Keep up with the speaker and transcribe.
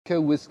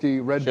vodka, whiskey,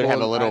 Red Bull. Should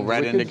have a little and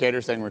red Wicked.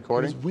 indicator saying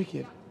recording. It's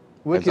wicked.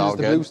 Wicked all is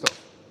the good? blue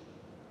stuff.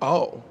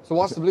 Oh. So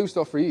what's the blue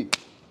stuff for you?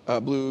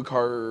 Blue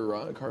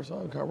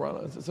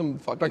Carvana. Some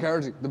fucking...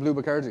 Bacardi. The blue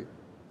Bacardi.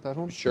 That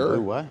one? Sure.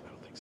 Blue what?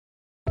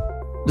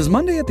 Does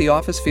Monday at the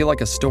office feel like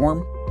a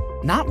storm?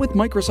 Not with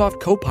Microsoft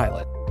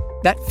Copilot.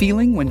 That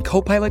feeling when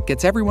Copilot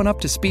gets everyone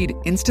up to speed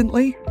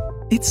instantly?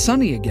 It's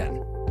sunny again.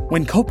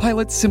 When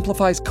Copilot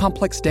simplifies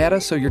complex data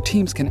so your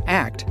teams can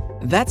act,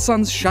 that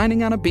sun's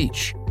shining on a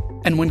beach.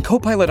 And when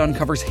Copilot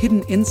uncovers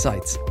hidden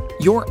insights,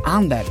 you're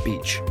on that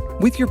beach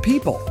with your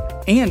people,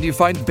 and you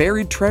find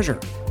buried treasure.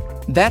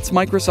 That's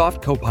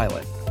Microsoft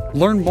Copilot.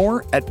 Learn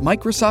more at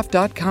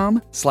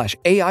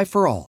Microsoft.com/AI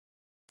for all.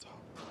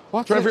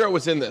 Trying to figure out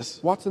what's in this.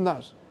 What's in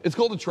that? It's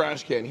called a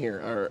trash can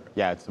here.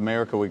 Yeah, it's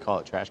America. We call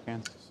it trash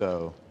cans.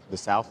 So the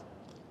South.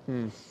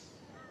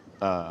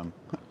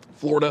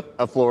 Florida.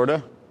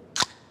 Florida.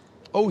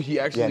 Oh, he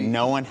Yeah, actually...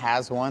 no one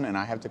has one, and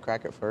I have to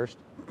crack it first.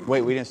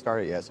 Wait, we didn't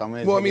start it yet, so I'm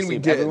gonna. Well, take I a mean, we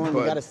sip. did, Everyone, we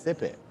but- gotta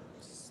sip it.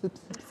 Sip.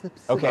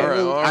 Okay, All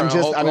right, I'm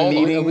hold on.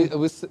 needing. Are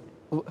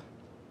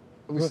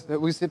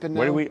we sipping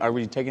now? Are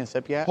we taking a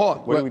sip yet? Hold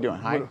on. What are we doing?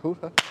 Hi.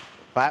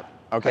 Clap.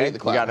 Okay. need the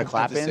clap. We got to I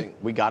clap have to in. sing.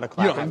 We got to You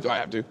clap don't in. have to. I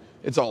have to.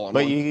 It's all on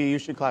But one. you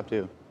should clap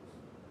too.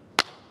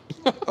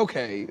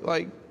 Okay,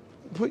 like,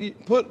 put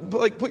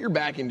your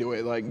back into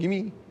it. Like, give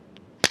me...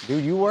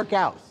 Dude, you work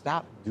out.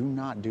 Stop. Do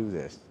not do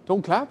this.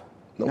 Don't clap?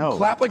 No,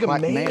 clap like a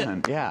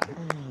man. Yeah.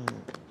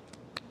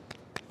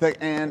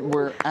 And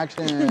we're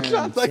action.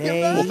 Well,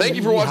 thank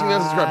you for watching the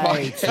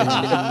Unsubscribed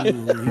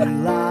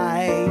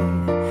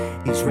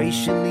podcast. He's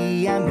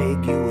racially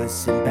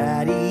ambiguous and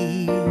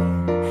batty.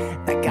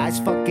 That guy's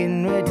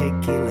fucking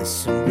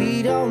ridiculous, and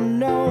we don't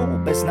know.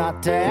 Best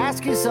not to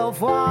ask yourself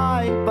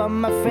why. But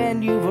my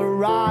friend, you've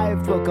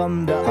arrived.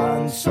 Welcome to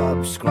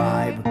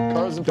Unsubscribe.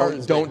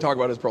 Don't talk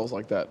about his pearls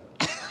like that.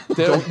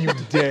 Don't you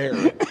dare.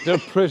 They're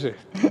pretty.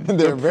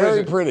 They're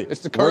very pretty.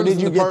 It's the Where curls did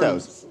and you the get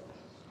pearls. those?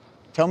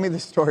 Tell me the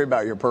story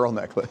about your pearl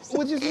necklace.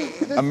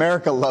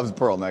 America loves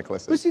pearl But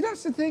necklaces. see,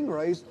 that's the thing,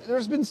 right?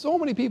 There's been so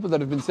many people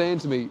that have been saying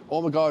to me,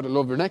 oh my God, I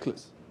love your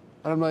necklace.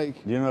 And I'm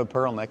like, Do you know what a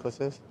pearl necklace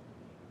is?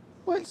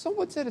 well,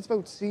 someone said it's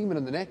about semen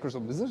in the neck or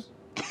something, is it?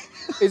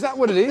 Is that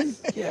what it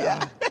is?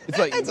 Yeah. It's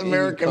like It's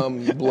American. You come,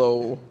 you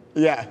blow,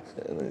 Yeah.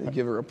 and then you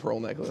give her a pearl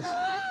necklace.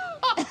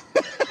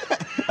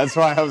 That's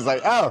why I was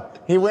like, oh,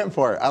 he went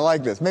for it. I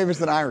like this. Maybe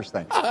it's an Irish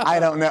thing. I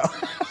don't know.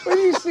 But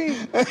you see,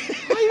 I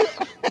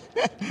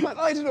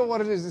don't know what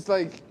it is. It's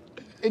like,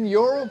 in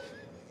Europe,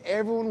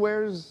 everyone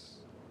wears,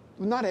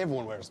 well, not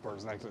everyone wears a pearl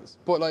necklace,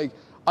 but like,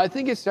 I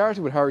think it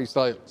started with Harry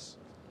Styles.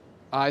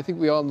 I think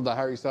we all know that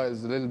Harry Styles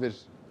is a little bit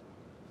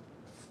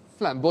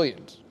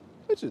flamboyant,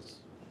 which is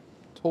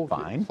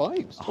totally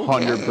fine. It's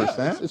totally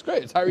 100%. It's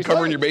great. It's Harry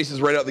Covering Styles. your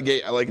bases right out the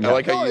gate. I like No,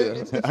 how you...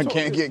 it's I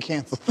can't get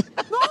canceled.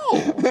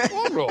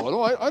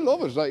 No, I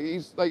love it. Like,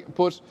 he's like,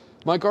 but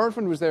my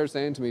girlfriend was there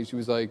saying to me, she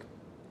was like,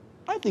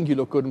 I think you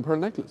look good in pearl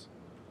necklace.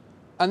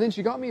 And then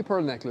she got me a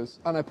pearl necklace,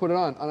 and I put it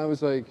on, and I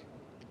was like,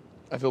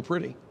 I feel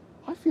pretty.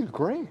 I feel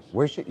great.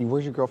 Where's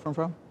your girlfriend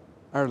from?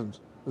 Ireland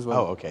as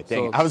well. Oh, okay.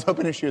 Dang it. So- I was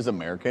hoping if she was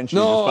American, she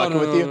was No, just fucking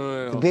no, with you.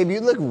 no. Babe, you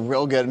look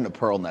real good in a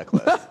pearl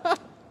necklace.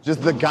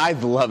 Just the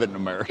guys love it in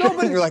America. No,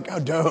 but- You're like, oh,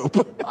 dope.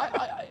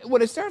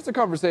 Well, it starts a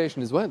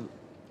conversation as well.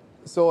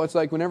 So it's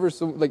like whenever,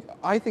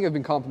 I think I've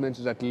been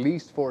complimented at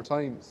least 4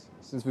 times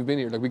since we've been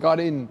here. Like, we got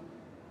in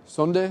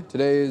Sunday,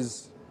 today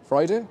is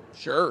Friday.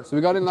 Sure. So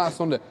we got in last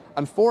Sunday,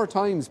 and 4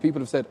 times people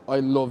have said,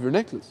 I love your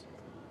necklace.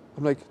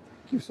 I'm like,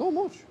 thank you so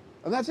much.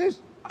 And that's it.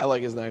 I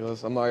like his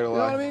necklace. I'm not gonna You know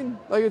lie. what I mean?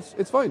 Like,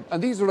 it's fine.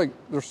 And these are like,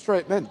 they're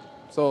straight men.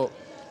 So,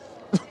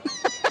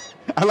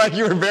 I like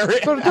you were very...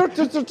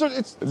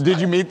 it's...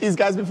 Did you meet these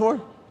guys before?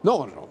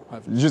 No.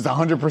 I've Just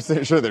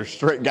 100% sure they're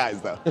straight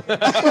guys, though.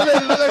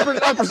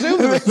 I presume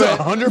they're straight.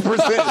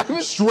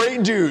 100%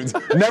 straight dudes.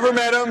 Never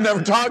met them,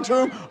 never talked to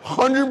them.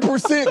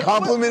 100%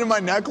 complimented my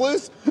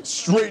necklace.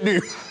 Straight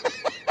dude.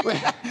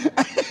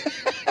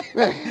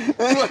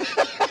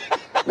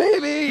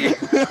 Maybe.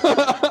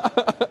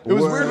 It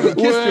was weird when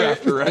he kissed you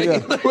after, right? Yeah.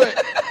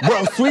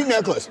 Bro, sweet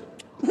necklace.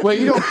 Wait,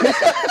 you don't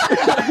kiss?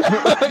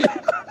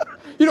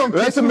 You don't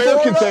kiss That's an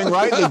American before, thing,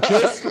 right? They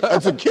kiss.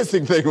 That's a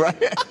kissing thing, right?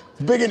 It's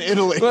big in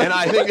Italy. And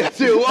I think that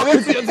too.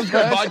 Welcome to the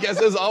Unsubscribed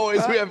Podcast. As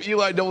always, we have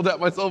Eli, Double Tap,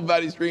 myself,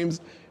 Batty Streams,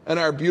 and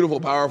our beautiful,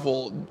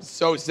 powerful,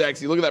 so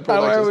sexy. Look at that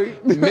pearl How are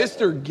necklace.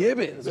 Mr.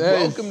 Gibbons.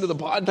 Yes. Welcome to the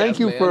podcast. Thank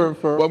you man.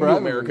 for welcome to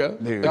having America.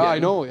 me. Dude. Yeah, I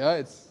know. Yeah,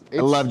 it's I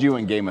loved you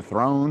in Game of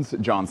Thrones.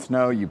 Jon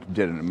Snow, you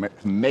did an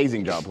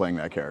amazing job playing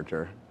that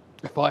character.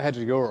 If I had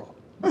a euro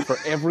for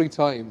every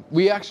time,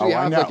 we actually Oh,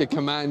 I have know. like a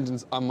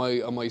command on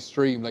my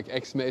stream, like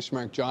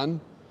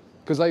 !John,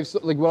 because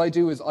what I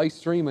do is I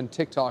stream on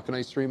TikTok and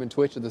I stream on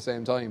Twitch at the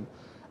same time,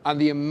 and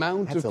the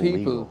amount That's of people.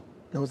 illegal.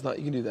 No, it's not.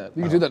 You can do that.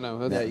 You can do that now.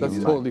 That's, you that's can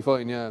do totally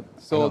fine. Yeah.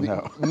 So don't the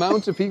know.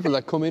 amount of people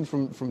that come in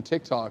from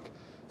TikTok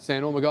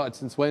saying, "Oh my God,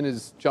 since when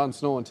is Jon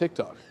Snow on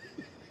TikTok?"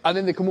 And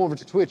then they come over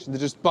to Twitch and they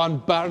just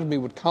bombard me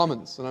with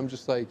comments, and I'm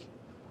just like,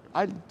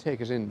 I'd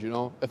take it in, you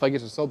know? If I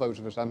get a sub out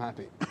of it, I'm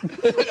happy.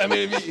 I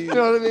mean, if You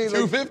know what I mean?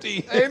 Like,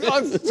 250.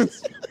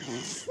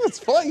 it's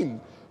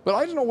fine. But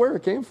I don't know where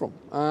it came from.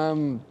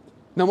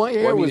 Now, my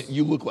hair Well, I mean, was...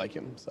 you look like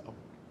him, so.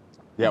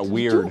 Yeah,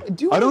 weird.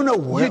 do I don't I? know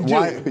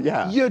why.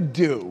 Yeah. You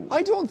do.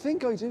 I don't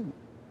think I do.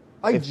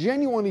 I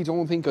genuinely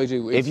don't think I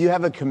do. If you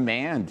have a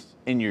command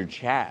in your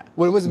chat.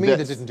 Well, it wasn't me that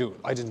that's didn't do it.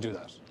 I didn't do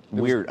that.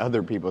 Weird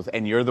other people's,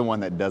 and you're the one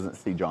that doesn't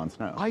see Jon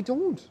Snow. I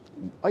don't.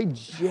 I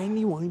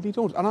genuinely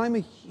don't. And I'm a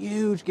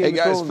huge Game Hey of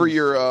guys, Thrones. for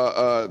your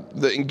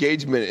the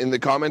engagement in the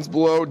comments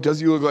below, does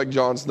he look like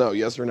Jon Snow?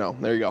 Yes or no?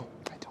 There you go.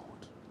 I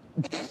don't.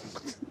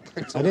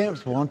 I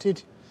didn't want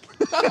it.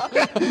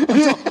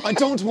 I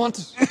don't want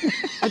it.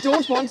 I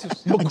don't want it.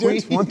 I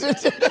didn't want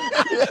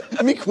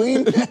it. Me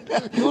queen.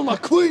 You're my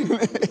queen.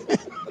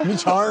 Me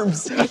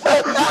charms. God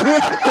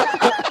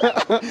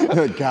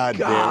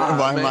damn.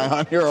 Why am I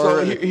on here So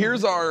already?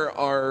 here's our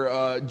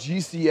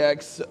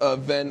GCX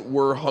event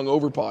We're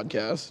Hungover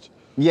podcast.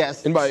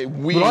 Yes. And by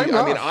we, But I'm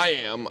I mean not. I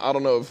am. I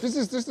don't know if This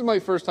is my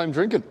first time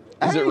drinking.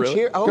 Is it really?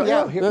 Cheer. Oh,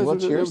 yeah. Here, well,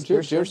 cheers.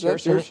 Cheers. So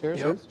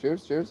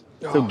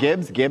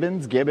Gibbons,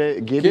 Gibbies,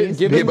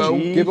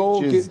 Gibbo.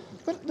 Gibbo.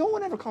 But no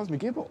one ever calls me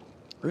Gibbo.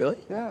 Really?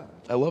 Yeah.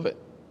 I love it.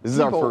 This is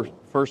our Gibbo.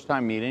 first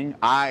time meeting.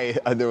 They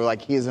were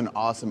like, he is an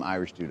awesome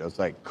Irish dude. I was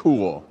like,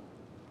 cool.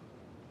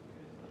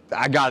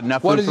 I got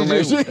enough What does he do?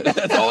 information.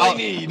 That's all I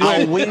need.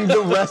 I'll wing the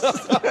rest.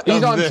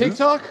 He's of on this.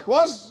 TikTok?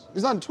 What?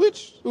 He's on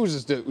Twitch? Who's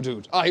this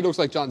dude? Ah, he looks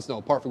like Jon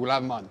Snow. Perfect. We'll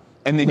have him on.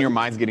 And then your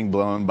mind's getting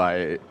blown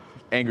by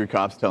angry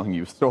cops telling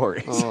you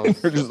stories.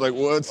 You're just like,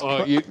 what's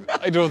I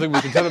don't think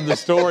we can tell him the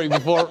story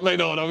before. Like,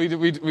 no, we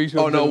should.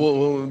 Oh no,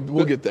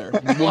 we'll get there.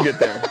 We'll get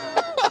there.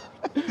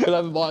 We'll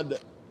have him on. Dude,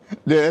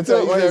 that's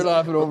He's what there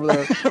laughing over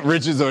there.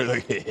 Rich is always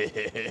like,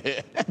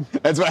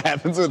 that's what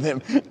happens with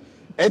him.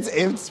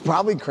 It's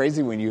probably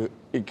crazy when you're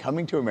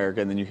coming to America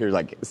and then you hear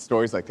like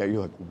stories like that.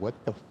 You're like, what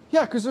the?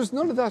 Yeah, because there's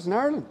none of that in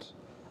Ireland.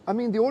 I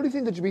mean, the only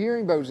thing that you'll be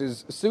hearing about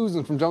is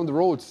Susan from down the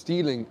road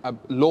stealing a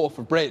loaf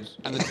of bread,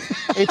 and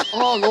it's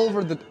all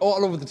over the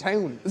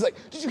town. It's like,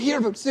 did you hear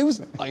about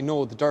Susan? I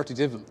know, the dirty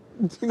devil.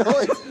 You know,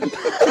 that's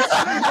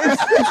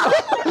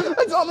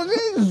all it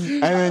is.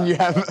 And then you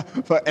have a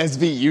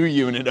SVU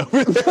unit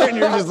over there, and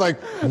you're just like,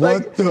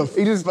 what the?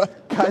 He just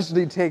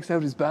casually takes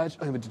out his badge.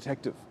 I'm a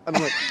detective. And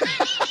I'm like,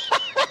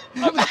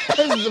 I'm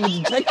a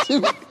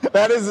detective.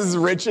 That is as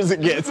rich as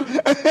it gets.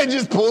 And then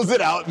just pulls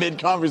it out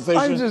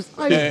mid-conversation.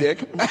 I'm Dick.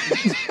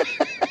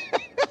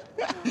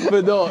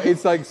 But no,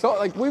 it's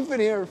like we've been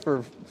here for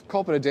a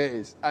couple of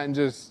days, and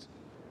just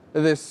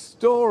the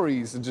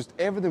stories and just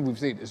everything we've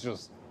seen is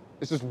just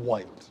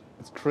wild.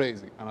 It's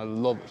crazy, and I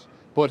love it.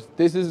 But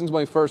this isn't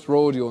my first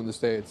rodeo in the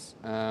States.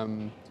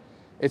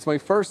 It's my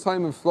first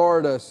time in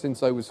Florida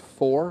since I was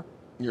 4.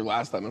 Your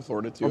last time in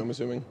Florida too, I'm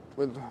assuming.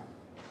 Well,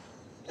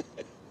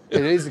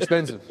 it is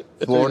expensive.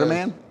 Florida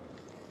man?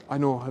 I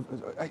know.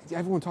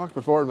 Everyone talks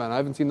about Florida Man. I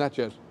haven't seen that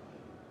yet.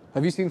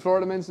 Have you seen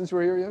Florida Man since you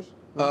were here yet?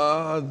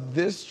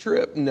 This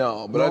trip,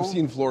 no, but No? I've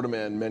seen Florida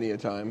Man many a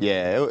time.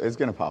 Yeah, it's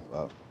gonna pop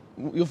up.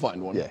 You'll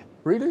find one. Yeah,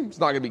 Really? It's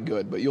not gonna be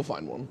good, but you'll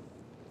find one.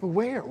 But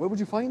where? Where would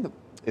you find them?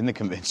 in the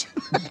convention.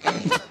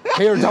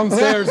 Here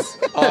downstairs.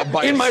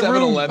 By In a my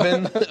room.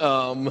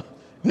 7-Eleven,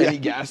 any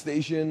gas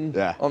station,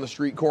 Yeah. on the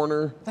street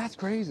corner. That's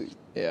crazy.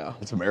 Yeah,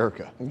 It's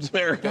America. it's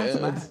America. That's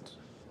yeah. mad. That's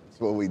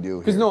what we do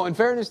Because here. no, in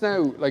fairness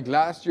now, like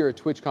last year at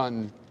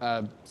TwitchCon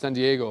San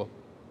Diego,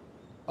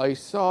 I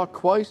saw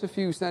quite a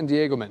few San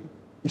Diego men.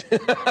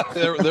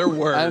 There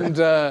were And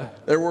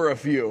there were a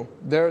few.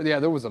 there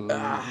was a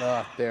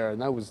lot there,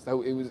 and it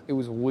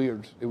was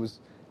weird.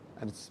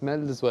 And it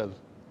smelled as well.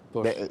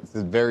 But It's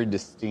a very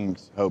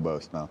distinct hobo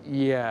smell.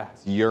 yeah,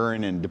 It's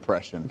urine and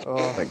depression.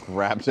 Like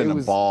wrapped in It a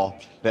was- ball.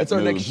 That's our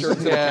next shirt.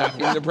 Instead Yeah. of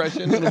caffeine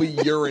depression, it'll be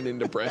urine in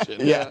depression.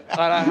 Yeah. and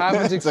I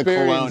haven't It's a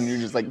cologne. experienced. You're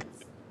just like,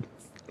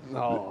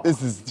 No,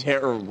 this is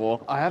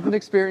terrible. I haven't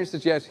experienced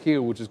it yet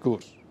here, which is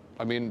good.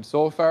 I mean,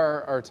 so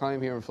far our time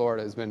here in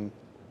Florida has been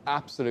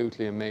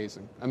absolutely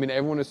amazing. I mean,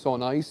 everyone is so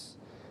nice.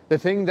 The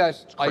thing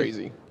that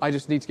crazy. I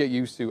just need to get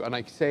used to, and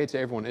I say it to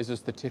everyone, is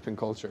just the tipping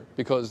culture.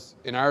 Because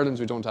in Ireland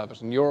we don't have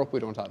it, in Europe we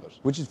don't have it.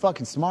 Which is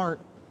fucking smart,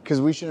 because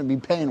we shouldn't be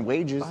paying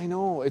wages. I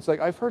know. It's like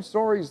I've heard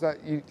stories that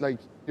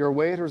your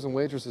waiters and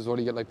waitresses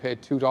only get like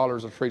paid $2 or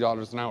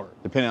 $3 an hour,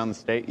 Depending on the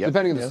state, yep.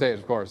 depending on the state,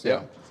 of course.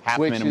 Yeah, half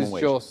which minimum is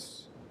wage.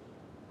 just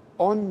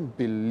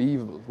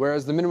unbelievable.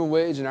 Whereas the minimum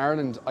wage in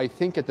Ireland, I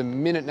think at the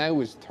minute now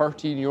is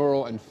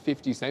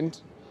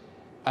 €13.50,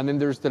 and then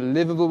there's the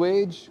livable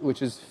wage,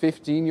 which is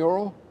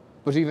 €15.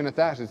 But even at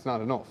that, it's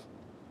not enough.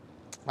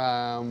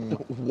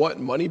 What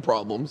money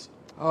problems?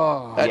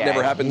 Oh, That Yeah,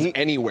 never happens he-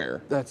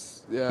 anywhere.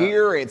 that's yeah.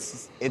 Here,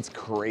 it's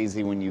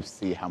crazy when you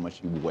see how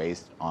much you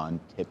waste on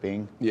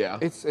tipping. Yeah.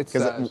 It's sad.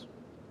 Because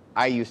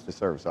I used to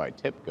serve, so I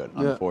tip good.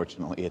 Yeah.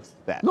 Unfortunately, it's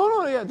that.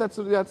 No, yeah, that's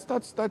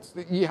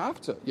you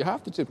have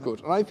to tip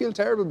good, and I feel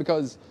terrible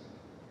because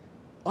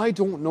I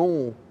don't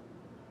know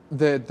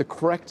the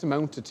correct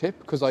amount to tip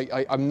because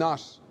I'm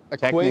not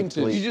acquainted.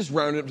 Technically- You just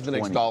round it up to the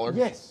next $20. dollar.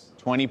 Yes.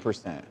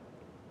 20%.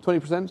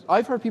 20%.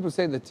 I've heard people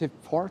saying they tip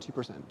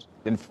 40%.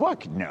 Then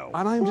fuck no.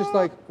 And I'm just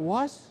like,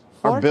 what?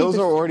 Our 40? bills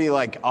are already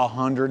like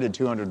 $100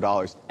 to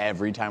 $200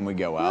 every time we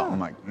go out. Yeah. I'm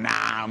like, nah,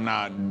 I'm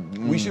not.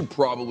 We should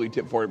probably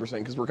tip 40%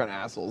 because we're kind of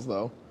assholes,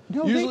 though.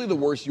 No, Usually, the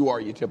worse you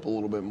are, you tip a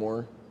little bit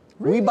more.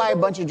 We buy a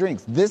bunch of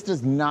drinks. This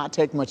does not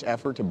take much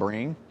effort to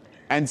bring,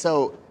 and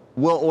so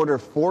we'll order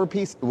four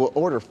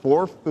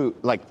food,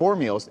 like 4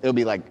 meals. It'll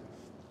be like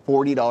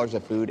 $40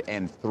 of food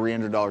and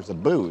 $300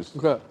 of booze.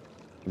 Okay.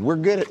 We're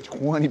good at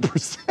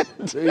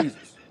 20%.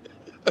 Jesus.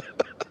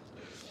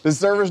 The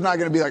server's not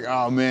gonna be like,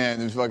 oh man,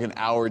 this fucking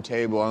hour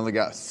table, I only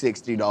got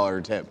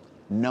 $60 tip.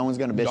 No one's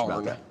gonna bitch Darn.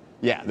 about that.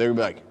 Yeah, they're gonna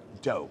be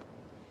like, dope.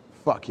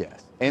 Fuck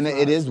yes. And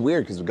it is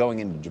weird because going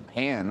into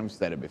Japan, I've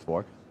said it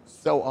before,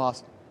 so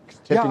awesome. 'Cause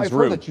Yeah, tipping's I've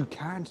rude. heard that you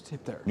can't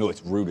tip there. No,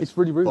 it's rude. It's as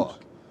really rude. fuck.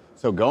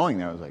 So going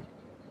there, I was like,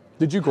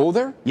 Did you go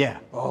there? yeah.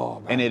 Oh,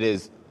 man. And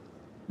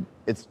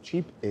it's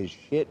cheap as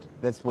shit.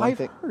 That's one I've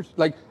thing. heard.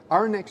 Like,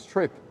 our next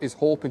trip is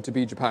hoping to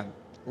be Japan.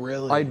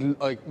 Really?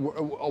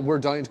 We're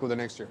dying to go there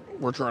next year.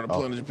 We're trying to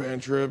plan a Japan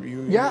trip.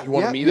 You Yeah.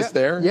 want to meet us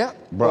there? Yeah.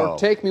 Bro. Or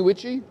take me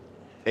with you.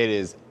 It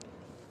is.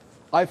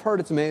 I've heard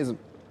it's amazing.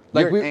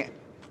 Like,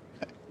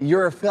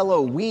 You're a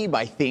fellow weeb,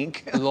 I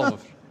think. I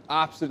love it.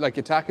 Absolutely. Like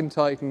Attack on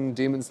Titan,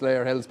 Demon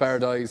Slayer, Hell's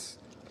Paradise.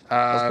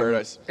 Hell's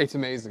Paradise. It's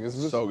amazing. It's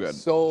just So good.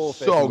 So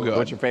So good. good.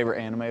 What's your favorite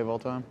anime of all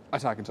time?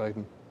 Attack on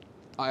Titan.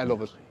 I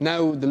love it.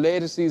 Now, the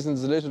latest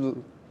season's a little...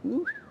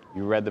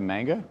 You read the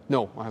manga?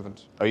 No, I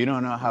haven't. Oh, you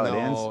don't know how it No,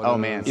 ends? no, Oh, no,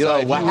 man. no. So Eli,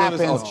 if what you ruin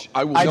this, happens?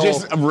 I will- I No,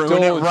 just ruined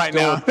it don't, right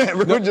now. don't.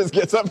 Everyone just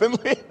gets up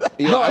and leaves.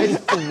 Yeah, I will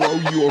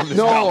throw you over this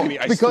balcony.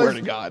 I swear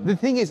to God. The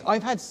thing is,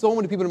 I've had so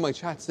many people in my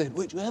chat saying,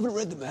 wait, you haven't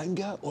read the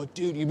manga? Oh,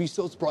 dude, you'd be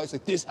so surprised.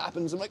 Like, this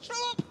happens. I'm like, shut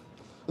up.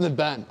 And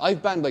then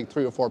I've banned like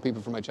 3 or 4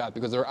 people from my chat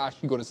because they're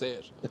actually going to say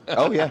it.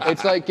 Oh, yeah.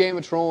 It's like Game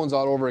of Thrones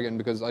all over again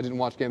because I didn't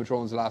watch Game of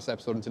Thrones the last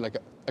episode until like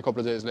a couple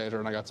of days later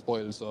and I got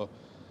spoiled. So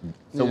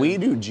We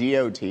do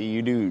GOT,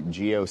 you do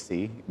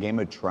GOC, Game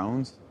of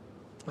Thrones.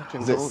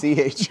 Is it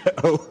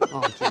CHO?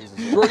 Oh, Jesus.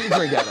 Throw your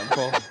drink at him,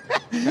 Paul.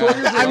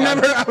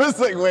 I was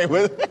like, wait,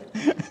 what?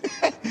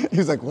 He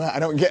was like, well, I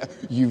don't get,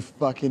 you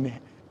fucking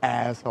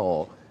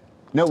asshole.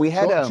 No, we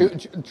had,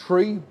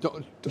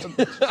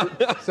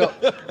 So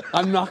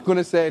I'm not going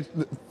to say it.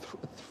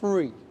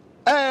 3.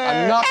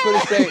 I'm not going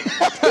to say it.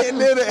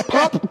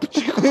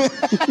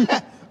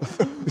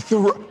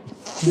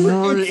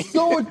 It's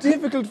so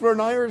difficult for an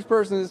Irish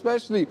person,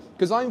 especially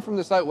because I'm from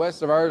the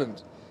southwest of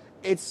Ireland.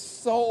 It's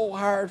so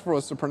hard for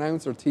us to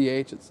pronounce our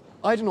THs.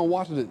 I don't know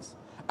what it is.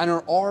 And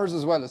our R's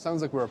as well. It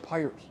sounds like we're a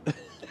pirate.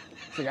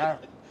 It's like, R.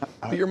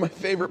 You're my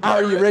favorite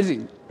Are pirate. you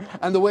ready?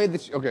 And the way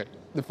that,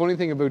 the funny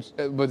thing about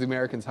the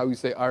Americans, how you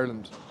say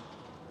Ireland.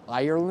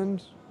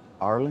 Ireland?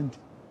 Ireland?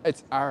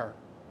 It's R.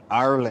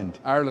 Ireland.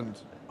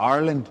 Ireland.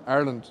 Ireland.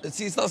 Ireland.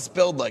 See, it's not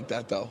spelled like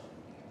that, though.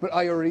 But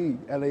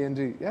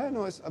IRELAND. Yeah,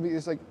 no, it's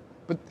like,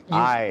 but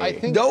I I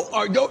think.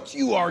 Don't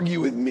you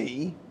argue with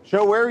me.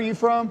 So where are you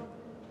from?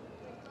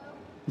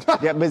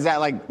 Yeah, but is that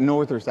like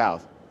north or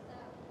south?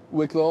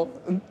 Wicklow?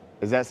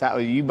 Is that south?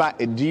 Do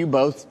you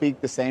both speak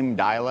the same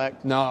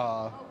dialect?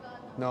 No.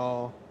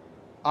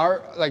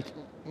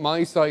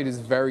 My side is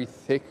very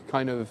thick,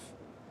 kind of.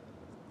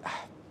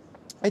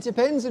 It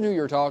depends on who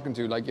you're talking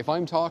to. Like, if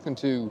I'm talking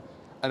to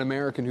an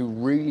American who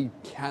really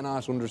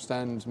cannot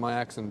understand my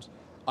accent,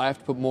 I have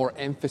to put more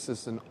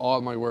emphasis in all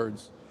my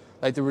words.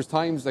 Like, there was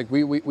times, like,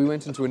 we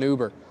went into an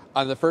Uber,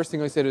 and the first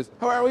thing I said is,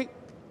 how are we?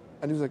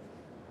 And he was like,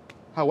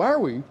 how are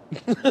we?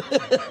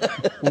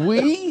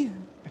 We?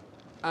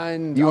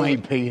 And You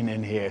ain't peeing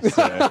in here,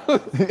 sir.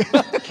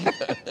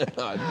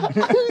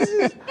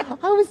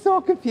 I was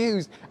so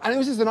confused. And it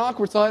was just an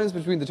awkward silence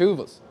between the two of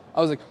us.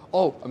 I was like,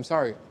 oh, I'm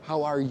sorry,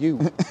 how are you?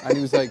 And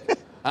he was like,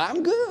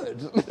 I'm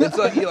good.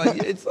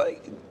 It's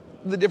like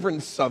the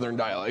different Southern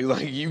dialect.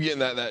 Like you get in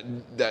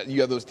that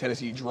you have those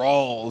Tennessee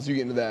drawls. You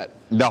get into that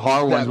The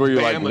hard ones that where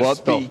you're like, Bama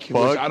what the speak,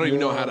 fuck? Which I don't even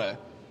know how to.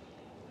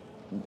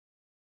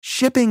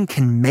 Shipping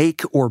can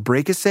make or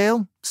break a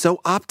sale, so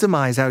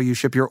optimize how you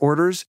ship your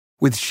orders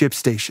with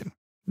ShipStation.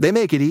 They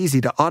make it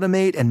easy to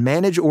automate and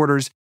manage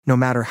orders no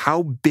matter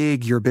how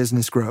big your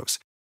business grows.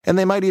 And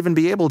they might even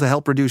be able to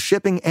help reduce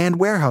shipping and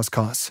warehouse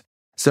costs.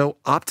 So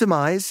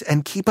optimize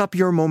and keep up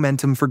your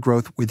momentum for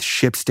growth with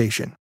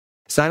ShipStation.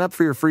 Sign up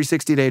for your free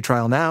 60-day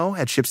trial now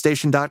at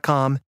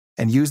ShipStation.com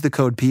and use the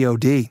code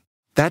POD.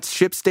 That's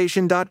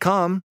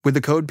ShipStation.com with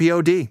the code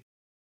POD.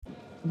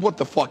 What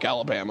the fuck,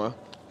 Alabama?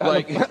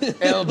 Like,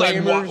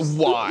 Alabamers.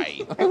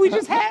 why? Hey, we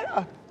just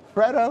had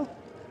Fredo.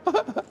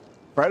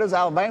 Fredo's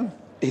Alabama.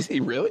 Is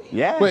he really?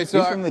 Yeah, Wait, so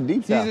he's from the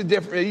deep south.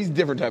 He's a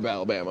different type of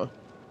Alabama.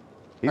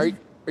 Are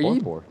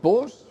you poor.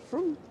 both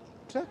from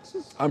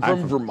Texas? I'm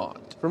from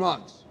Vermont.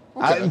 Vermont.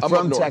 I'm I'm up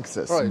from north.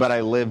 Texas, Right. but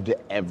I lived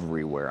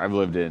everywhere. I've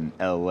lived in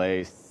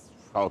LA,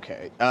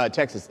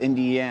 Texas,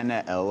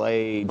 Indiana,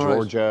 LA,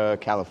 Georgia,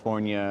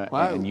 California,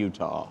 Wow. and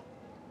Utah.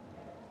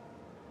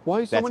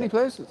 Why so That's many it.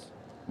 places?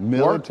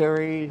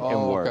 Military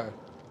and work. Okay.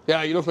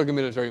 Yeah, you look like a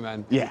military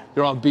man. Yeah.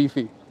 You're all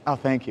beefy. Oh,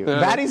 thank you. Yeah.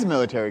 Batty's a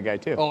military guy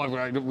too. Oh,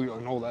 we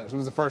don't know that. It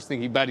was the first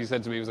thing Batty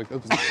said to me. He was like,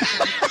 "Oops."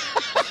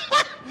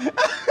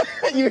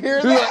 You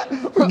hear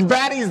that?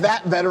 Batty's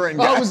that veteran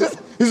guy.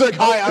 He's like,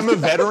 hi, I'm a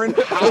veteran.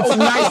 It's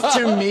nice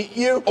to meet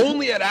you.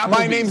 Only at Applebee's.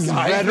 My name's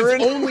guys.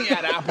 Veteran. It's only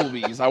at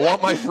Applebee's. I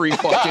want my free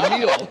fucking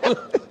meal.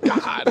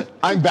 God.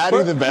 I'm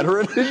Batty the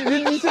veteran.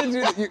 Didn't you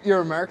say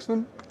you're a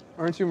marksman?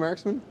 Aren't you a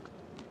marksman?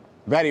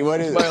 Batty, what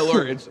is My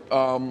alert. It's,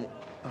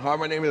 hi,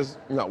 my name is,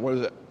 no, what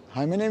is it?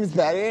 Hi, my name is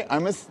Batty.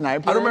 I'm a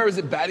sniper. I don't remember, is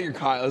it Batty or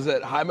Kyle? Is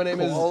it, hi, my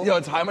name is,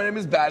 it's hi, my name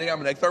is Batty.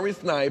 I'm an ex-Army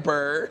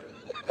sniper.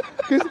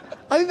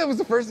 I think that was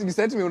the first thing you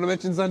said to me when I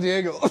mentioned San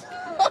Diego.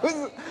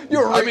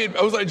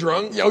 Was I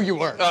drunk? Yo, you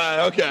were.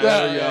 Okay.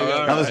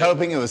 Yeah. I was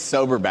hoping it was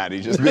sober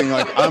Batty, just being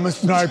like, I'm a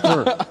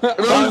sniper.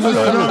 I'm a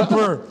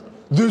sniper.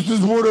 This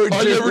is what I do.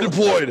 I never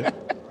deployed.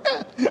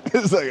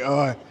 It's like,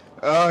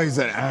 oh, he's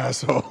an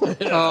asshole.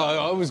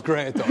 Oh, it was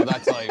great though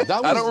that time.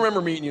 I don't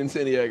remember meeting you in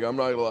San Diego. I'm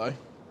not gonna lie.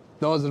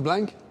 No, was it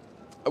blank?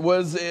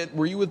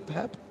 Were you with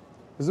Pep?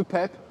 Was it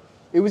Pep?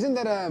 It was in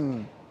that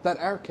that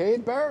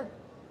arcade bar.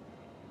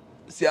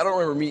 See, I don't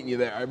remember meeting you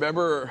there. I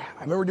remember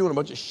doing a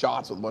bunch of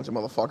shots with a bunch of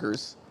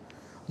motherfuckers.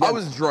 Yeah. I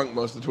was drunk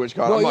most of the TwitchCon.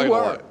 No, I'm you not gonna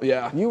were. lie.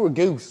 Yeah. You were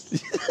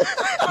goosed.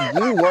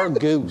 You were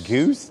goosed.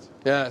 Goosed?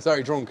 Yeah,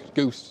 sorry, drunk.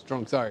 Goosed.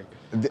 Drunk, sorry.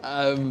 Stop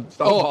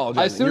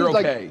apologizing. As soon You're as,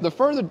 okay. The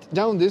further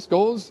down this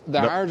goes,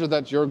 the harder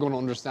that you're going to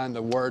understand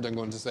the word I'm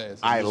going to say.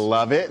 I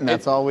love it, and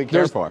that's all we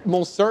care There's for.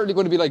 most certainly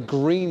going to be like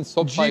green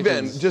subtitles.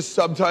 Gibbon, just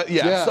subtitle.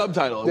 Yeah,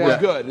 subtitle. Yeah. We're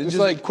good. It's Just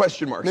just like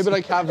question marks. Maybe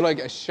like have like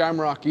a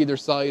shamrock either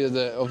side of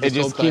the It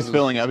just subtitles. keeps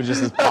filling up. It's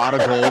just this pot of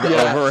gold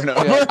over and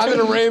over. Yeah. And then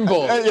a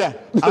rainbow. Yeah.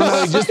 I'm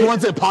like, just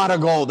wants a pot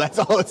of gold. That's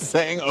all it's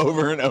saying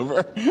over and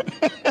over.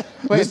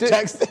 This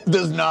text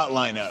does not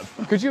line up.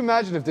 Could you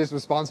imagine if this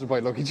was sponsored by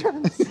Lucky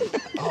Charms?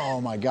 Oh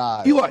my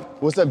God. Eli.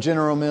 What's up,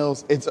 General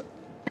Mills?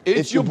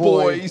 It's your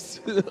boys.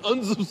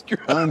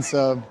 Unsubscribe.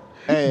 Unsub.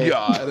 Hey.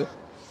 God.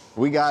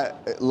 We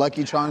got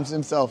Lucky Charms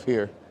himself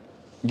here.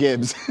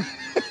 Gibbs.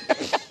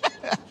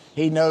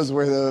 He knows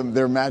where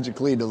they're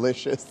magically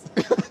delicious.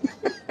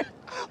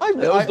 That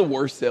was the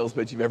worst sales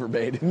pitch you've ever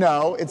made.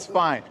 No, it's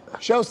fine.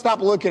 Show, stop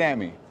looking at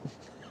me.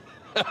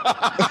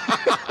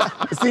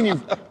 I've seen you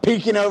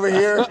peeking over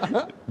here.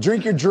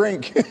 Drink your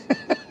drink.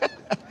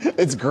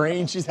 It's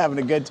green. She's having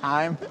a good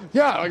time.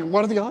 Yeah, like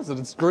what are the odds that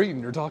it's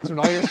green? You're talking to an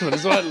Irishman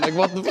as well. Like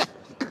what the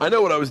I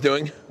know what I was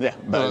doing. Yeah,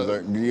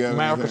 but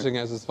marketing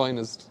as its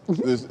finest.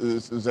 This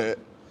is it.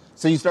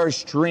 So you started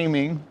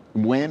streaming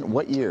when?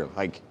 What year?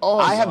 Like Oh,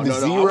 I have no,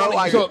 the no, zero. I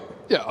wanna hear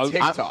TikTok.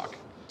 TikTok.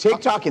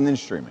 TikTok and then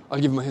streaming. I'll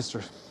give him a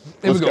history.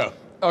 Here Let's we go.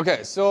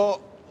 Okay,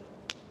 so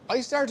I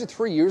started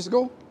 3 years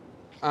ago.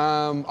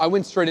 I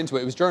went straight into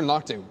it. It was during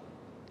lockdown.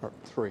 Or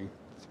three.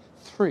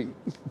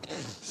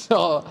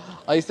 So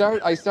I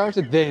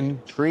started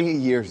then. 3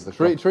 years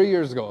ago. 3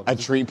 years ago. A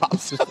tree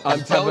pops.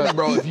 I'm telling you,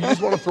 bro, if you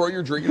just want to throw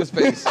your drink in his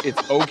face,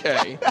 it's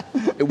okay.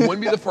 It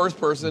wouldn't be the first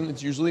person.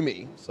 It's usually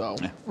me. So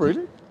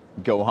Really?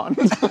 Go on.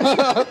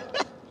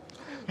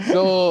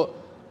 So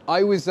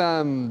I was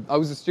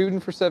a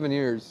student for 7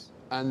 years,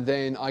 and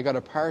then I got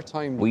a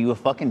part-time. Were you a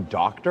fucking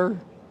doctor?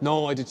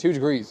 No, I did 2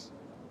 degrees.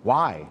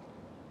 Why?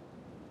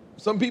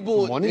 some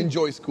people Money?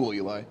 enjoy school,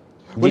 Eli.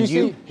 Well, Did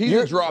you? He's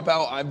a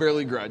dropout. I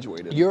barely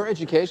graduated. Your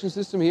education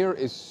system here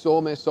is so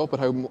messed up at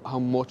how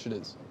much it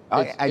is.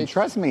 I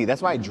trust me.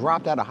 That's why I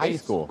dropped out of high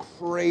It's school.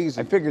 crazy.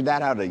 I figured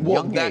that out at a Well,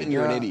 young that age. and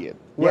you're an Yeah. idiot.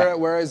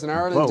 Whereas in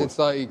Ireland, Both. it's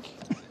like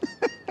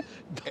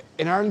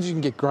in Ireland you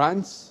can get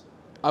grants.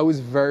 I was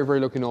very, very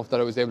lucky enough that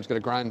I was able to get a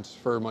grant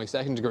for my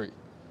second degree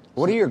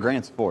What are your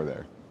grants for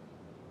there?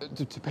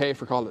 to pay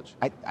for college.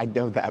 I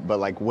know that, but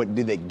like, what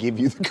do they give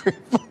you the grant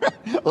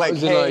for? Like,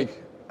 Was it hey,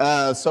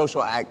 like-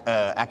 social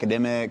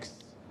academics,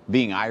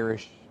 being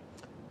Irish.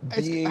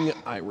 Being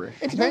Irish.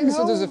 It depends.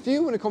 So there's a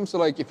few when it comes to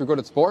like if you're good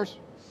at sport.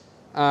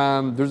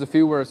 There's a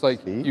few where it's like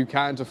you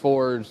can't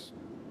afford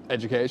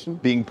education.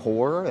 Being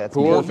poor, that's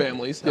Poor Poor me.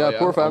 families. Yeah, hell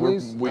poor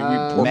families. We poor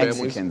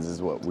families. Mexicans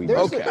is what we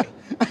There's do. Okay.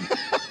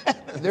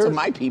 They're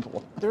my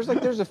people. There's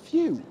a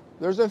few.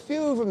 There's a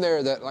few of them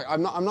there that like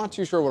I'm not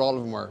too sure what all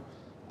of them were.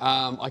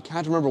 I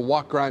can't remember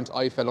what grant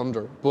I fell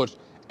under, but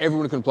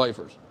everyone can apply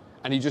for it.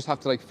 And you just have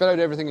to like fill out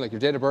everything, like your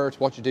date of birth,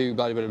 what you do,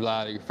 blah blah blah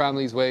blah, your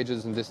family's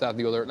wages and this, that, and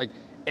the other, like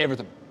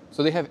everything.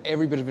 So they have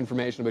every bit of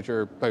information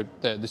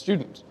about the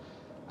student.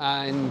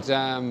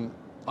 And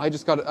I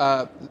just got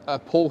a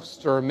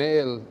post or a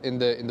mail in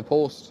the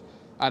post,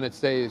 and it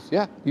says,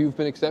 yeah, you've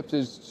been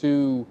accepted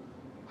to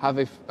have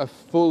a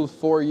full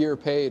 4-year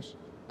paid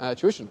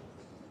tuition.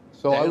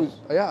 So Damn.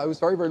 I was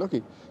very, very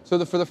lucky.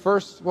 So for the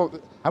first, well,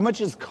 How much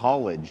is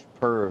college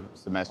per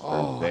semester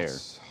there?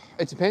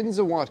 it depends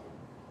on what.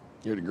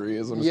 Your degree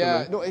is, I'm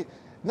Yeah, assuming?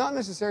 no, not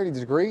necessarily the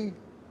degree,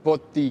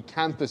 but the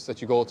campus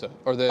that you go to,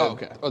 or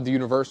the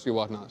university or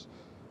whatnot.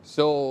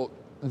 So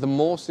the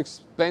most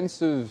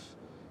expensive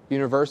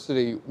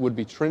university would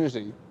be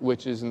Trinity,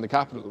 which is in the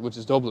capital, which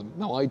is Dublin.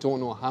 Now I don't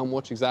know how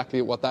much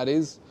exactly what that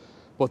is,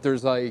 but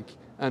there's like,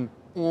 and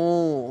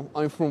oh,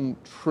 I'm from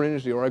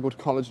Trinity, or I go to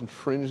college in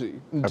Trinity.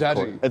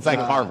 Daddy. It's like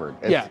Harvard.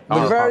 It's Yeah, the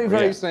Harvard, very,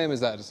 very yeah. same as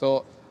that.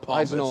 So,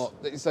 I don't know,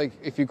 it's like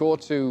if you go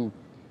to,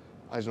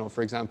 I don't know,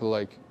 for example,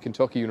 like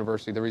Kentucky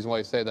University, the reason why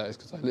I say that is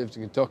because I lived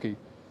in Kentucky.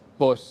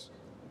 But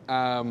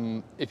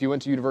if you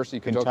went to University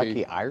of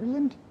Kentucky,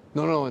 Ireland?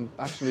 No, and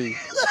actually,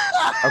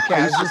 Okay,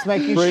 I was just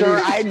making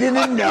sure. I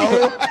didn't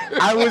know.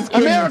 I was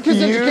confused.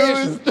 America's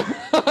education.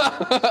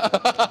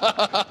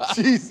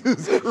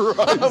 Jesus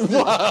Christ.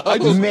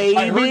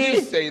 I heard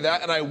you say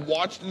that, and I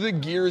watched the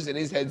gears in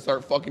his head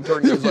start fucking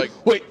turning. I was like,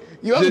 wait,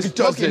 you have this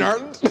Kentucky in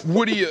doesn't- Ireland?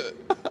 What do you,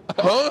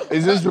 huh?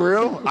 Is this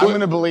real? I'm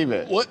gonna believe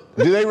it. What?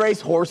 Do they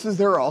race horses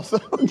there also?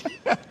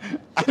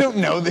 I don't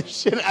know this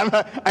shit.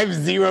 I have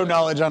zero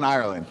knowledge on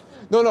Ireland.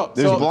 No.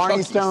 There's so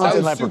Blarney Stones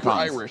and Sounds super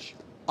leprechauns. Irish.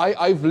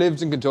 I've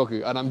lived in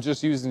Kentucky, and I'm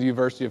just using the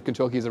University of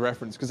Kentucky as a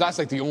reference because that's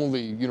like the only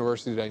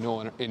university that I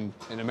know in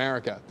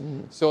America.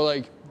 So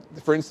like,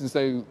 for instance,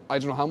 I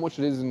don't know how much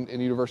it is in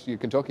University of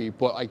Kentucky,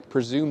 but I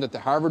presume that the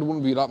Harvard one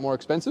would be a lot more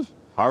expensive.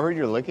 Harvard,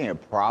 you're looking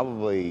at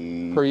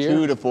probably Per year?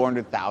 $200,000 to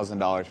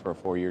 $400,000 for a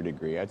 4-year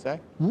degree, I'd say.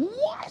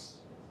 What?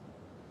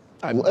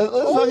 Let's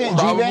look at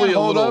probably G-Van, a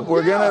hold little- up.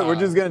 We're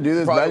just gonna do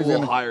this. Probably a Buddy's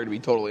little gonna- higher, to be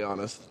totally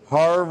honest.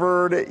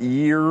 Harvard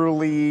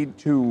yearly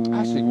tuition.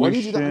 Actually, why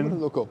did you do that? I'm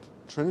gonna look up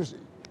Trinity.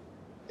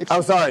 Oh,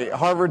 sorry.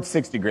 Harvard,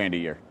 $60,000 a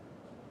year.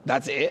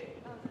 That's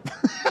it?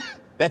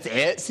 That's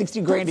it?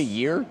 $60,000 a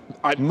year?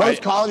 I-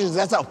 Most colleges,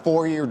 that's a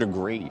 4-year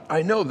degree.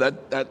 I know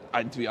that.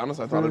 To be honest,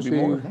 I thought it'd be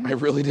more. I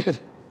really did.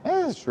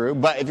 Yeah, that's true.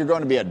 But if you're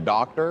going to be a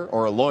doctor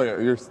or a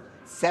lawyer, you're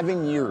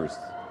 7 years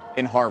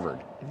in Harvard.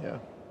 Yeah.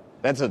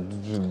 That's a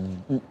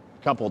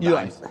couple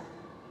Eli, times.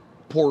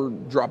 poor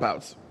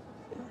dropouts.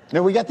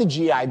 No, we got the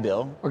GI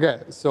Bill.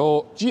 Okay,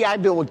 so GI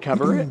Bill would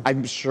cover it.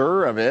 I'm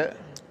sure of it.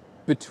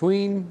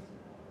 between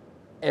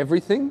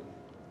everything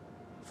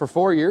for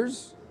 4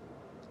 years,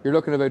 you're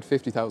looking at about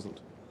 50,000.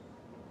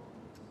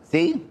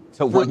 See?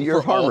 So 1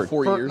 year for all Harvard.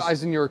 4 years.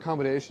 As in your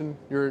accommodation,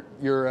 your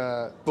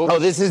Oh,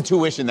 this is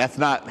tuition. That's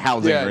not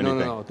housing yeah, or anything.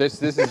 no. This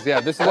is this is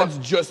That's what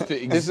just to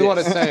exist. this is what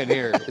it's saying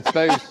here. It's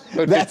about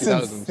That's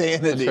 50,000.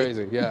 insanity. That's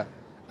crazy. Yeah,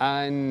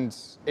 and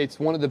it's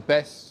one of the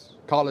best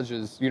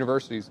colleges,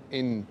 universities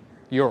in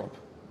Europe,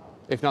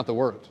 if not the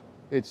world.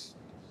 It's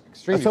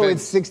extremely. So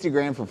famous. it's 60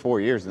 grand for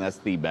 4 years, and that's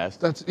the best.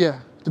 That's yeah.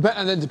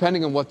 And then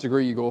depending on what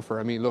degree you go for,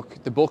 I mean,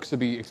 look, the books would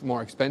be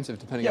more expensive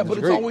depending Yeah, on the but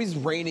degree. it's always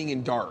raining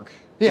and dark.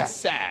 yeah, It's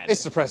sad.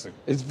 It's depressing.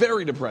 It's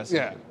very depressing.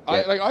 Yeah,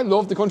 I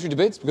love the country to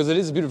bits because it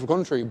is a beautiful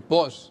country,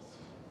 but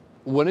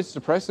when it's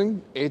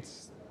depressing,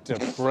 it's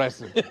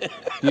depressing.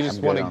 You just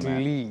I'm want good to on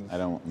that. leave. I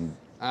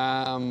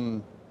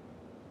don't.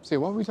 See,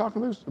 what were we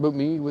talking about? About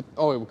me with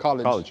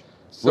college. College.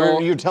 So,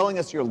 You're telling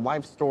us your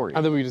life story.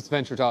 and then we just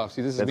ventured off.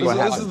 See, this is That's me. what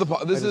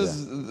This happened.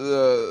 is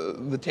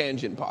the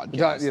tangent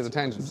podcast. Yeah, the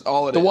tangent. That's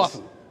all it the is.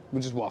 waffle.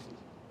 We just waffle.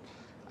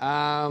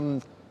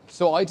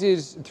 So I did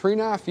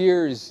 3.5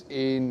 years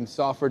in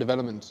software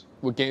development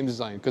with game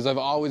design because I've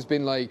always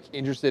been like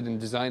interested in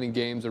designing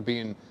games or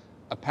being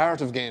a part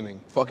of gaming.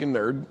 Fucking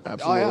nerd.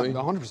 Absolutely.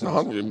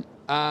 100%.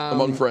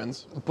 Among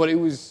friends. But it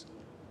was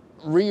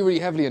really, really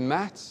heavily in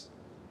maths,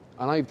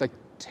 and I have like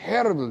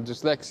terrible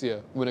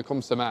dyslexia when it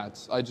comes to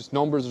maths.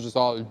 Numbers are just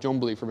all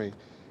jumbly for me.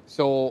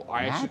 So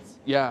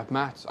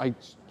maths. I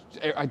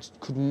just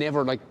could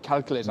never like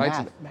calculate. I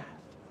had to, Math.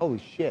 Holy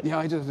shit. yeah,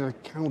 I just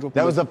like, count up.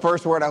 That was the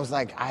first word I was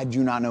like, I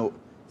do not know.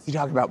 Is he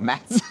talking about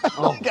maths?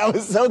 Like, I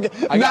was so good.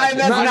 I got you.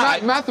 That's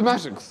not.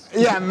 Mathematics.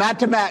 Yeah,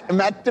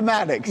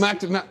 mathematics.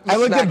 I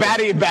looked at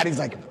Batty, and Batty's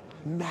like,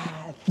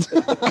 math.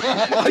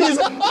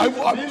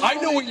 I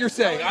know what you're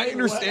saying. I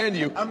understand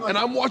you. And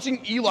I'm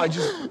watching Eli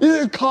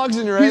just Cogs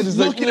in your head. he's It's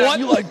like, looking at what?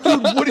 you like,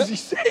 dude, what is he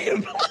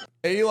saying?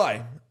 Hey, Eli,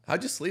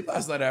 how'd you sleep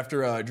last night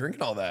after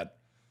drinking all that?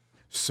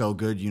 So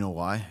good, you know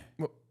why?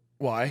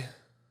 Why?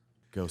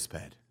 Ghost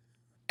bed.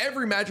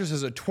 Every mattress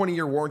has a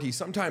 20-year warranty,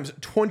 sometimes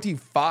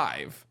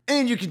 25.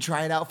 And you can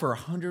try it out for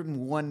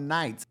 101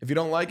 nights. If you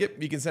don't like it,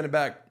 you can send it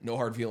back. No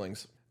hard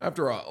feelings.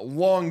 After a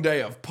long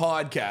day of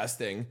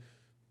podcasting,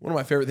 one of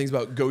my favorite things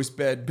about Ghost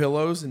Bed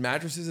pillows and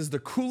mattresses is the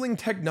cooling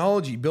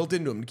technology built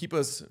into them to keep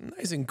us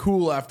nice and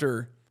cool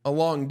after a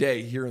long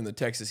day here in the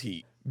Texas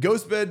heat.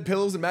 Ghost Bed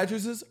pillows and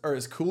mattresses are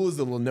as cool as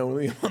the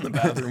linoleum on the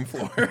bathroom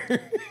floor.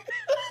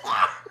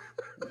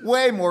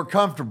 Way more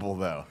comfortable,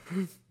 though.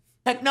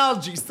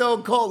 Technology's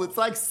so cold, it's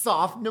like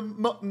soft.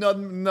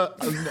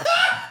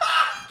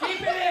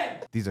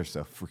 These are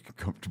so freaking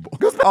comfortable.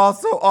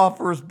 Also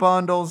offers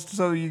bundles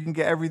so you can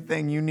get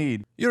everything you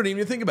need. You don't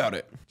even think about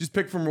it. Just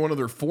pick from one of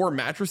their 4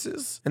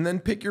 mattresses and then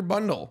pick your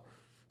bundle.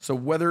 So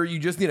whether you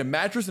just need a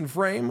mattress and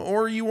frame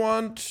or you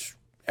want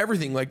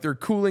everything like their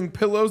cooling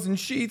pillows and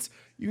sheets,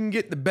 you can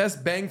get the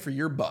best bang for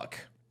your buck.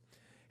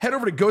 Head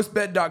over to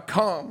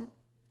ghostbed.com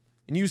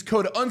and use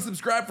code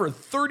unsubscribe for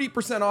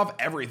 30% off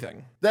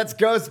everything. That's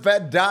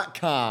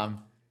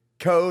ghostbed.com.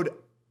 Code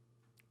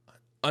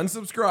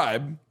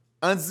Unsubscribe.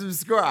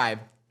 unsubscribe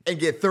and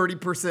get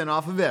 30%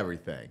 off of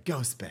everything.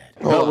 Ghostbed.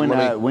 But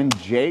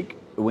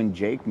when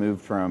Jake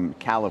moved from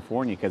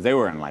California, because they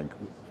were in like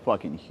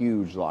fucking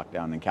huge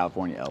lockdown in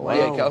California, LA.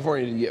 Yeah,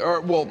 California,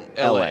 or well,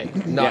 LA,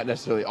 not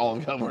necessarily all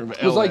of California, but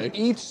It was LA. like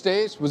each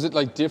state, was it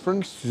like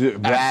different?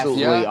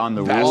 Vastly Yeah. on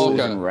the Vastly. rules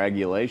Okay. and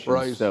regulations.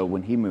 Right. So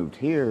when he moved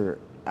here,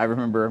 I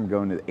remember him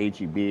going to the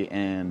HEB,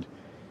 and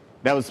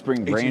that was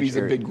Spring Branch. HEB's a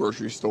area. big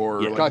grocery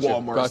store, like Gotcha,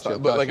 Walmart gotcha,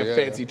 stuff, but like gotcha, a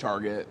yeah, fancy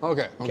Target.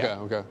 Okay, okay, Yeah.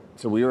 okay.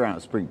 So we were out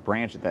at Spring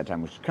Branch at that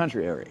time, which is a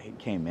country area. He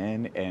came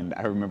in, and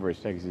I remember his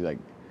text. He's like,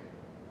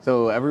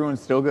 "So everyone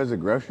still goes to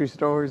grocery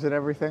stores and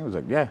everything?" I was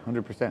like, "Yeah,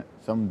 100%.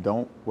 Some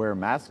don't wear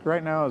masks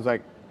right now." I was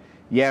like,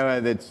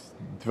 "Yeah, that's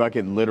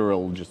fucking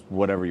literal. Just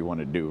whatever you want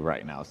to do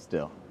right now."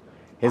 Still,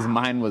 his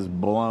mind was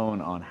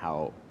blown on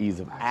how ease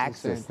of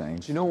access Insane.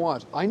 things. Do you know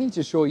what? I need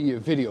to show you a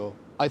video.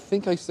 I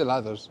think I still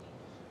have it.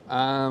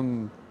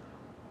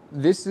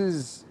 This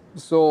is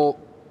so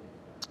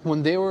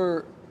when they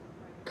were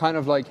kind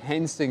of like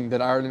hinting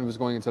that Ireland was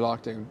going into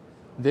lockdown,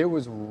 there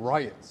was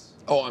riots.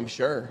 Oh, I'm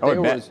sure. I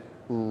There bet. was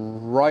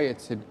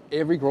riots in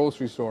every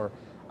grocery store,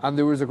 and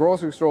there was a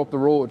grocery store up the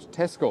road,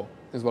 Tesco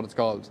is what it's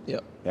called.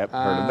 Yep. Yep,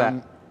 heard of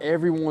that.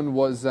 Everyone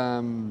was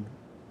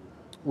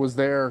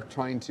there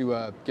trying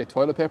to get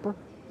toilet paper.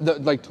 It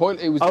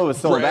was Oh, it was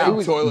sold bread,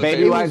 out. toilet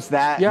Baby paper. wipes,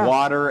 that, yeah,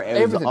 water, it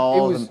was everything.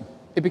 all.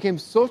 It became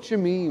such a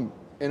meme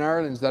in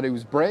Ireland that it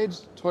was bread,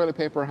 toilet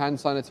paper, hand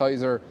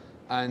sanitizer,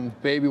 and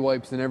baby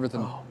wipes and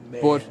everything. Oh,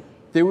 man. But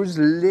there was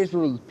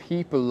literal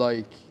people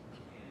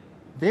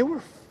they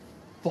were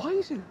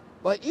fighting.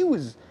 Like it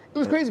was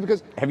crazy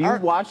because Have you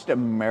watched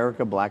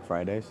America Black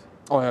Fridays?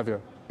 Oh, I have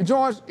you. You know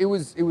what? It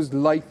was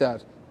like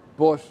that,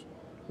 but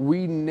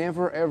we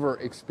never ever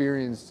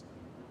experienced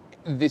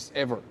this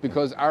ever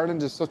because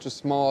Ireland is such a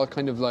small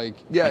kind of like.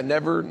 Yeah,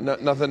 never,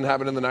 nothing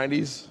happened in the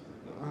 90s.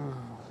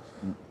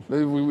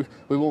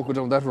 We won't go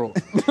down that road.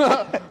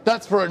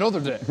 That's for another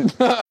day.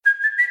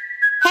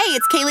 Hey,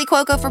 it's Kaylee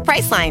Cuoco for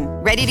Priceline.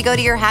 Ready to go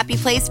to your happy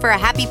place for a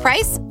happy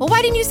price? Well,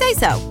 why didn't you say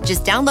so?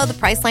 Just download the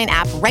Priceline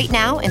app right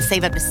now and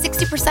save up to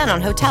 60% on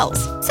hotels.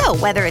 So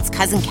whether it's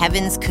Cousin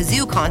Kevin's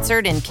Kazoo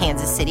Concert in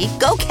Kansas City,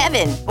 go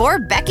Kevin, or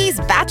Becky's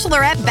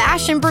Bachelorette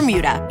Bash in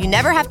Bermuda, you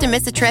never have to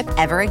miss a trip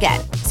ever again.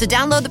 So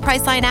download the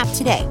Priceline app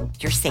today.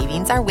 Your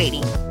savings are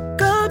waiting.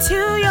 Go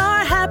to your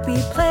happy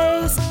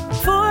place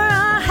for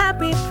a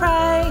happy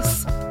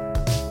price.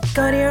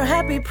 Go to your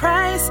happy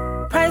price,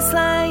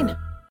 Priceline.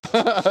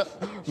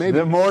 Maybe.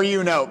 The more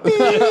you know.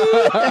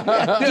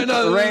 Yeah,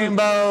 no,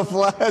 Rainbow,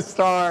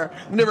 star.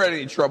 never had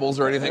any troubles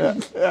or anything.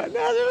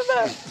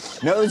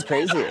 No, it was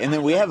crazy. And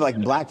then we have like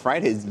Black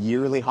Friday's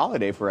yearly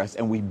holiday for us,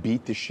 and we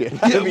beat the shit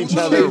out of each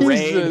other. Jesus.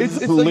 Rain, It's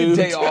like a loot.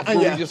 day off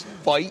where Yeah. we just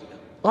fight.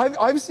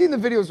 I've seen the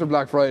videos for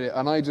Black Friday,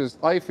 and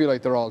I feel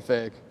like they're all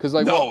fake. Cause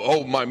like No,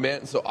 oh my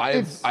man. So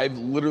It's- I've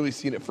literally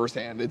seen it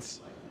firsthand. It's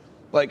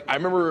like I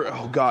remember.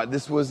 Oh God,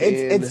 this was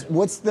It's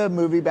what's the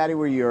movie, Batty,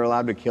 where you're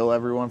allowed to kill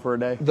everyone for a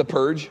day? The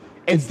Purge.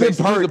 It's the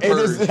basically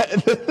Purge.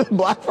 It is,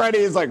 Black Friday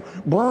is like,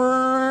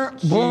 brr,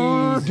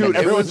 brr. Dude, it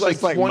Everyone's was like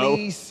just like, mo-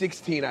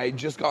 2016. I had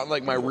just gotten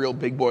like my real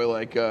big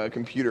boy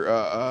computer,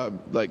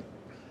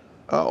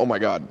 oh my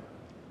god,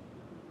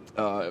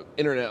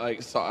 internet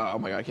oh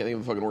my god, I can't think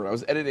of the fucking word. I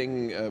was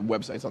editing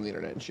websites on the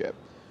internet and shit,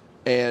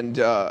 and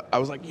I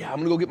was like, yeah, I'm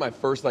gonna go get my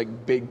first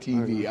like big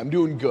TV. I'm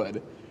doing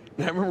good,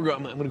 and I remember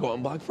going, I'm gonna go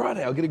on Black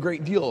Friday. I'll get a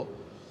great deal,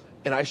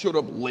 and I showed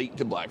up late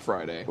to Black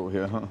Friday,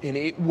 and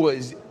it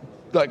was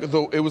like it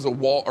was a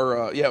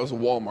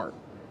Walmart.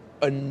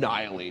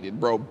 Annihilated,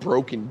 bro.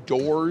 Broken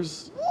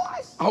doors.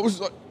 What? I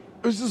was like,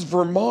 this is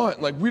Vermont.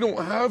 Like, we don't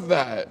have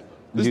that.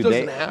 This Dude,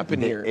 doesn't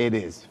happen here. It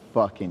is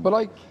fucking. But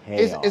like,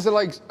 chaos. is it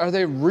like, are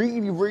they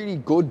really, really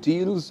good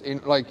deals in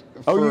like?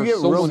 Oh, for you get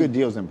real someone- good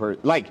deals in person.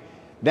 Like,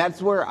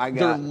 that's where I They're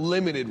got.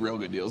 limited real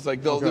good deals.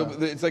 Like,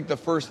 it's like the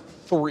first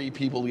 3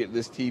 people to get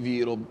this TV,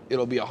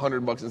 it'll be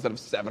 $100 instead of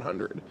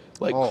 $700.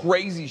 Like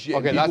crazy shit.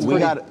 Okay, People-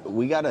 that's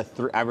We got a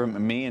three. I remember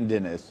me and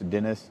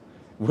Dennis.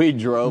 We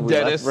drove. We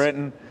Dennis. left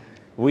Britain.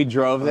 We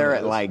drove there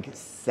at like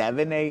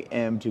 7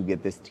 a.m. to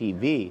get this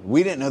TV.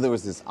 We didn't know there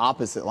was this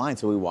opposite line,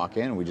 so we walk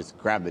in and we just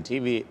grab the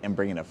TV and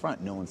bring it up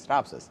front. No one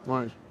stops us.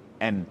 Right.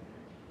 And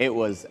it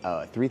was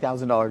a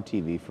 $3,000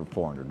 TV for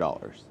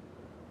 $400.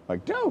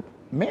 Like, dope.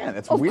 Man,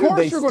 that's Of weird. course,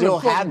 They you're still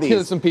going to had kill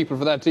these. some people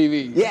for that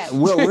TV. Yeah,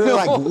 well, we were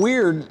like,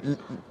 weird.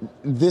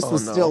 This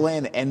was no. still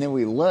in, and then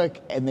we look,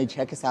 and they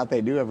check us out.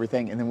 They do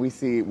everything, and then we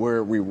see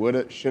where we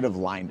should have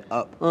lined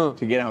up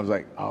to get in. I was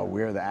like, oh,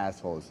 we're the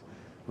assholes.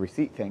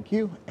 Receipt, thank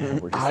you. And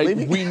we're just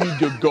leaving. we need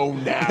to go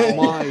now.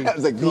 My I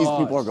was like, these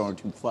people are gosh. going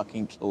to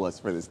fucking kill us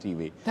for this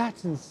TV.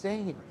 That's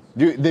insane.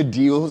 Dude, the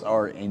deals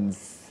are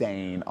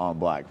insane on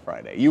Black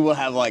Friday. You will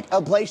have like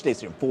a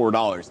PlayStation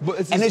 $4, But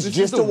and it's this just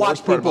is to the watch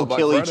worst part people about Black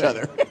kill each Friday.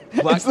 other.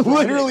 Black It's Friday-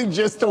 literally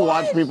just to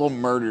watch people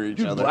murder each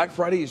Dude, other. Black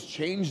Friday has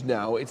changed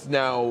now. It's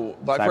now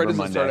Black Cyber Friday doesn't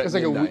Monday. start at It's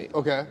like a midnight. week.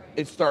 Okay.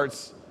 It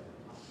starts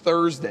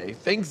Thursday,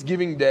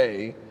 Thanksgiving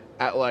Day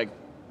at like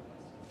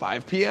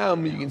 5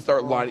 p.m. You can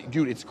start lining.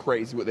 Dude, it's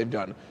crazy what they've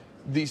done.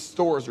 these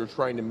stores are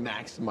trying to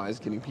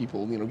maximize getting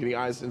people, getting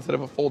eyes instead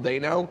of a full day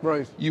now.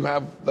 Right. You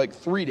have like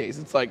 3 days.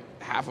 It's like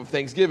half of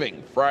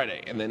Thanksgiving,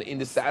 Friday, and then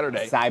into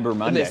Saturday. Cyber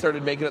Monday. And they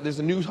started making it. There's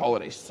a new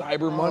holiday,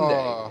 Cyber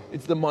Monday.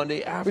 It's the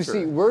Monday after. But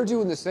see, we're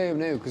doing the same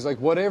now because like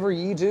whatever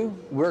you do,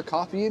 we're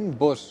copying,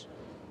 but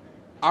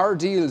our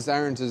deals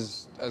aren't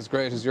as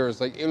great as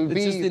yours. Like it'll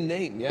be just the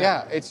name, yeah.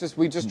 Yeah, it's just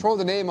we just throw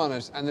the name on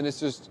it, and then it's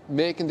just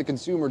making the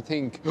consumer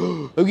think,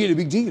 "Oh, get a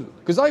big deal."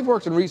 Because I've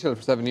worked in retail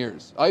for 7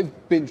 years.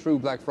 I've been through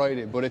Black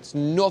Friday, but it's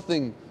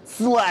nothing.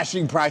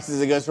 Slashing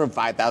prices. It goes from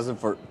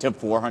 $5,000 to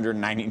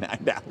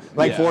 $499.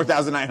 Like Yeah.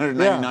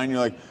 $4,999. You're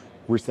like,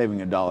 we're saving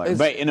 $1.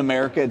 But in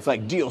America, it's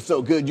like, deal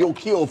so good, you'll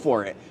kill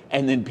for it.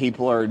 And then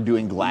people are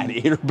doing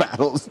gladiator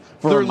battles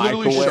for They're a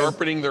literally microwave.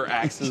 sharpening their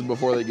axes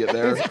before they get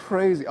there. It's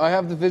crazy. I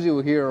have the video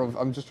here of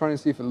I'm just trying to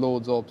see if it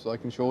loads up so I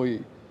can show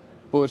you.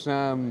 But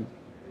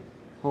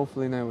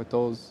hopefully now it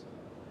does.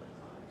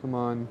 Come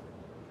on.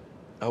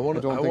 I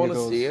want don't think it to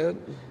does. see it.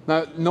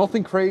 Now,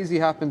 nothing crazy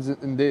happens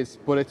in this,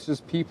 but it's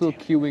just people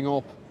queuing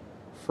up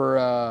for,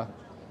 oh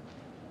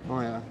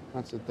yeah,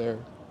 that's it there.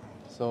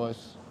 So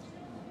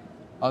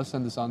I'll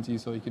send this on to you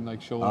so you can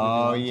like show it.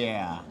 Oh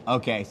yeah.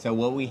 Okay, so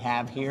what we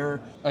have here,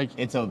 Like,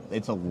 it's a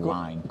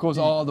line. It goes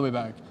all the way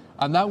back.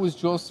 And that was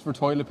just for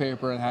toilet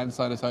paper and hand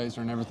sanitizer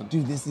and everything.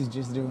 Dude, this is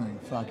just doing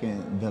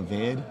fucking the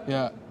vid.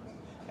 Yeah.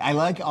 I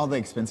like all the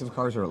expensive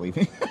cars are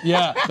leaving.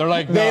 Yeah, they're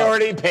like, They no.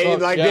 already paid, Look,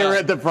 like yeah. they were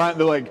at the front.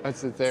 They're like,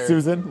 That's it there.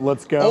 Susan,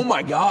 let's go. Oh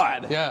my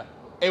God. Yeah.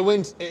 It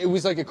was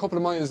like a couple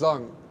of miles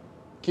long.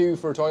 Queue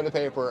for toilet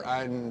paper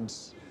and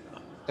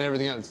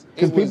everything else.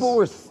 Because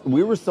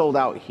we were sold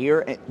out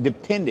here,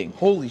 depending.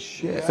 Holy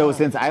shit. So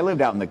since I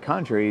lived out in the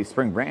country,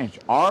 Spring Branch,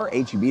 our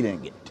HEB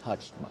didn't get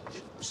touched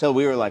much. So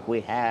we were like,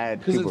 we had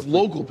Because people- it's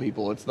local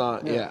people. It's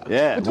not, yeah.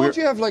 Yeah. But don't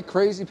you have like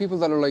crazy people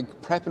that are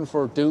like prepping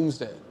for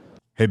doomsday?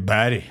 Hey,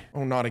 buddy.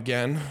 Oh, not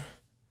again.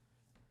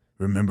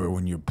 Remember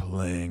when you're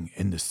playing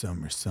in the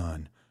summer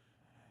sun,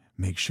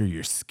 make sure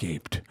you're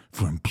scaped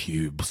from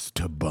pubes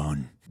to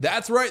bun.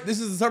 That's right.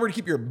 This is the summer to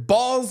keep your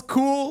balls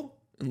cool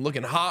and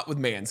looking hot with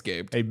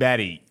Manscaped. Hey,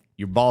 Betty,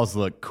 your balls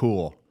look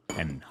cool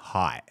and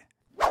hot.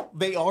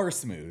 They are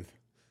smooth.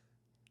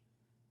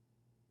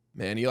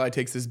 Man, Eli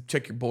takes this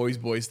check your boys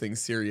thing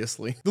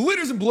seriously. The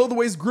leaders in below the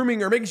waist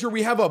grooming are making sure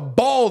we have a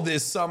ball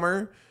this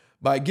summer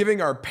by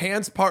giving our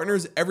pants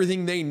partners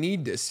everything they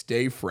need to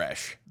stay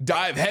fresh.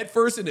 Dive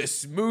headfirst into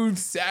smooth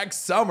sack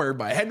summer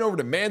by heading over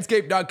to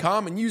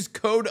manscaped.com and use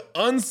code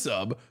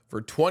UNSUB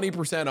for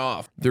 20%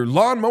 off. Their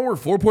Lawnmower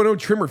 4.0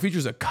 trimmer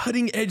features a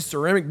cutting-edge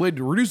ceramic blade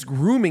to reduce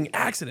grooming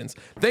accidents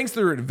thanks to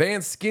their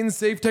advanced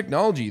skin-safe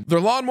technology. Their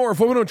Lawnmower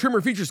 4.0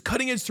 trimmer features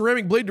cutting-edge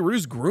ceramic blade to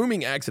reduce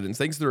grooming accidents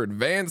thanks to their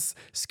advanced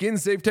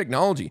skin-safe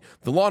technology.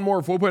 The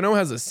Lawnmower 4.0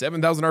 has a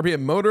 7,000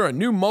 RPM motor, a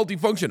new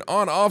multifunction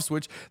on-off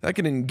switch that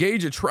can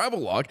engage a travel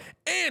lock,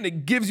 and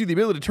it gives you the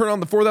ability to turn on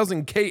the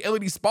 4000K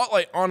LED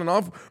spotlight on and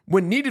off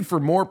when needed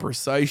for more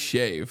precise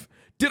shave.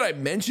 Did I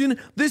mention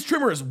this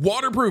trimmer is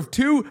waterproof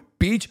too?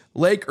 Beach,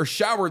 lake, or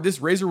shower,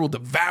 this razor will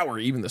devour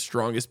even the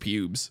strongest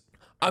pubes.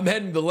 I'm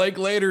heading to the lake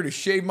later to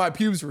shave my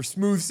pubes for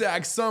smooth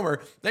sack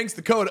summer. Thanks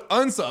to code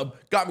UNSUB,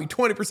 got me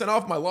 20%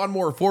 off my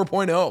Lawnmower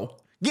 4.0.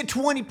 Get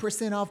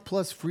 20% off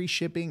plus free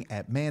shipping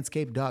at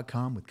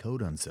manscaped.com with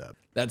code UNSUB.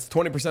 That's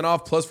 20%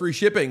 off plus free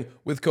shipping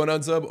with code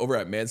UNSUB over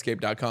at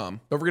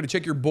manscaped.com. Don't forget to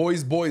check your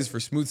boys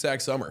for smooth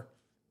sack summer.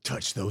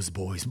 Touch those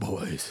boys.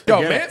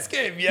 Yo,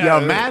 Manscaped, yeah.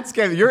 Yo,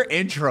 Manscaped, your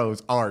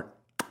intros are...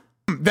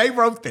 They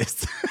wrote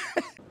this.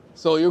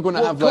 So you're going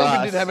to have COVID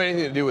like... didn't have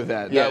anything to do with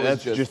that. Yeah, that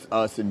was that's just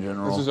us in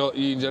general. This is all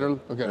you in general?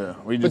 Okay. Yeah,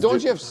 we but just don't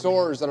did- you have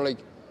stores that are like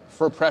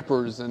for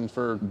preppers and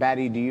for...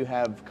 Batty, do you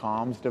have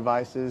comms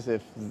devices?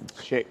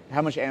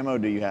 How much ammo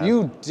do you have?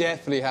 You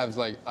definitely have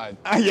like...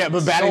 Yeah,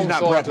 but Batty's some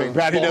not sort prepping. of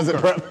Batty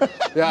doesn't bunker.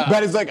 prep. Yeah.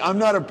 Batty's like, I'm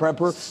not a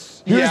prepper.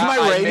 Here's yeah, my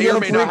I may radio or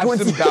may not have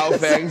frequency. some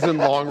Baofangs and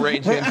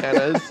long-range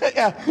antennas.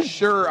 Yeah.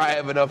 Sure, I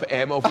have enough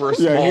ammo for a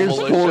small Yeah, here's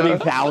militia.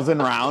 40,000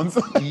 rounds.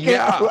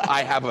 Yeah,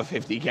 I have a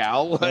 50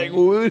 cal. Like,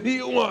 what do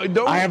you want?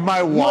 Don't. I have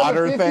my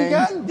water 50 thing.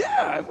 gun? Yeah,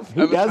 I have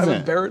Who I have a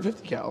doesn't? Barrett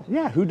 50 cal.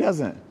 Yeah, who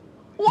doesn't?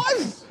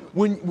 What?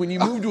 When you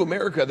move to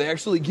America, they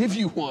actually give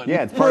you one.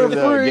 Yeah, it's part of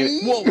the.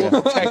 free?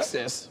 Well,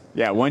 Texas.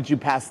 Yeah, once you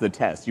pass the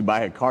test, you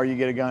buy a car, you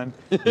get a gun.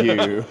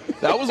 You.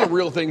 That was a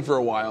real thing for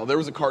a while. There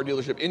was a car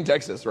dealership in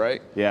Texas,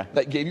 right? Yeah.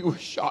 That gave you a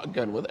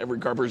shotgun with every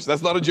car purchase.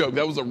 That's not a joke.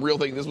 That was a real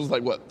thing. This was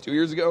like, what, 2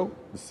 years ago?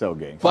 So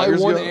gay. Buy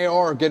years one ago?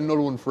 AR, get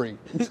another one free.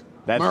 That's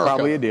America.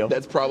 probably a deal.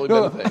 That's probably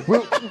been a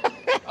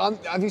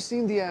thing. Have you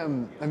seen the...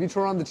 have you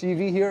turned on the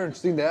TV here and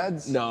seen the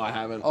ads? No, I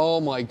haven't. Oh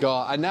my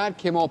God. An ad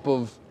came up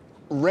of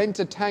rent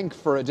a tank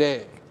for a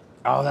day.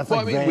 Oh, that's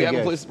Well, like I mean, we have a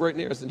Vegas. place right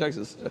near us in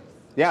Texas.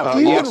 Yeah,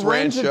 You Fox would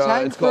rent Ranch, a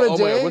tank it's for called, a oh my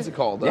day? God, what's it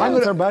called? Yeah,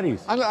 it's our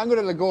buddies. I'm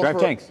gonna like go Drive for...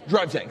 tanks.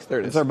 Drive tanks. There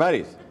it is. It's our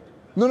buddies.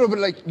 No, but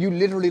like you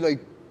literally like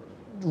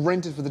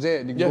rent it for the day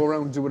and you can Yeah. go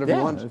around and do whatever you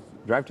Yeah,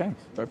 want. drive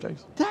tanks. Drive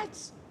tanks.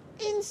 That's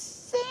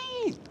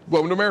insane.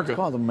 Welcome to America. It's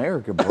called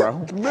America,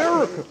 bro.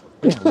 America.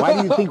 Yeah, why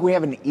do you think we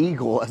have an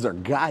eagle as our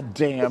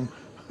goddamn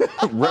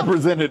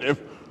representative?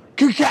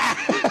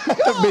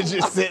 Bitch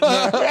is sitting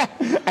there.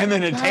 And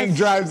then a tank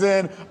drives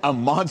in, a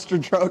monster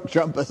truck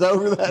jumps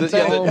over that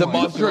tank. The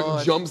monster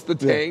truck jumps the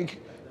tank,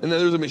 and then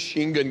there's a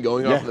machine gun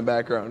going off in the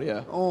background.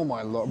 Yeah. Oh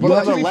my lord! You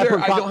But have to a be fair,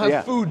 leprechaun. I don't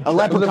have food. A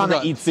leprechaun that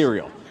Leprechaun. eats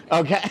cereal.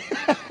 Okay.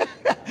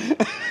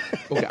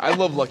 Okay, I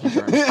love Lucky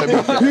Charms.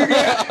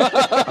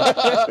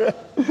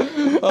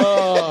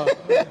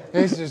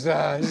 this is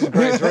a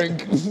great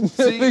drink.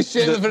 See,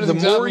 the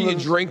more you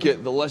drink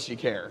it, the less you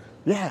care.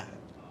 Yeah.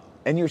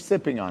 And you're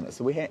sipping on it.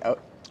 So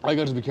I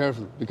got to be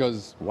careful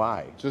because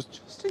why?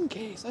 just in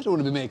case, I don't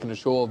want to be making a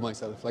show of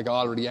myself like I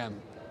already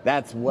am.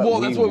 That's what Well,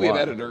 that's why we have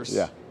want. editors.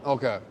 Yeah.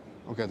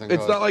 Okay, thank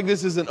It's God. not like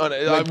this isn't.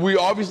 We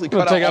obviously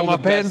cut take out out all my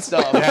the best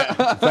stuff.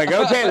 It's like,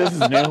 okay, this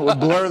is new. We'll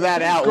blur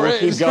that out. We'll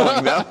keep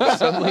going, though.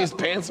 Suddenly his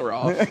pants are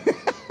off.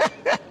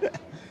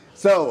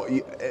 So,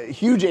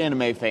 huge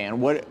anime fan.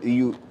 What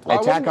you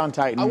Attack on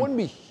Titan? I wouldn't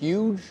be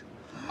huge.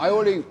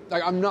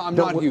 I'm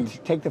not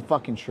huge. Take the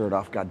fucking shirt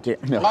off, goddamn.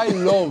 No. I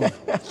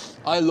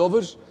love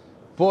it,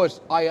 but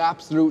I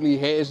absolutely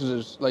hated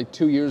it like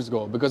 2 years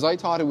ago because I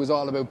thought it was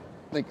all about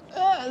like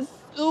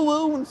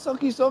ooh and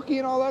sucky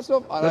and all that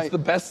stuff. And That's the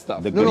best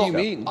stuff. The What good do you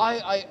stuff. mean?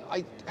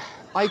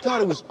 I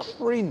thought it was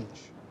cringe.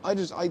 I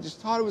just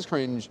thought it was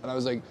cringe, and I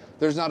was like,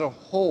 there's not a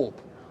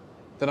hope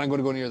that I'm going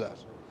to go near that.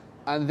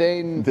 And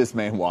then This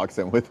man walks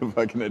in with a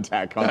fucking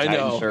Attack on I Titan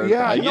know. shirt.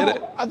 yeah, I you get know,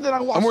 it. And then I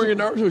watched I'm wearing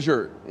a Naruto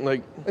shirt.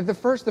 Like, the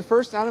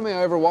first anime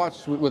I ever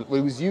watched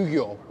was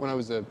Yu-Gi-Oh! When I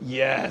was a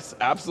yes,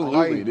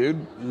 absolutely, I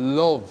dude.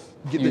 love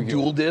Get the Yu-Gi-Oh!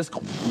 dual disc.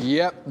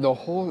 Yep, the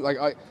whole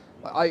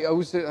I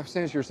was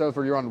saying to yourself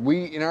earlier on.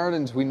 We in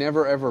Ireland we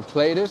never ever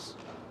played it,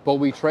 but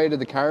we traded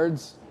the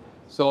cards.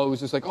 So it was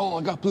just like, oh,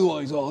 I got blue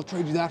eyes. Oh, I'll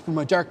trade you that for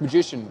my dark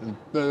magician. And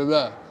blah blah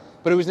blah.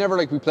 But it was never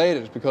like we played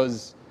it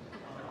because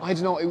I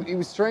don't know. It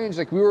was strange.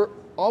 Like we were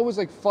always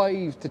like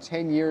 5 to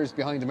 10 years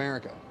behind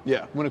America.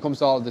 Yeah. When it comes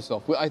to all of this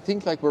stuff, I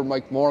think like we're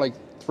like more like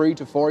 3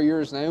 to 4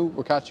 years now.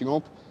 We're catching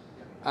up.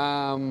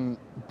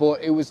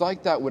 But it was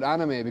like that with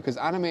anime because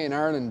anime in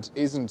Ireland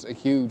isn't a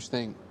huge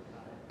thing,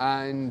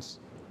 and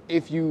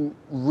if you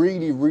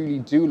really, really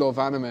do love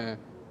anime,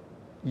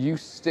 you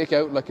stick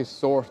out like a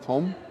sore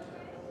thumb.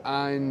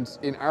 And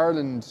in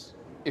Ireland,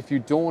 if you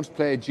don't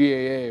play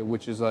GAA,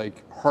 which is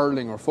like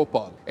hurling or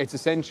football, it's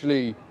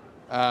essentially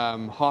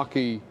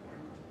hockey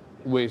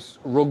with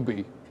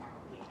rugby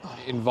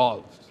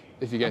involved.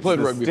 If you get played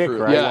the rugby stick, for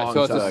right? yeah,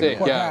 so it's a Alongside,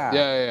 stick. yeah.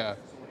 Yeah.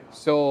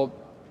 So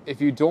if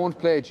you don't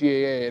play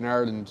GAA in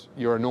Ireland,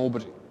 you're a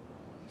nobody.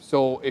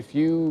 So if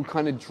you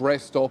kind of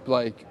dressed up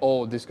like,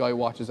 oh, this guy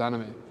watches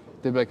anime,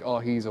 they'd be like, oh,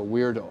 he's a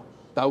weirdo.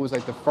 That was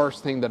like the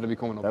first thing that'd be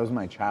coming up. That was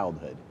my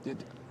childhood.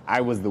 I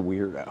was the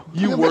weirdo.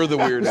 You were the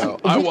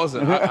weirdo. I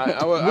wasn't.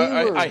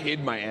 I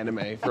hid my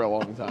anime for a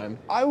long time.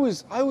 I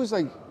was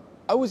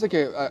like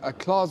a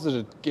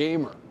closeted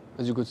gamer,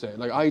 as you could say.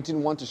 Like I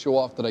didn't want to show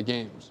off that I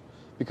gamed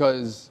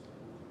because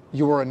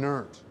you were a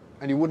nerd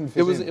and you wouldn't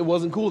fit in. It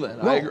wasn't cool then.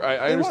 No, I it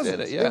understand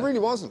wasn't. it. Yeah. It really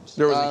wasn't.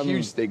 There was a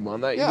huge stigma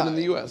on that, yeah. even in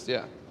the U.S.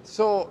 Yeah.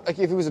 So, like,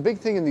 if it was a big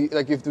thing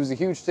if there was a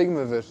huge stigma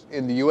of it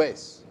in the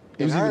US,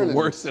 It was in even Ireland,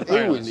 worse in it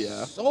Ireland, was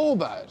yeah. so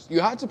bad.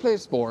 You had to play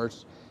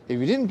sport. If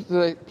you didn't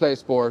play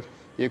sport,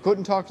 you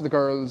couldn't talk to the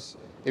girls.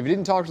 If you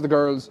didn't talk to the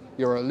girls,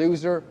 you're a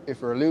loser.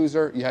 If you're a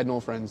loser, you had no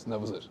friends, and that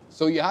was it.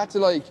 So you had to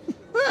like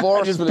I just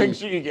forcefully.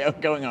 picture you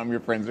going home. Your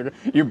friends are.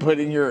 You're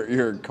putting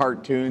your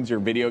cartoons, your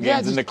video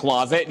games in the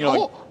closet, and you're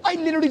like, I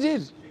literally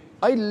did.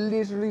 I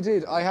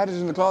had it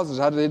in the closet.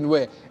 I had it hidden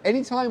away.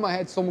 Anytime I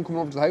had someone come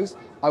over to the house,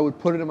 I would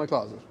put it in my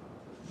closet.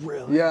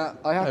 Really? Yeah,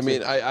 I had to. I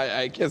mean,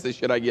 I can't say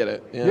shit. I get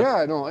it.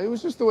 Yeah, no, it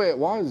was just the way it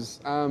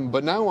was.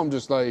 But now I'm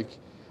just like,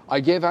 I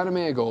gave anime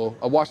a go.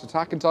 I watched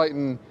Attack on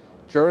Titan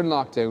during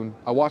lockdown.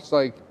 I watched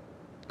like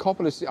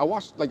I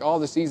watched like all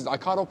the seasons. I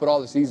caught up with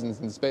all the seasons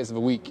in the space of a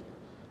week,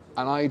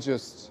 and I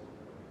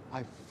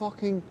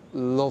fucking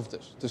loved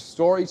it. The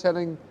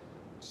storytelling,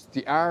 just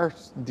the art,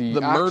 the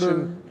action,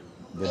 murder,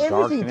 the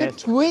everything, darkness.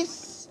 the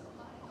twists.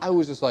 I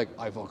was just like,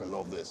 I fucking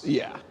love this.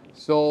 Yeah.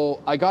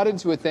 So I got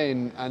into it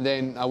then, and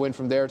then I went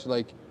from there to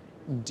like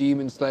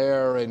Demon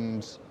Slayer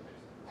and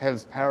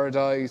Hell's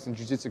Paradise and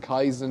Jujutsu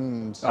Kaisen.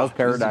 And Hell's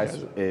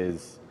Paradise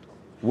is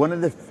one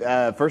of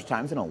the first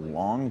times in a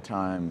long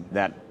time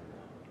that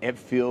it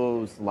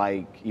feels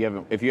like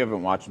if you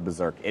haven't watched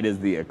Berserk, it is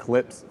the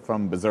eclipse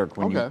from Berserk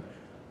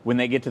when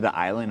they get to the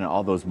island and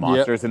all those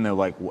monsters and they're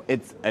like,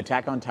 it's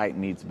Attack on Titan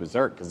meets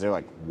Berserk because they're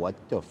like, what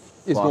the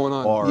fuck is going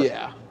on?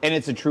 Yeah. And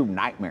it's a true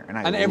nightmare.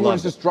 And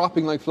everyone's just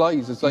dropping like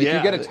flies. It's like you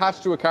get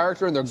attached to a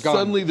character and they're gone.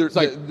 Suddenly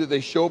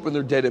they show up and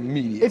they're dead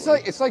immediately.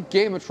 It's like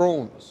Game of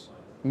Thrones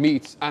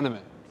meets anime.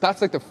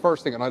 That's like the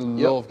first thing, and I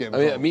love Game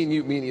of Thrones. Me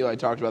and Eli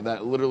talked about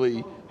that.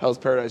 Literally, Hell's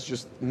Paradise,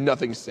 just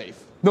nothing's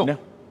safe. No.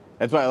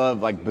 That's why I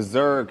love like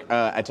Berserk,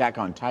 Attack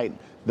on Titan.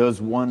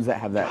 Those ones that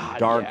have that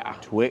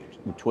dark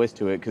twist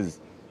to it, because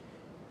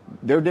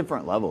they're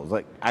different levels.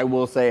 Like I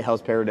will say,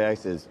 Hell's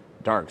Paradise is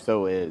dark.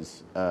 So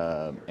is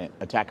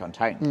Attack on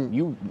Titan.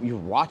 You're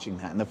watching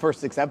that in the first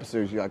 6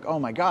 episodes. You're like, oh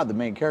my god, the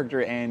main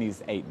character, and he's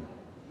Aiden.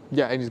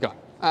 Yeah, and he's gone.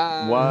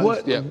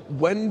 What? Yeah.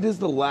 When does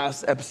the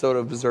last episode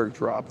of Berserk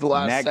drop? The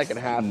last second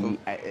half of.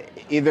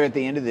 Either at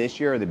the end of this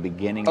year or the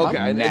beginning Okay,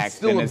 of it's next.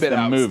 still and a it's bit the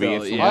out movie.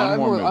 still, It's yeah. one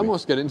more movie. I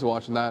must get into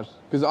watching that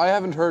because I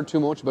haven't heard too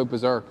much about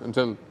Berserk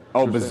until.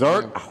 Oh, Tuesday.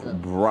 Berserk? Yeah. Oh,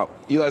 bro.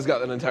 Eli's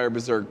got an entire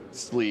Berserk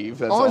sleeve.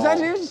 That's Oh, is that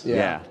all. his?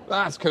 Yeah.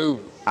 That's cool.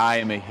 I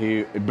am a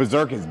huge.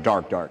 Berserk is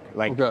dark.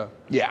 Like, Okay.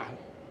 Yeah.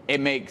 it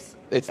makes.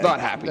 It's not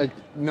happy. Like,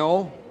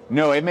 no.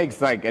 No, it makes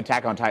like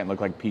Attack on Titan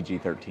look like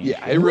PG-13.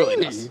 Yeah, it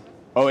really does.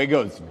 Oh, it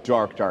goes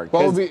dark. What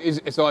would 'Cause-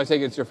 be? So I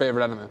take it's your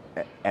favorite anime.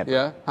 ever.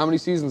 Yeah. How many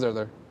seasons are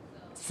there?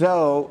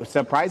 So,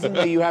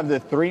 surprisingly, you have the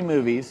 3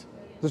 movies,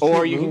 There's or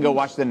 3 you can go movies?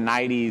 watch the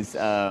 90s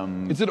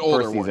It's an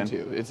older first one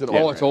season. too. It's an Oh,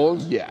 older. it's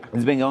old? Yeah.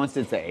 It's been going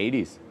since the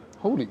 80s.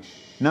 Holy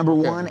Number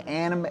one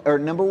anime or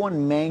number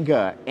one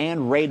manga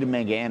and rated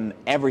manga and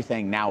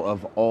everything now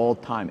of all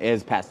time. It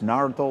is past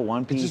Naruto,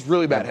 One Piece. It's just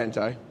really bad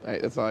hentai.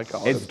 That's all I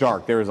call It's it.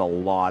 dark. There is a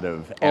lot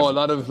of Oh, a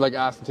lot of like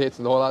ass and tits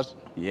and all that.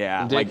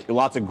 yeah, Dick. like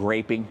lots of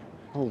graping.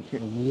 Oh,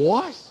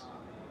 what?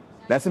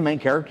 That's the main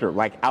character.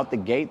 Like out the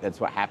gate,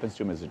 that's what happens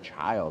to him as a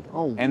child.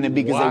 Oh, and then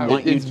because wow. they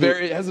want you It's to,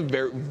 very. It has a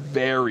very,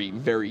 very,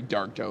 very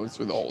dark tones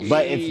for the whole.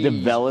 but show. it's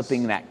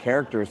developing that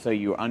character so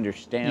you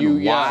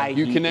understand Yeah, why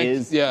you he connect,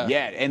 is. yeah.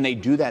 and they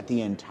do that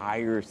the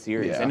entire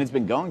series, Yeah. and it's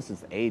been going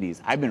since the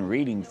 80s. I've been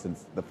reading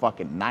since the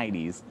fucking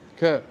 90s.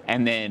 Okay.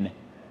 And then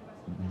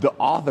the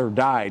author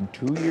died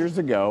 2 years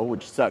ago,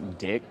 which sucked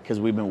dick because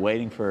we've been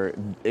waiting for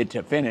it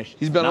to finish.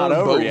 He's been Not on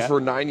a over boat yet. for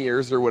 9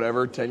 years or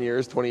whatever, 10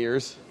 years, 20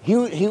 years He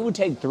would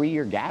take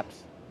 3-year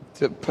gaps.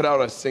 to put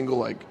out a single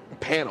like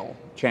panel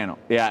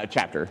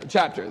Chapter.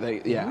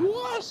 chapter. Yeah.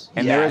 What?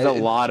 And Yeah, there is a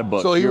it- lot of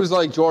books. So he You're- was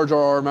like George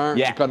R.R. Martin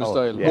Yeah. kind of Oh,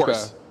 style. yeah. Okay.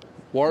 Worse.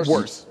 Worse.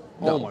 Worse.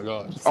 Oh No. my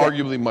god.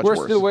 Arguably much We're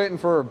worse. still waiting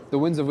for the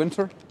Winds of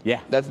Winter. yeah.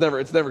 It's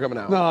never coming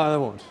out. No, they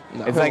won't.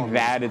 It's like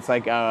that. It's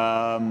like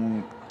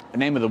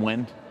Name of the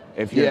Wind.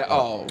 If you're, Yeah.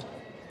 Oh.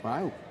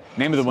 Wow.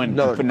 Name of the Wind,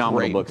 Another phenomenal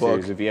great book book.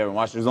 series. If you haven't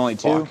watched, there's only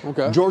 2. Fuck.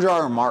 Okay. George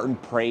R.R. Martin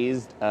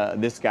praised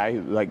this guy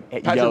who like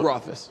Patrick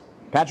Rothfuss.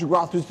 Patrick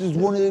Rothfuss is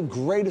one of the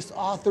greatest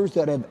authors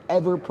that have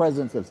ever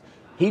presented us.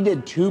 He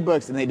did 2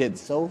 books and they did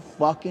so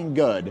fucking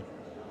good.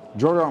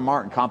 George R.R.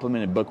 Martin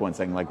complimented book one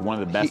saying like one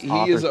of the best He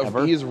authors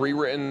ever. has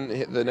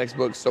rewritten the next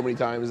book so many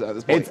times at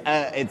this point.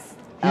 It's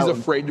He's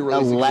afraid to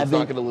release it 'cause it's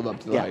not gonna live up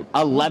to the hype.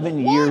 11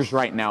 years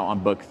right now on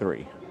book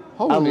 3.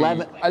 Holy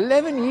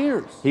 11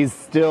 years. He's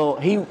still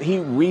he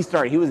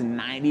restarted. He was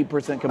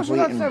 90% So complete.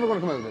 that's and- never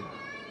going to come out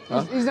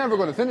of it. He's never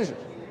going to finish it.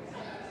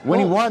 when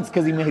he wants,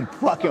 because he made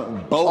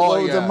fucking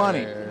boatloads yeah, of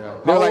money. yeah, yeah.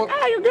 They're How like, old-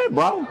 you're good,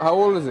 bro. How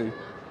old is he?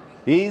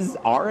 He's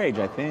our age,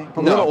 I think.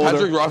 A No, little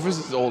Patrick older. Rothfuss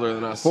is older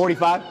than us.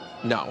 45?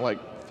 No, like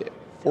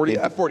 40,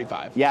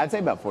 45. Yeah, I'd say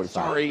about 45.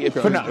 Sorry if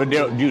But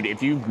no, dude,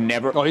 if you've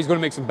never, Oh, he's going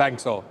to make some bank,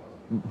 so.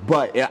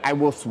 but I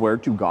will swear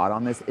to God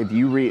on this, if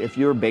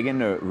you're big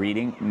into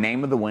reading,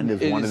 Name of the Wind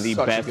is It one is of the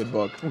such best. a good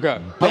book. Okay.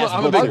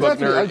 I'm a big book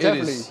nerd. I'll It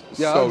definitely, is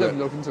yeah, so I'll good.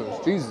 definitely look into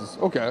it. Jesus.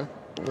 Okay.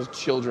 Those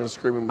children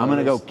screaming. I'm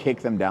gonna go murders.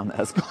 kick them down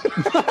the escalator.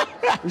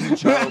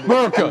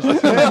 America.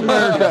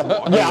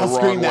 Yeah, I'll the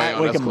scream wrong that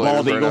way on like a bald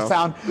escalators right eagle now.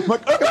 sound. I'm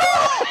like,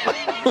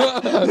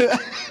 I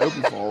hope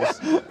he falls.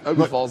 I hope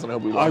he falls and I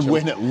hope we I watch him.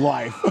 win at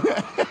life.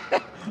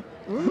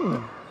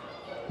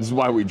 This is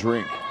why we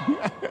drink.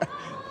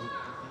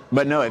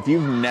 But no, if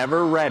you've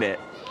never read it,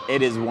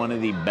 it is one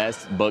of the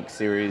best book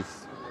series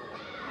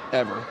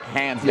Ever.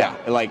 hands Yeah.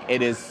 down. Like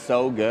it is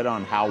so good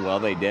on how well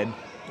they did.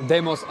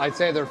 I'd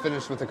say they're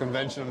finished with the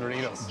convention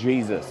underneath us.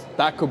 Jesus.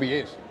 That could be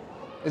it.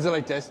 Is it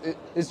like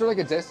is there like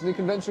a Destiny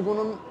convention going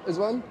on as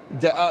well?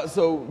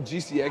 So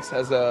GCX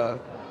has a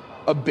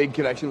big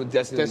connection with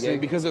Destiny, Destiny,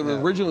 because it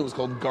originally was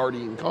called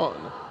Guardian Con.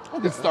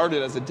 It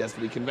started as a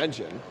Destiny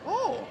convention.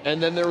 Oh.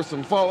 And then there was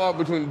some fallout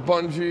between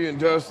Bungie and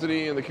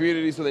Destiny and the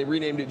community, so they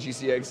renamed it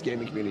GCX,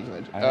 Gaming Community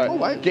Convention.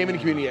 wow. Gaming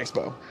Community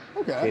Expo.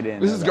 They Okay. didn't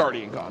This know is that.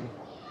 Guardian Con.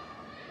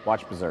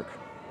 Watch Berserk.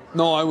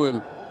 No, I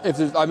will. If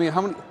there's, I mean,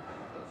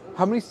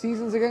 how many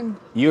seasons again?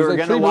 You're There's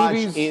like gonna 3 watch.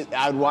 movies.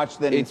 I'd watch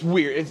the. It's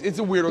weird. It's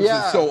a weird one 'cause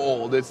Yeah. it's so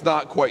old. It's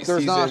not quite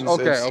There's not- seasons.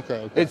 okay, It's-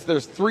 okay.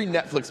 There's 3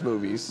 Netflix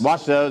movies.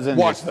 watch those and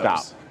Watch just those.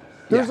 stop.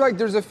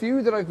 There's a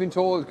few that I've been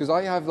told because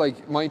I have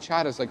like my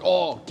chat is like,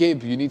 oh,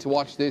 Gib, you need to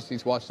watch this, you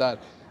need to watch that,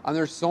 and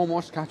there's so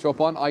much to catch up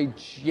on. I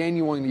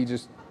genuinely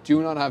just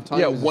do not have time.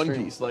 Yeah, to One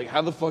stream. Piece. Like,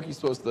 how the fuck are you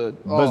supposed to?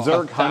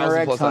 Berserk, a Hunter 1,000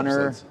 x plus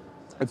Hunter, episodes?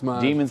 It's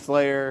mad. Demon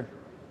Slayer.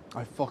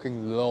 I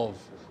fucking love.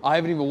 I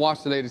haven't even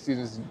watched the latest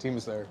season of Demon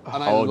Slayer,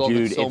 and I Oh, love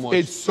dude, it so it's- much.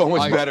 It's so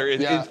much I- better.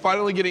 yeah. It's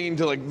finally getting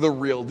into like the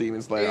real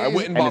Demon Slayer. I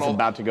went and And bought it's all-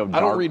 about to go I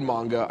don't dark. read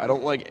manga. I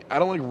don't like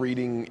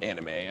reading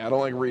anime. I don't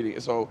like reading.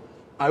 So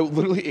I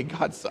literally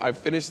I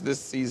finished this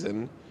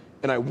season,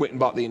 and I went and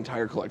bought the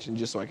entire collection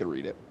just so I could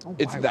read it.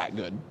 It's wow. that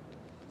good.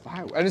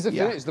 Wow. And is it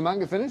Yeah. finished? Is the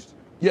manga finished?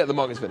 Yeah, the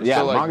manga's finished. Yeah,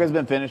 so, like, manga's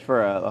been finished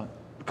for a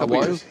couple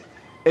What? years.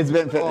 It's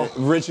been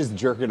Rich is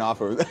jerking off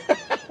over there.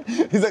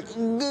 He's like,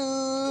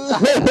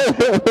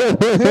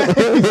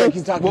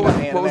 he's talking about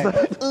anime. What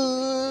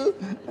was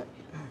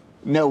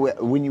No,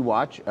 when you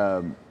watch,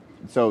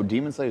 so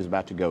Demon Slayer is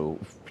about to go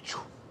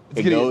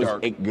It getting goes.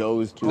 dark. It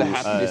goes to The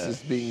happiness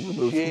is being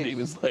removed from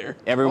Demon Slayer.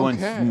 everyone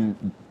Okay.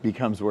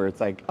 becomes where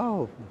it's like,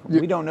 oh,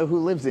 we don't know who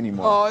lives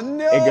anymore. Oh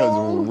no! It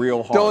goes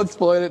real hard. Don't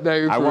spoil it now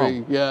I for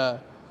won't. me. Yeah.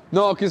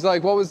 No, because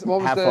like, what was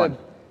Have fun.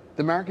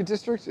 the Market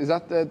District? Is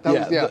that the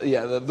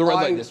The red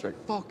light I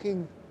district.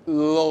 Fucking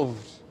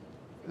loved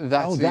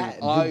that Oh, scene.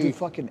 that the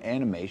fucking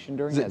animation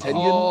during it that. Tengen?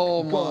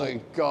 Oh my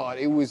god,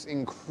 it was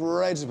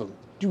incredible.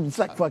 Dude, it's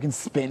like fucking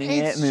spinning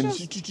It's it and then.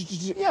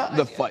 just- yeah.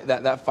 The fight,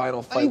 that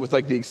final fight with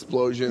like the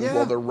explosions Yeah.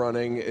 while they're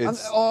running. And,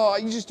 It's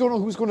you just don't know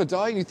who's going to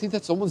die, and you think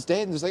that someone's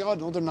dead, and it's like, oh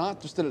no, they're not.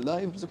 They're still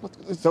alive. It's like,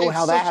 what? So it's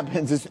how that such-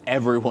 happens is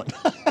everyone.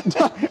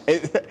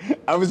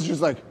 I was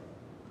just like,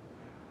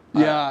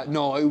 Yeah,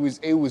 no,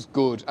 it was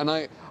good, and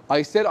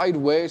I said I'd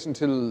wait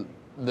until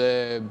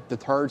the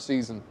third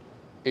season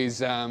is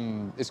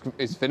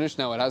finished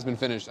now. It has been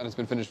finished, and it's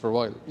been finished for a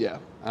while. yeah.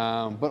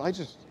 But I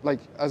just like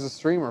as a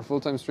streamer,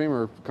 full-time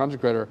streamer,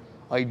 content creator,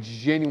 I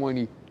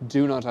genuinely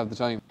do not have the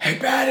time. Hey,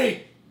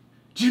 Patty,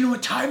 do you know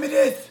what time it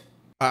is?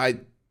 I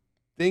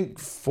think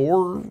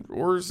 4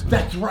 or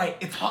That's right,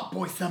 it's Hot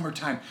Boy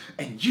summertime,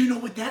 and you know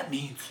what that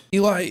means.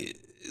 Eli,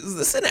 is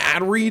this an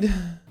ad read?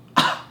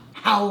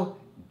 How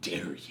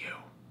dare you?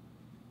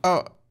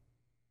 Oh,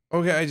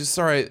 okay. I just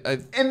sorry.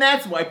 And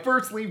that's why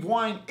First Leaf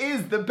Wine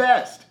is the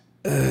best.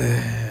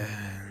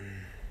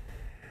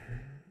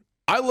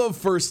 I love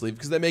First Leaf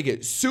because they make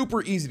it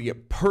super easy to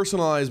get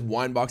personalized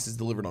wine boxes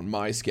delivered on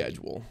my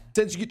schedule.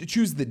 Since you get to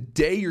choose the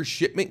day your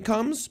shipment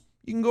comes,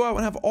 you can go out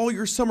and have all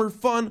your summer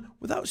fun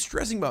without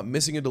stressing about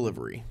missing a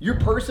delivery. Your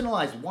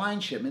personalized wine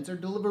shipments are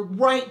delivered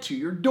right to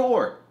your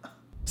door.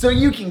 So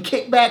you can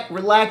kick back,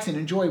 relax, and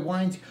enjoy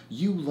wines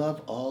you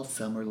love all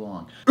summer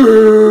long.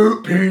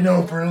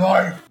 Pinot for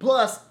life.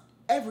 Plus,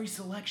 every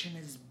selection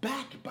is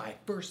backed by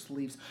First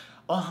Leaf's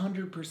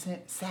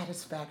 100%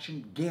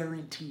 satisfaction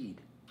guaranteed,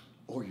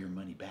 or your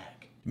money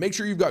back. Make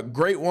sure you've got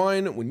great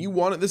wine when you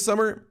want it this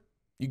summer.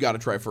 You got to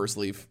try First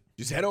Leaf.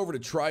 Just head over to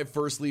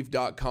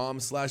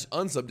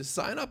tryfirstleaf.com/unsub to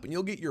sign up, and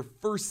you'll get your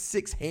first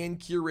 6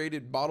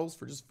 hand-curated bottles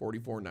for just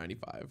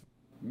 $44.95.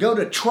 Go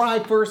to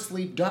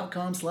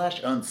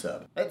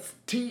tryfirstleaf.com/unsub. That's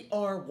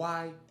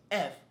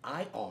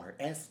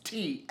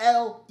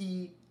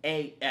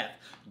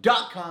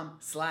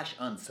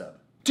TRYFIRSTLEAF.com/unsub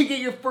to get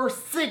your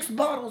first 6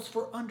 bottles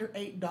for under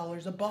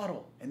 $8 a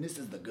bottle. And this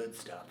is the good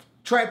stuff.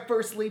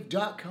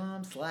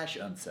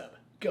 Tryfirstleaf.com/unsub.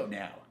 Go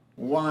now.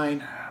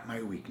 Wine,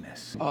 my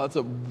weakness. Oh, that's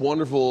a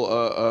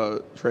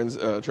wonderful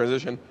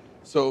transition.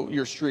 So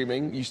you're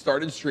streaming. You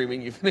started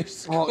streaming. You finished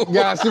school. Oh,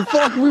 yeah, so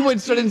fuck, we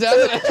went straight into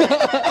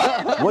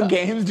that. what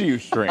games do you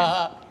stream?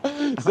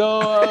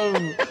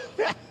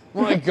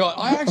 My God,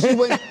 I actually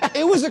went.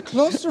 It was a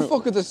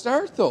clusterfuck at the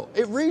start, though.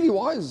 It really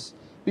was,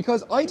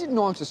 because I didn't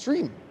know how to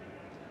stream.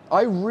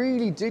 I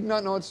really did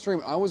not know how to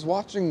stream. I was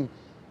watching,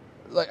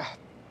 like,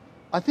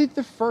 I think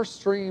the first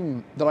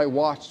stream that I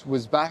watched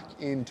was back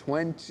in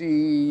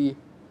 2012,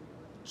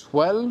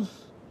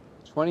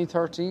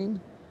 2013.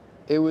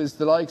 It was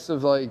the likes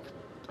of, like,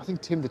 I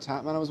think Tim the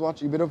Tatman I was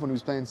watching a bit of when he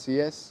was playing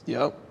CS.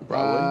 Yep,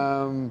 probably.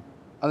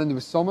 And then there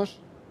was Summit.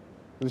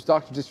 There was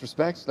Dr.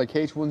 Disrespect, like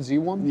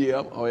H1Z1.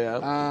 Yep. Oh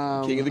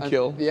yeah. King of the and-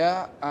 Kill.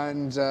 Yeah,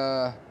 and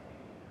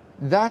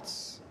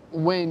that's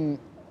when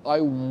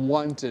I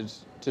wanted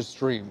to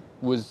stream.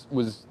 Was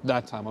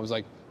that time? I was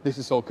like, this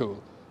is so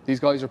cool. These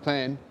guys are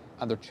playing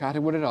and they're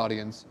chatting with an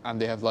audience, and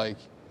they have like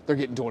they're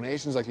getting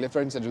donations like left,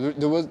 right, and center.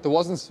 There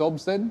wasn't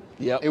subs then.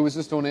 Yep. It was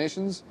just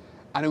donations,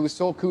 and it was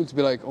so cool to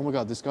be like, oh my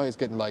God, this guy is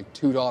getting like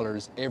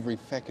 $2 every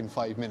fucking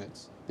 5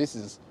 minutes. This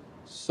is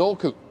so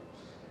cool.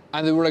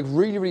 And they were like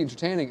really, really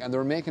entertaining, and they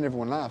were making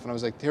everyone laugh. And I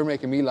was like, they're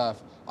making me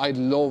laugh.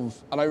 And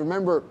I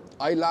remember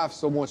I laughed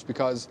so much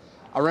because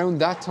around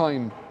that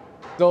time,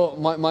 though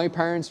my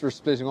parents were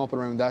splitting up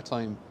around that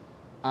time,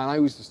 and I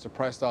was just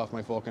depressed off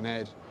my fucking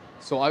head.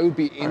 So I would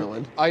be in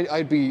Ireland.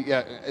 I'd be,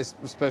 yeah,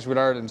 especially with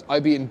Ireland,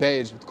 I'd be in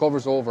bed with the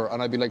covers over,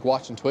 and I'd be like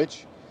watching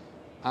Twitch,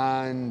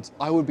 and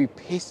I would be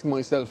pissing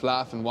myself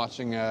laughing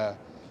watching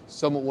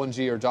Summit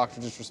 1G or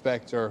Dr.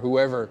 Disrespect or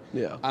whoever.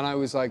 Yeah. And I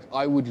was like,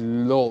 I would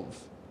love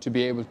to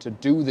be able to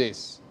do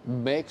this,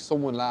 make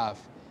someone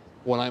laugh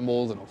when I'm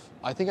old enough.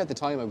 I think at the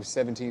time I was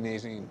 17,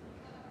 18.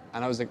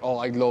 And I was like, oh,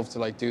 I'd love to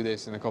like do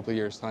this in a couple of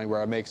years' time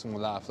where I make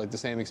someone laugh, like the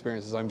same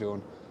experience as I'm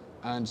doing.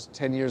 And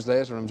 10 years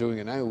later, I'm doing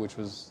it now, which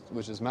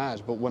is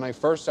mad. But when I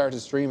first started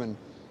streaming,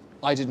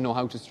 I didn't know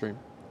how to stream.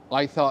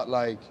 I thought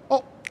like,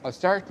 oh, I'll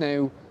start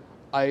now.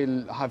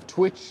 I'll have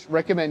Twitch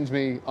recommend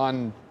me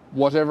on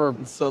whatever.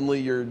 Suddenly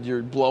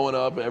you're blowing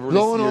up. You're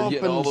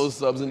getting all those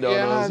subs and donos.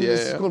 Yeah,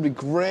 this is going to be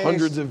great.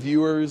 Hundreds of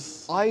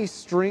viewers. I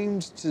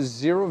streamed to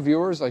 0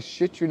 viewers. I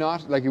shit you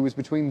not. Like it was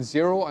between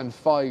 0 and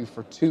 5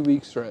 for 2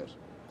 weeks straight.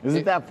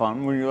 Isn't that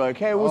fun when you're like,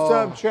 hey, what's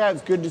up, chat?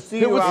 It's good to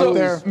see you What's out up,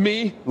 there.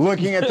 me?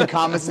 Looking at the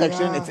comment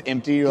section, it's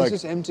empty. You're It's like,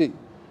 just empty.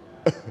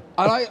 And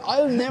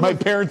I'll never. my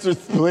parents are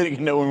splitting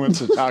and no one wants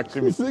to talk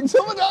to me. It's like,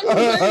 someone talk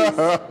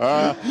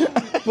to me,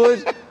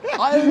 please. But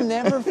I'll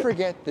never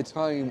forget the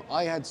time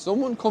I had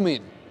someone come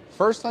in,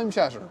 first time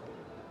chatter,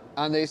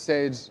 and they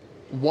said,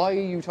 why are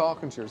you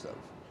talking to yourself?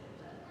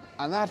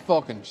 And that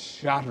fucking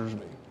shatters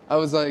me. I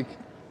was like,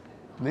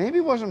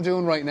 maybe what I'm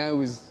doing right now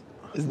is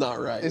not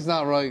right. It's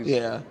not right.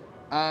 Yeah.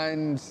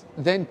 And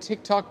then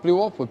TikTok blew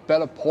up with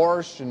Bella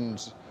Porsche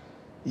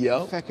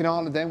and fucking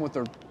all of them with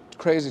their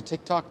crazy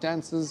TikTok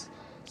dances.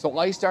 So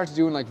I started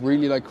doing like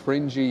really like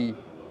cringy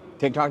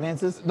TikTok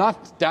dances?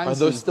 Not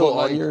dances. Are those still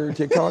but, on your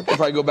TikTok? If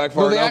I go back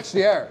far no, they enough?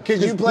 actually are.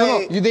 Because you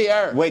play. They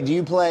are. Wait, do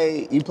you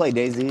play? You play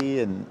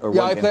Daisy or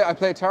Yeah, what game? I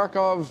play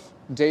Tarkov,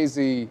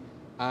 Daisy,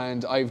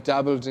 and I've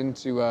dabbled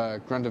into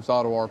Grand Theft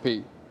Auto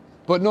RP.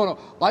 But no,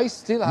 I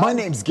still have. My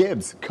name's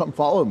Gibbs. Come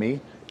follow me.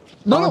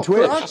 No, on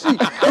Twitch.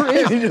 there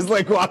is. He just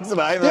like walks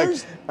by.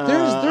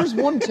 There's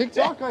one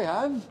TikTok I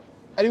have,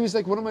 and it was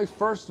like one of my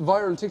first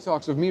viral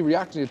TikToks of me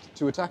reacting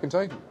to Attack on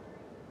Titan,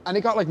 and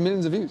it got like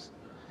millions of views.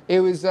 It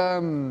was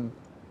one.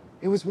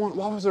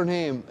 What was her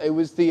name? It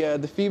was the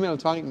female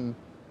Titan.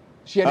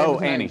 She had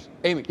everything Amy. out.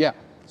 Amy, yeah.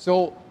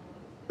 So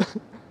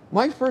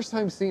my first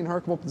time seeing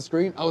her come up on the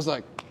screen, I was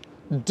like,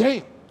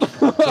 damn.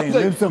 Damn,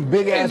 them some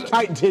big ass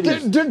Titan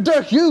titties.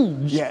 They're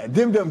huge. Yeah,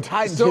 them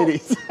Titan So-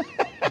 titties.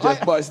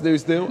 Just by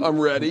snooze them. I'm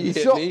ready.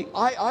 Hit So me.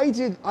 I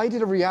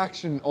did a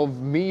reaction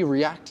of me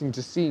reacting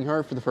to seeing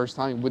her for the first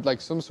time with like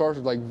some sort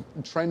of like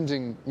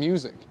trending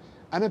music,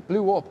 and it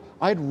blew up.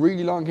 I had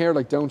really long hair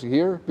like down to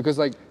here because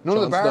like none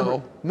of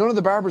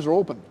the barbers are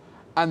open,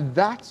 and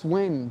that's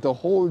when the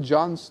whole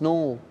Jon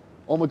Snow,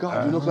 oh my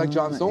God, you look like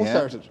Jon Snow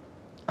started,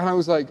 and I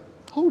was like,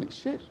 holy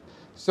shit.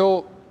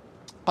 So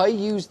I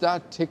used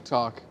that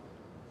TikTok,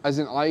 as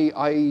in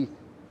I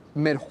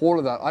made whole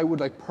of that. I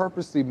would like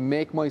purposely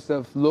make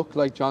myself look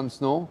like Jon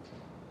Snow,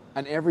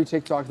 and every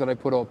TikTok that I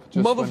put up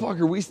just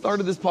Motherfucker, we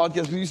started this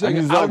podcast with you saying,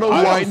 And he's I don't know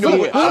like, why I don't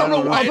see it. I don't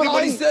know why But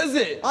anybody says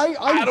it.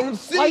 I don't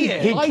see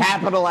it. He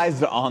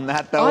capitalized on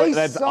that though.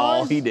 That's saw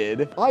all it. he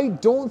did. I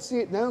don't see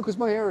it now because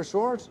my hair is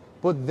short,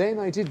 but then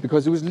I did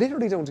because it was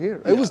literally down to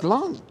here. It was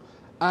long.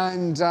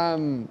 And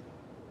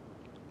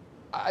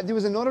there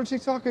was another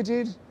TikTok I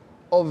did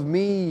of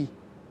me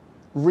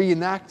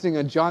reenacting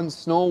a Jon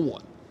Snow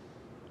one.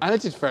 And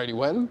it did fairly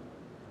well.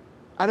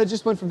 And it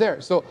just went from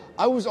there. So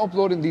I was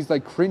uploading these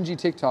like cringy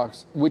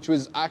TikToks, which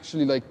was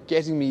actually like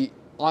getting me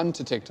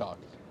onto TikTok.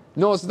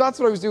 No, so that's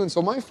what I was doing.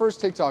 So my first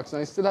TikToks,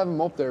 and I still have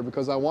them up there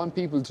because I want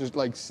people to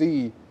like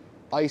see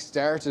I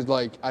started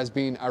like as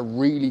being a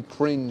really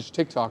cringe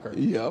TikToker.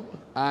 Yep.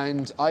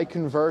 And I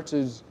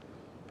converted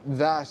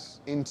that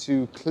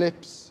into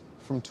clips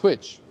from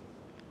Twitch.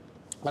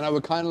 And I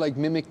would kind of like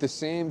mimic the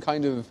same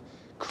kind of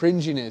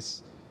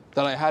cringiness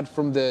that I had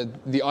from the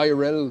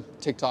IRL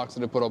TikToks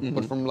that I put up,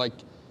 but from like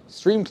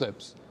stream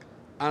clips.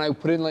 And I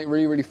put in like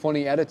really, really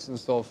funny edits and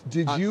stuff.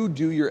 Did you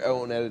do your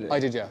own editing? I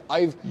did, yeah.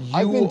 I've been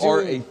You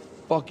are doing,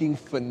 a fucking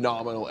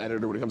phenomenal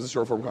editor when it comes to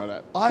short form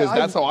content. I- Because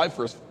that's I've- how I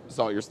first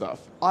saw your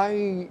stuff.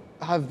 I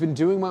have been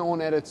doing my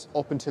own edits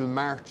up until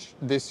March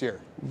this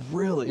year.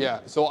 Really?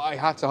 Yeah, so I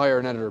had to hire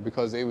an editor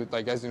because it was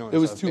like, as you know, It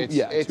was yourself,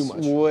 too it's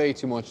much. way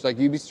too much. Like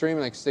you'd be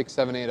streaming like 6,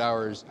 7, 8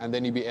 hours, and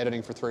then you'd be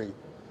editing for 3,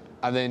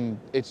 and then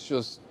it's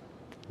just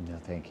No,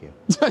 thank you.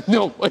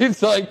 no.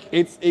 It's like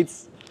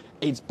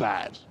it's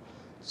bad.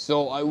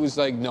 So I was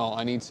like, no,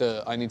 I need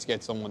to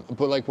get someone.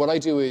 But like what I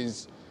do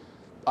is,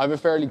 I have a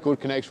fairly good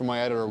connection with my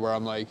editor where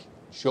I'm like,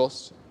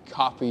 just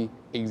copy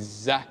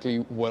exactly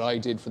what I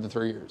did for the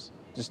 3 years.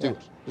 Just do it.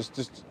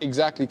 Just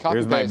exactly copy.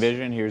 Here's my paste.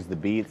 vision. Here's the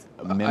beats.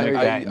 Mimic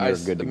that, and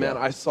you're good to man,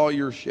 go. I saw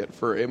your shit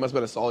for, it must have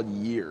been a solid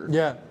year.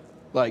 Yeah.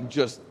 Like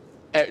just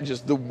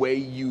the way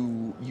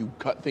you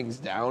cut things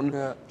down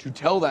Yeah. to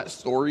tell that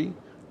story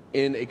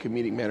in a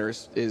comedic manner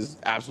is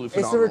absolutely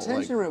It's the phenomenal.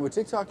 retention rate with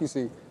TikTok, you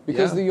see,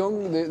 because Yeah.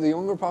 the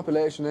younger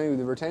population now,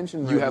 the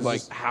retention rate. You have is like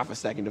just- half a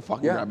second to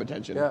fucking yeah, grab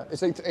attention. Yeah,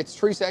 it's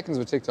 3 seconds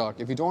with TikTok.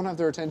 If you don't have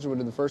their attention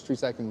within the first 3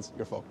 seconds,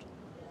 you're fucked.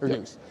 You're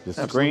loose.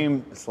 Just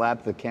scream,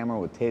 slap the camera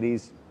with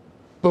titties,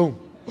 Boom.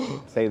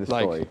 say the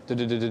story. Like,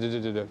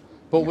 da-da-da-da-da-da-da.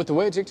 But with the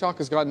way TikTok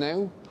has gone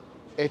now,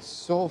 it's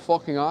so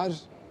fucking odd.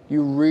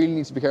 You really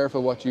need to be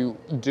careful what you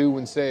do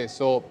and say.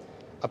 So,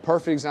 a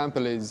perfect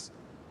example is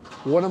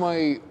one of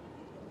my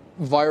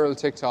viral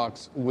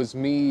TikToks was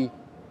me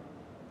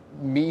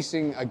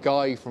meeting a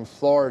guy from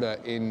Florida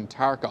in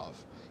Tarkov,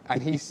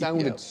 and he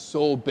sounded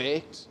so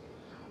baked.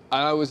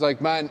 And I was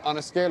like, man, on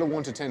a scale of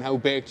 1 to 10, how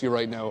baked are you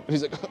right now? And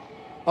he's like,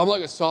 I'm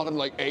like a solid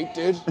like 8,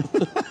 dude.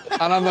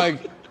 And I'm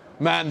like,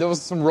 man, those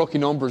are some rookie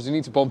numbers. You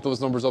need to bump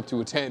those numbers up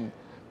to a 10.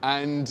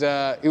 And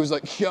he was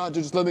like, yeah,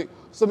 dude, just let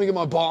me get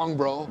my bong,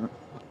 bro.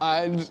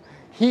 And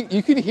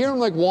you could hear him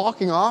like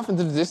walking off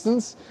into the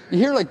distance. You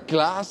hear like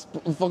glass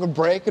fucking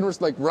breaking or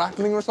like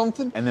rattling or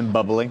something. And then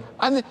bubbling.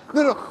 And then,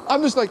 no,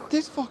 I'm just like,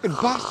 this fucking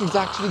bastard's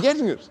actually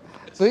getting it.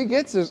 So he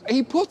gets it.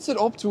 He puts it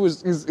up to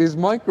his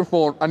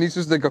microphone, and he's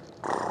just like, I'm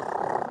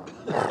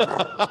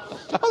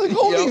like,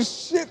 holy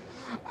shit.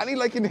 And he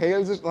like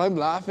inhales it, and I'm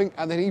laughing,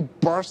 and then he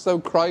bursts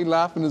out crying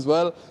laughing as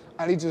well.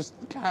 And he just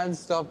can't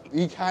stop.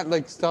 He can't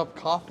like stop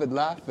coughing,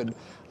 laughing.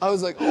 I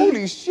was like,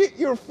 holy shit,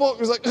 you're fucked.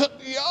 He was like,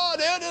 yeah,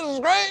 dude, this is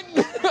great.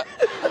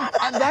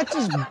 And that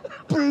just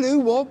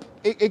blew up.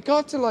 It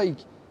got to like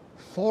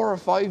 4 or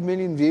 5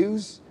 million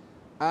views.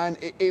 And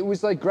it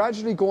was like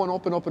gradually going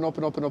up and up and up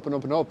and up and up and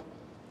up and up.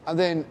 And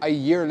then a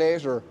year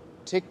later,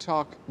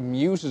 TikTok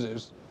muted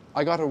it.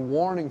 I got a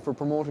warning for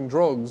promoting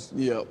drugs.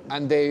 Yep.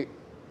 And they,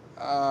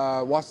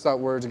 what's that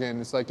word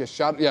again? It's like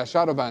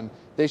shadow ban.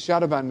 They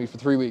shadow banned me for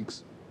 3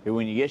 weeks.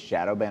 When you get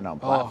shadow banned on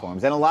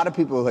platforms, and a lot of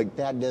people are like,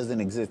 that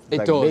doesn't exist. It's It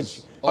like,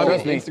 does. bitch, I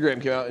Trust mean, me.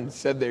 Instagram came out and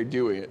said they're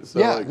doing it. So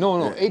Yeah, like,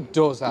 no, it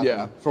does happen.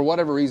 Yeah. For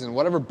whatever reason,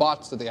 whatever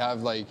bots that they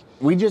have, like,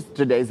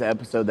 today's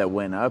episode that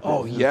went up.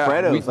 Oh is yeah,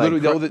 Fredo's, we like, literally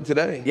dealt with it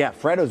today. Yeah,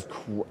 Fredo's,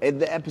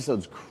 the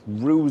episode's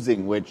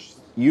cruising, which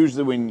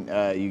usually when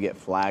you get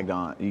flagged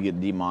on, you get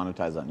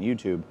demonetized on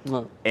YouTube,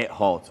 it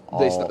halts all.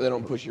 They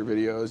don't push your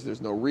videos.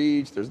 There's no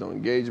reach. There's no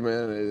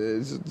engagement.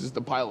 It's just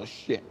a pile of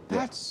shit.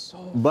 that's so.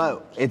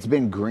 But it's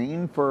been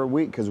green for a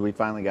week because we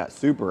finally got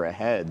super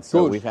ahead.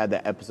 So Good. we've had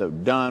that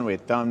episode done. We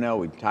had thumbnail,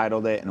 we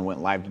titled it, and it went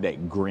live today.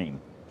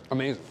 Green.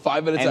 Amazing.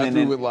 5 minutes And after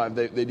then we went live,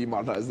 they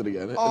demonetized it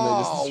again, and they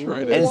just destroyed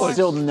And it. it's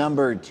still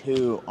number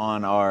 2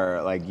 on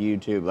our like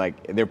YouTube.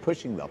 Like they're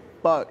pushing the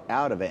fuck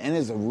out of it, and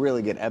it's a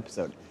really good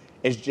episode.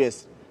 It's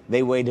just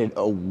they waited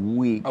a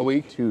week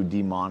to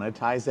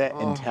demonetize it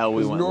until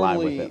we went live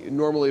with it.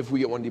 Normally, if we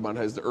get one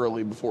demonetized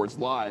early before it's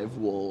live,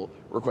 we'll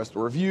request a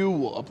review.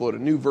 We'll upload a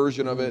new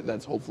version of it.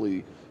 That's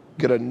hopefully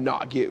gonna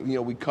not get,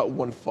 we cut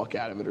one fuck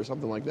out of it or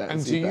something like that.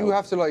 And see do if that you will-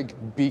 have to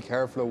like be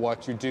careful of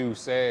what you do,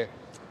 say,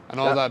 and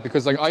all that?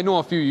 Because like I know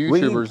a few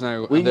YouTubers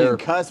now. We and they're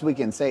can cuss. We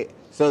can say.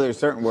 So there's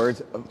certain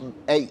words.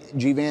 Hey,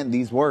 G-Van,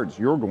 these words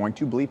you're going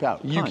to bleep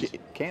out. You Cunt.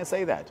 Can't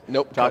say that.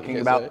 Nope, Talking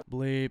can't about say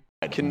Bleep.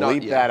 Cannot-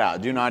 bleep yeah. that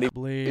out. Do not even.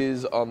 Bleep.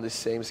 is on the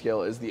same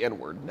scale as the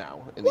N-word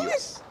now in the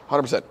US.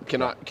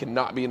 100%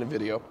 cannot be in a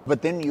video.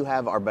 But then you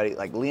have our buddy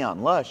like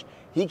Leon Lush.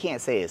 He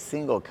can't say a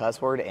single cuss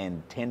word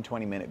in 10,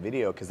 20-minute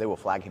video because they will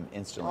flag him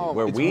instantly. Oh,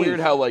 Where It's weird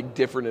how like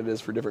different it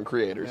is for different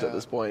creators at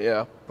this point.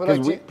 Yeah. But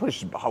like,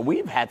 because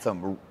we've had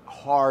some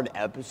hard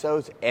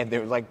episodes and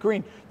they're like,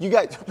 Green, you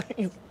guys,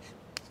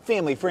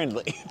 family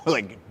friendly.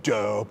 Like,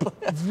 dope.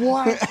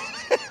 what?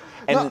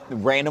 And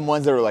random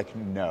ones that are like,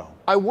 no.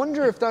 I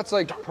wonder if that's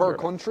like per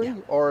country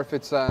or if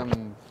it's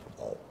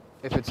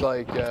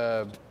like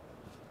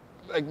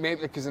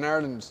maybe because in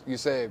Ireland you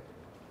say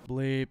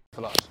Bleep.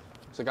 a lot.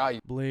 It's a guy.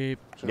 Bleep.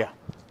 Yeah.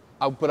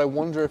 But I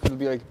wonder if it'll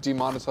be like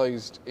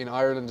demonetized in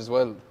Ireland as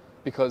well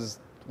because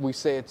we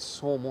say it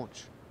so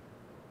much.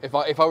 If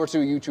I were to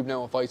do YouTube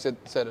now, if I said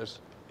it,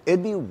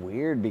 It'd be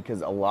weird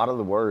because a lot of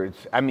the words,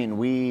 I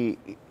mean,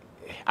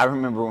 I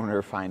remember when we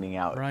were finding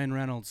out Ryan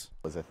Reynolds.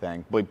 was a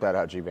thing. Bleep that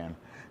out, G-Van.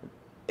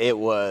 It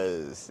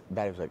was,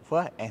 Batty was like,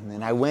 what? And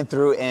then I went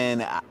through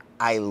and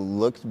I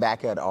looked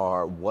back at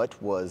what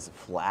was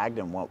flagged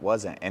and what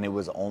wasn't. And it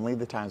was only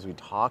the times we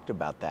talked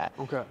about that.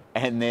 Okay.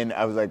 And then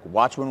I was like,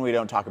 watch when we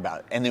don't talk about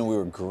it. And then we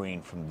were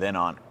green from then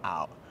on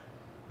out.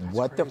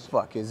 What the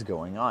fuck is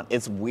going on?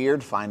 It's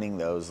weird finding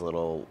those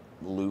little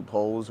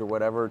loopholes or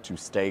whatever to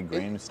stay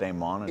green, stay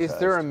monetized. is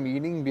there a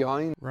meaning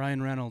behind?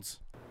 Ryan Reynolds.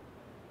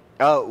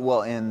 Oh,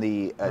 well, in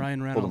the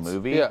Ryan Reynolds.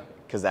 movie, Yeah.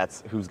 because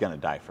that's who's gonna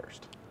die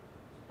first.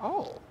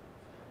 Oh.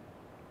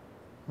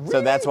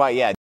 So that's why,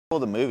 yeah,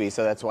 the movie.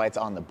 So that's why it's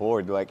on the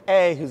board. They're like,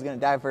 hey, who's gonna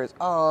die first?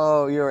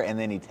 Oh, and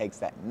then he takes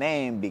that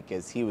name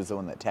because he was the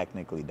one that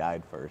technically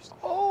died first.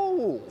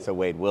 Oh. So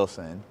Wade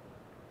Wilson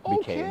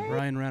became.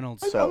 Ryan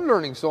Reynolds. So- I'm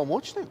learning so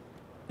much now.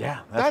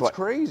 Yeah, That's what,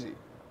 crazy.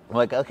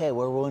 Like, okay,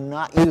 well, we're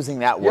not using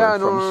that word Yeah,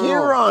 no, from no, here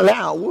no. on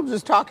out. We'll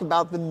just talk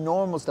about the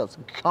normal stuff, so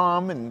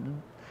cum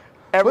and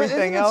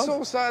everything But else. isn't it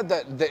so sad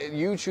that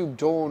YouTube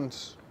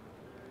don't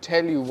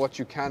tell you what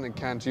you can and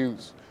can't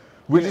use?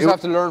 You just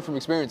have to learn from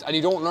experience, and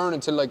you don't learn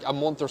until like a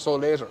month or so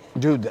later.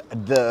 Dude,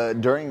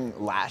 during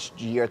last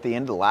year, at the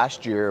end of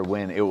last year,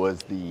 when it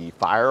was the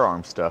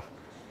firearm stuff,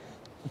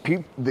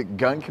 the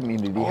gun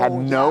community had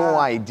no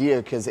idea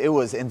because it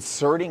was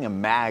inserting a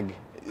mag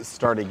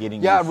started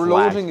getting Yeah, you flagged.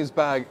 reloading is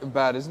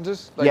bad, isn't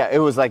it? Like, Yeah, it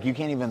was like you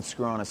can't even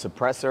screw on a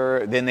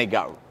suppressor. Then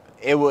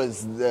it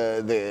was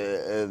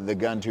the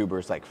gun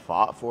tubers like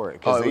fought for it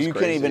because Oh, it was you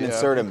couldn't crazy, even yeah.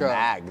 insert a Okay.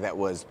 mag that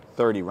was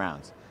 30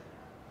 rounds.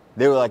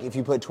 They were like, if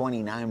you put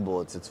 29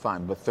 bullets, it's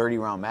fine, but 30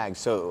 round mags.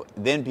 So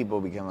then people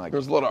became like,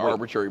 There's a lot of wait,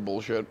 arbitrary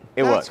bullshit.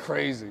 It That's was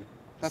crazy.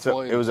 That's so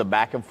wild. it was a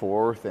back and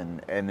forth, and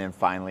then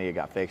finally it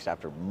got fixed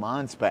after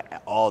months.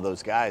 But all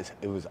those guys,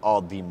 it was all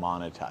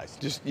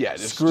demonetized. Just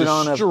Screwed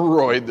on a-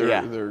 destroyed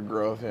Yeah. their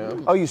growth. Yeah.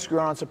 Oh, you screw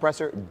on a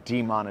suppressor,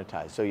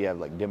 demonetized. So you have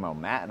like Demo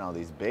Matt and all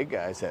these big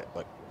guys that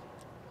like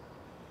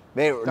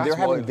they're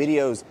having wild.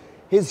 videos.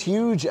 His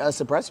huge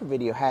suppressor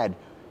video had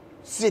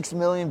 6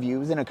 million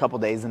views in a couple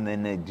days, and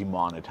then they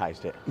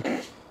demonetized it.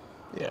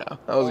 Yeah,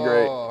 that was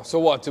great. Oh, so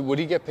what? Would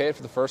he get paid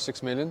for the first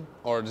 6 million,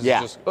 or does Yeah,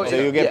 it just? so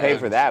you'll get Yeah. paid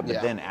for that, but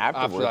Yeah. then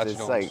afterwards After that, it's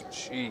you like, don't.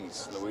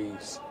 Jeez,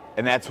 Louise.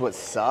 and that's what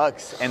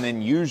sucks. And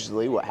then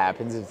usually what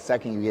happens is the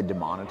second you get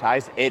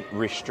demonetized, it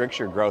restricts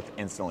your growth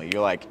instantly.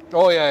 You're like,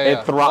 Oh yeah,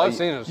 yeah. It I've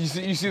seen it.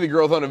 You see the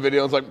growth on a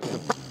video, it's like,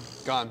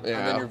 Gone, and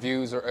Yeah. then your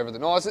views or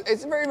everything. No, it's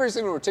very, very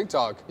similar with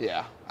TikTok.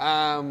 yeah.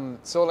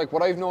 So like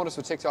what I've noticed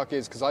with TikTok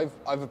is because I've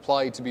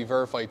applied to be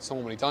verified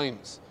so many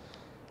times,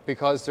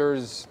 because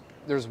there's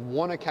there's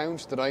one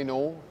account that I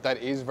know that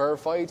is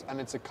verified, and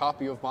it's a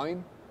copy of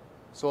mine.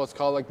 So it's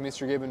called like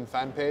Mr. Gibbon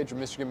fan page or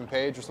Mr. Gibbon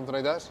page or something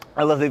like that.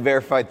 I love they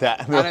verified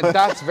that. And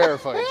that's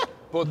verified.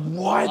 But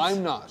What?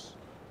 I'm not.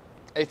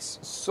 It's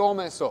so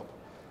messed up.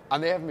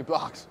 And they have me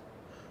blocked.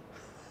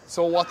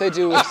 So what they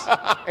do is,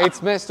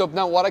 it's messed up.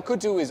 Now what I could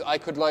do is I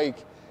could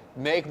like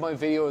make my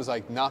videos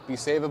like not be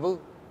savable,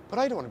 but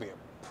I don't want to be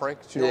a prick.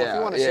 You know, if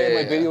you want to save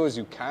my videos,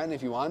 you can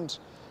if you want.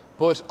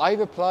 But I've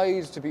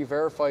applied to be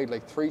verified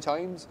like 3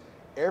 times.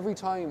 Every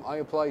time I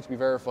apply to be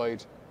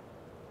verified,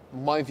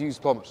 my views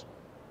plummet.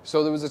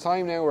 So there was a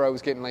time now where I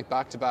was getting like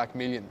back-to-back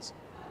millions,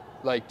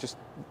 like just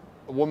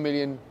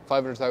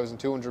 1,500,000,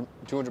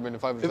 200 million,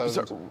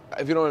 500,000.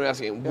 If you don't mind me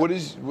asking, what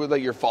is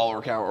like your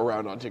follower count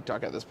around on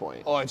TikTok at this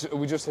point? Oh,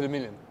 we just hit 1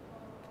 million.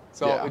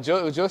 So we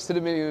just hit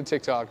 1 million on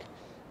TikTok,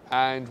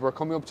 and we're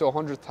coming up to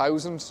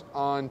 100,000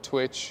 on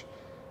Twitch,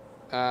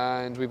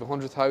 and we have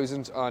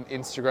 100,000 on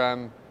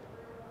Instagram,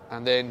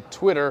 and then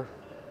Twitter,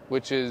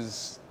 which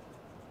is,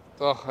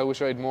 I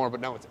wish I had more,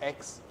 but now it's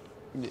X.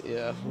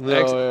 Yeah.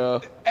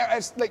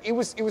 It's like it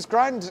was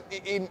grand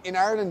in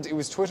Ireland. It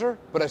was Twitter,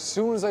 but as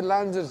soon as I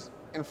landed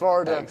in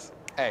Florida,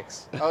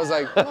 X. I was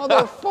like,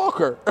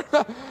 motherfucker.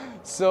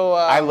 So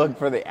I looked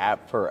for the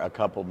app for a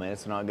couple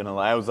minutes, not gonna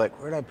lie. I was like,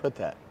 where'd I put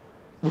that?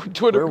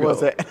 Twitter. Where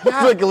was it?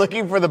 I was like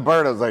looking for the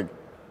bird. I was like,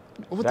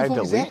 what did the I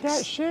fuck is delete X?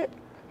 that shit?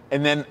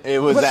 And then it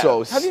was that.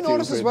 So Have you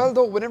noticed as stupid. well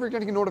though, whenever you're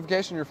getting a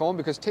notification on your phone,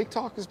 because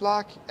TikTok is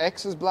black,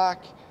 X is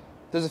black,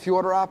 there's a few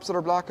other apps that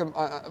are black.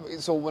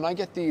 So when I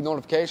get the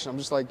notification, I'm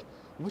just like,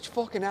 which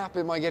fucking app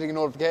am I getting a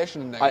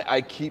notification in now?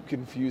 I keep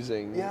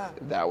confusing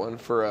that one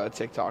for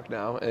TikTok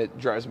now, and it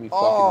drives me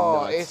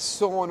fucking nuts. It's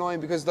so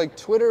annoying because like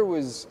Twitter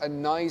was a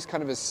nice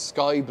kind of a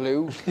sky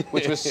blue,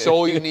 which was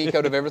so unique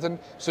out of everything.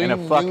 So And you a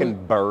knew-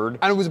 fucking bird.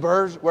 And it was a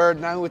bird, where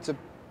now it's a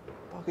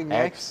fucking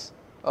X. X.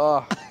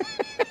 Oh,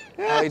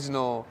 I don't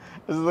know.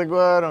 I was like,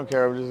 well, I don't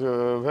care. I'm just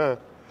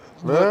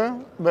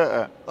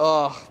But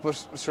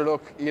sure,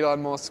 look,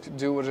 Elon Musk,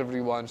 do whatever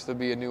he wants. There'll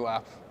be a new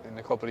app in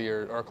a couple of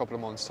years or a couple of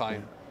months'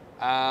 time.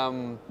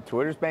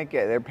 Twitter's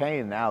they're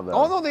paying now though.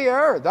 Oh no, they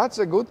are. That's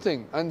a good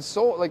thing. And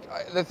so, like,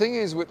 the thing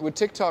is with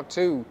TikTok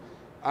too.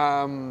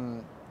 As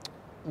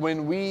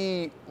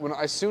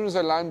soon as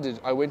I landed,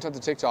 I went onto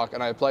TikTok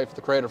and I applied for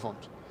the Creator Fund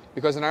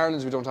because in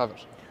Ireland we don't have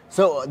it.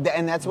 So,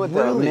 and that's what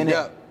the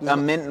minute, Yeah. a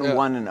minute and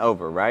one and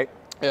over, right?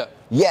 Yeah.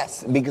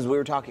 Yes, because we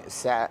were talking.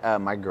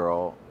 My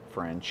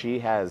girlfriend,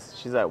 she's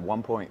at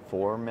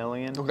 1.4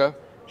 million. Okay.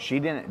 She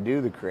didn't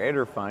do the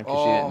creator fund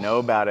because she didn't know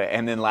about it.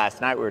 And then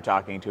last night we were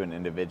talking to an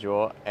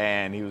individual,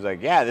 and he was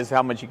like, "Yeah, this is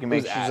how much you can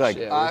make." She's Ash, like,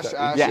 Ash,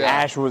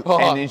 Ash was, Oh,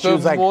 and then she the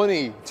was like,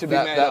 money to be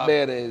made that up.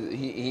 man is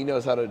he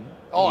knows how to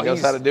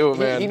he's- do it,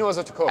 man. he knows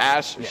how to cook.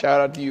 Ash,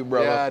 shout out to you,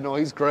 brother. Yeah, no,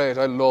 he's great.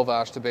 I love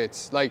Ash to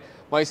bits. Like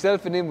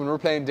myself and him, when we're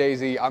playing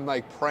DayZ, I'm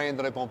like praying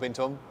that I bump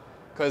into him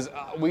because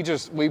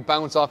we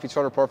bounce off each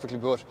other perfectly.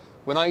 But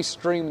when I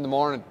stream in the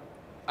morning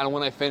and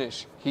when I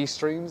finish, he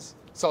streams,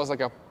 so it's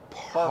like a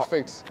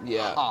perfect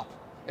hop.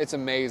 It's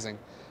amazing.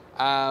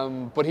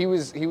 But he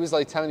was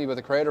like telling me about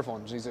the Creator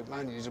Fund. He said,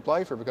 "Man, you need to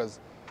apply for it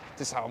because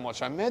this is how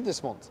much I made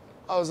this month."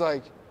 I was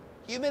like,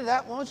 "You made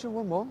that much in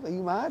 1 month? Are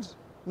you mad?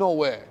 No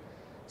way."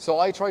 So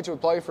I tried to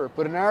apply for it,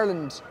 but in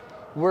Ireland,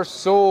 we're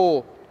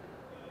so,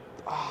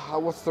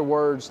 what's the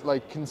word,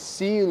 like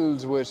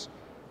concealed with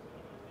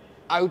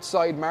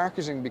outside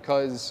marketing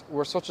because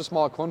we're such a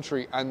small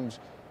country and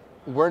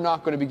we're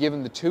not going to be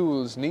given the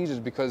tools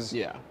needed because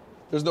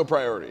there's no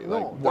priority. No,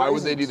 Like, why there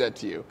would they do isn't. that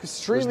to you? 'Cause There's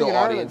streaming no in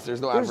audience. Ireland,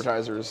 There's no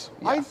advertisers.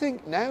 I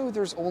think now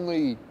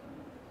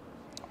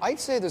I'd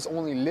say there's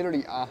only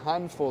literally a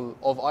handful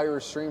of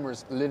Irish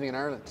streamers living in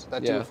Ireland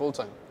that do it full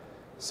time.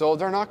 So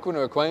they're not going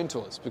to acquaint to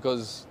us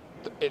because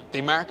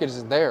the market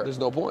isn't there. There's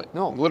no point.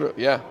 No. Literally,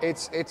 yeah.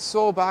 It's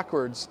so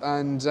backwards.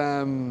 And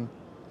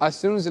as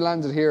soon as I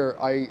landed here,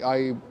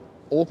 I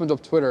opened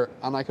up Twitter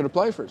and I could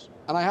apply for it.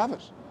 And I have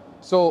it.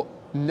 So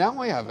now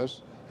I have it.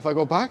 If I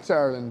go back to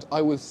Ireland,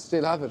 I will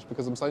still have it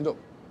because I'm signed up.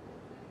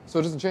 So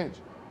it doesn't change.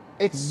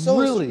 It's so...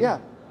 Really? Yeah.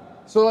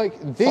 So like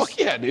this... Fuck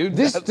yeah, dude.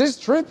 This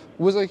trip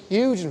was a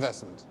huge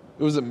investment.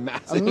 It was a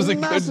massive, it was a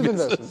massive good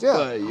investment.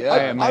 business. Yeah.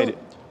 I made it.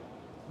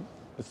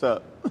 What's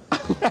up?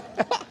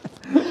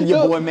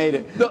 Your boy made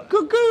it.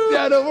 Cuckoo.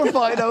 Yeah, no, we're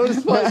fine. No,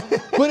 it's fine.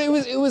 But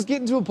it was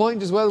getting to a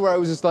point as well where I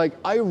was just like,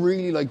 I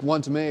really like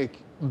want to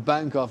make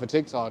bank off of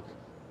TikTok.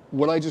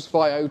 Would I just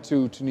fly out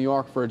to New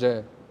York for a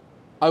day?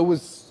 I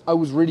was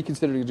really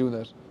considering doing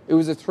that. It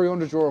was a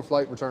 €300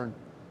 flight return.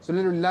 So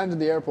literally land in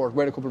the airport,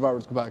 wait a couple of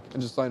hours, go back,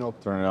 and just sign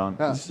up. Turn it on.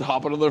 Yeah. Just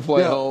hop on another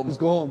flight home. Just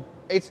go home.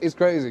 It's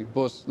crazy,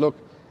 but look,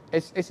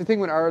 it's the thing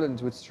with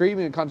Ireland, with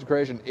streaming and content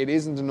creation, it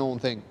isn't a known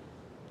thing.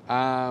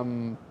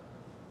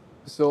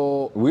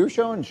 So We were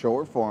showing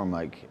short form,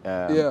 like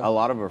Yeah. a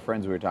lot of our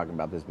friends, we were talking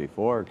about this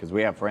before, because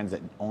we have friends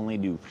that only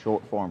do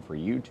short form for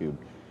YouTube.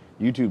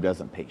 YouTube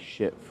doesn't pay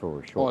shit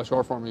for short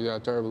short form, yeah,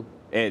 terrible.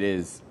 It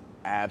is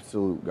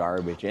absolute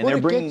garbage. And But they're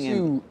it bringing gets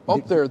you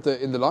up there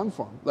in the long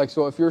form. Like,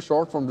 so if you're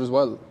short formed as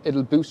well,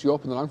 it'll boost you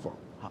up in the long form.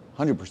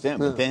 100%.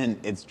 But then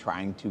it's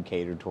trying to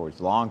cater towards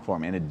long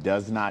form, and it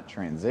does not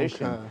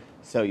transition. Okay.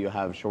 So you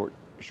have short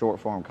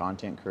form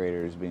content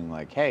creators being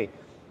like, hey,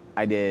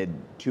 I did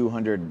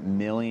 200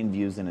 million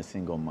views in a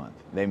single month.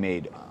 They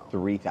made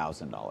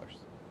 $3,000.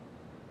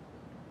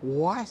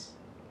 What?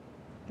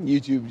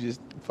 YouTube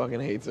just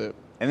fucking hates it.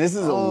 And this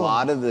is a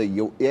lot of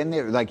and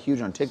they're like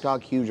huge on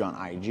TikTok, huge on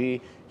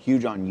IG,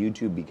 huge on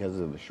YouTube because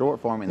of the short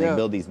form, and they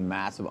build these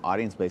massive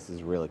audience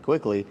bases really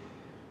quickly.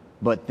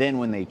 But then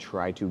when they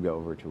try to go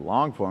over to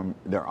long form,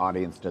 their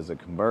audience doesn't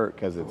convert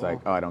because it's like,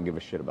 oh, I don't give a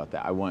shit about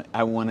that. I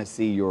want to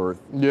see your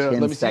 10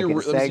 let me see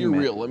your segment.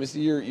 reel. Let me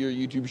see your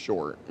YouTube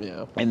short.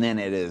 Yeah. And then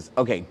it is,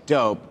 okay,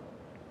 dope.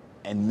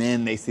 And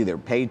then they see their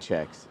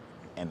paychecks,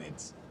 and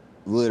it's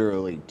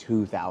literally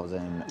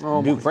 2,000.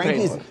 Oh, Dude,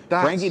 my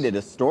Frankie did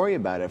a story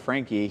about it.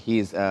 Frankie,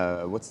 he's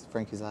what's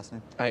Frankie's last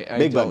name?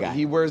 Big butt guy.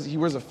 He wears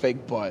a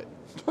fake butt.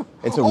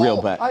 It's a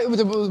real butt. With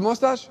a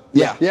mustache?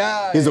 Yeah.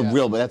 Yeah. He's a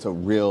real, but that's a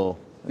real.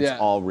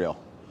 It's all real.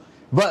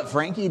 But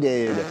Frankie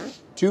did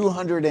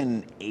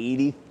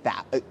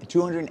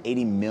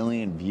 280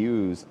 million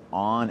views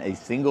on a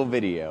single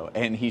video,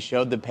 and he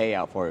showed the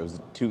payout for it. It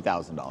was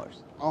 $2,000.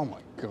 Oh my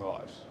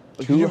gosh.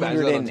 Can you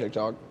imagine that on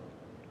TikTok?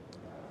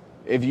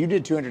 If you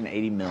did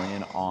 280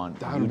 million on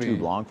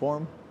YouTube long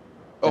form,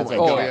 Oh my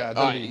God.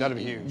 god, that'd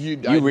be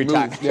huge. You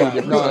retire. Yeah,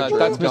 no,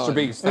 that's Mr.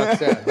 Beast.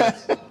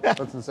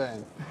 That's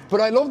insane.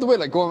 But I love the way,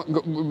 like,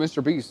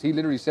 Mr. Beast, he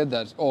literally said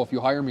that, oh, if you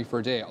hire me for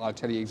a day, I'll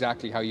tell you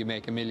exactly how you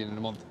make $1 million in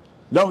a month.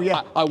 No,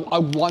 yeah. I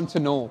want to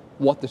know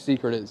what the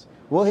secret is.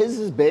 Well, his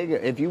is big.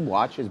 If you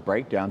watch his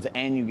breakdowns,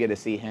 and you get to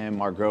see him,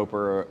 Mark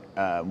Roper,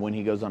 when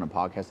he goes on a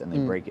podcast and they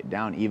break it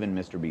down, even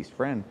Mr. Beast's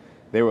friend,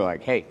 they were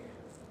like, hey,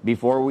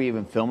 before we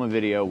even film a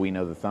video, we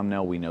know the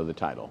thumbnail, we know the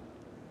title.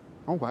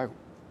 Oh, wow.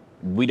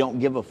 We don't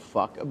give a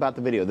fuck about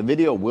the video. The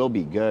video will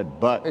be good,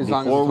 but As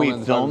long as before the we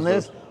thumbnail film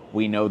is this,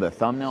 we know the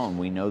thumbnail and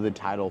we know the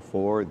title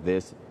for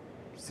this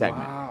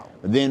segment. Wow.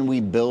 Then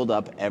we build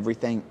up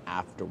everything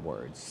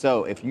afterwards.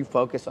 So if you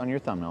focus on your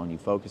thumbnail and you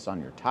focus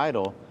on your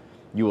title,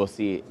 you will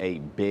see a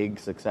big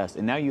success.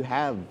 And now you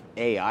have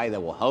AI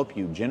that will help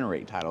you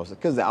generate titles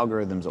because the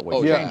algorithm's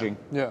always changing.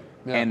 Yeah.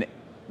 And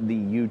the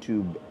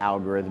YouTube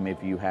algorithm,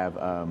 if you have,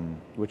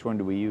 which one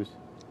do we use?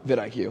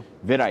 vidIQ.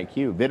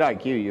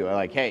 vidIQ, you're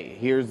like, hey,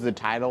 here's the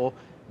title.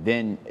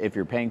 Then if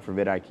you're paying for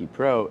vidIQ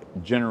Pro,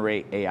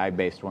 generate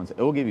AI-based ones. It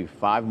will give you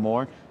 5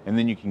 more, and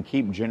then you can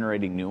keep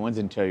generating new ones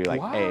until you're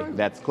like, hey,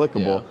 that's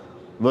clickable.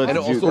 And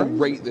it'll also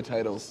rate the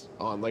titles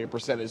on like a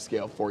percentage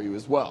scale for you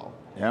as well.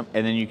 Yep.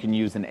 And then you can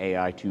use an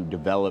AI to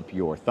develop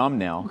your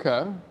thumbnail.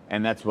 Okay.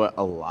 And that's what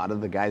a lot of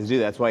the guys do.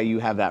 That's why you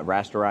have that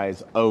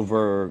rasterized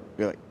over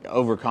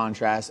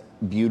contrast,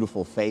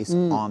 beautiful face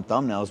on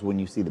thumbnails when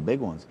you see the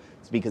big ones.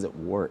 It's because it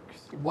works.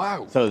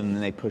 Wow. So then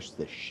they push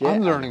the shit.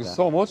 I'm out learning of that.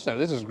 so much now.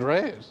 This is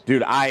great.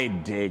 Dude, I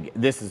dig.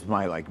 This is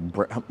my my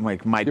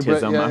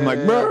tism. yeah, I'm like,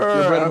 yeah, yeah.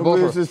 Your bread and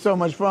butter. this is so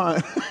much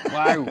fun.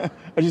 Wow.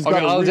 I just Okay,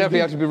 got. I'll definitely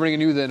have to be bringing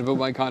you then about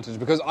my content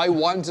because I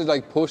want to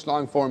like push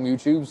long form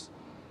YouTubes,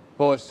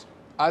 but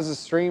as a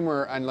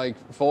streamer and like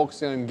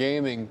focusing on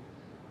gaming,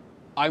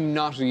 I'm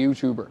not a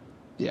YouTuber.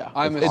 Yeah,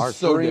 I'm a it's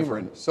so streamer.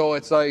 different. So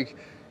it's like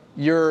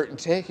you're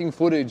taking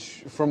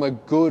footage from a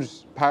good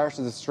part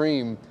of the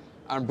stream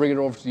and bring it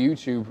over to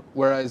YouTube,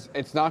 whereas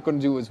it's not going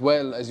to do as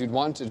well as you'd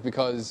want it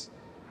because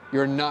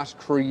you're not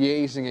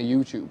creating a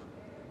YouTube.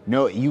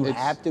 No, you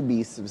have to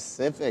be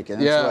specific, and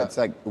that's why it's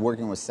like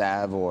working with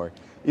Sav or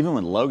even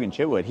with Logan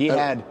Chitwood. He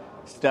had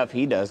stuff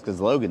he does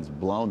because Logan's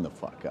blown the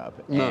fuck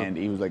up, and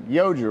he was like,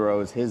 Yojiro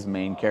is his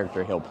main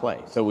character he'll play.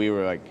 So we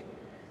were like,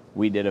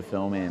 we did a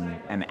film in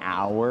an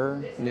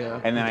hour,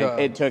 and then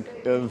it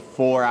took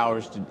 4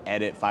 hours to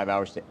edit, 5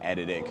 hours to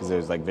edit it because it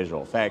was like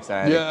visual effects.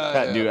 I had to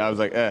cut, dude. I was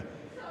like,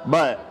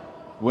 But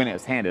when it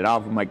was handed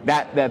off, I'm like,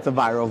 that's a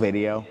viral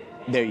video.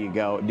 There you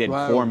go. It did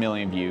 4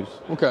 million views.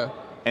 Okay.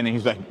 And then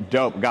he's like,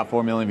 dope, got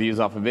 4 million views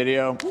off a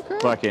video. Okay.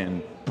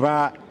 Fucking,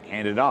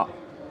 hand it off.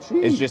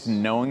 Jeez. It's just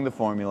knowing the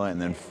formula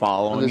and then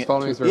following it.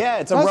 Through. Yeah,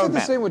 it's a roadmap. roadmap. That's like the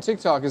same with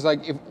TikTok. It's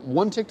like if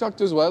one TikTok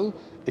does well,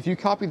 if you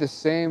copy the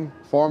same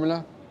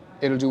formula,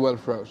 it'll do well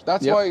throughout.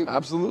 That's why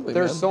absolutely,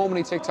 there's so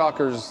many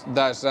TikTokers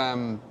that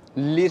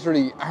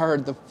literally are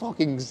the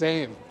fucking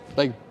same.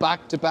 Like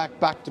back to back,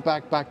 back to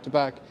back, back to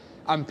back.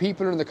 And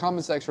people in the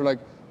comment section are like,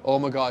 oh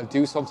my God,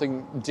 do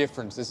something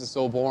different. This is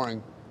so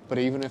boring. But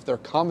even if they're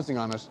commenting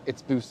on it,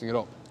 it's boosting it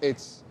up.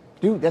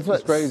 Dude, that's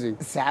what's crazy.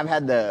 Sav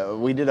had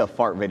we did a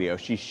fart video.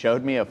 She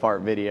showed me a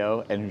fart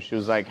video and she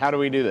was like, how do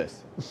we do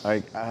this?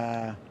 Like,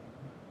 and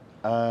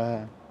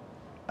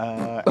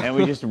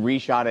we just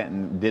reshot it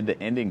and did the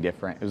ending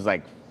different. It was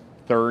like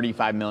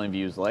 35 million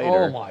views later.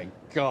 Oh my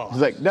God. It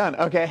was like, done.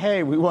 Okay,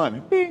 hey, we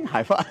won. Bing,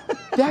 high five.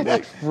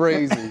 That's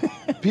crazy.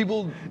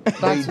 People,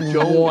 they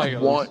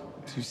don't want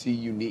to see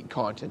unique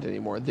content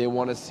anymore. They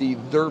want to see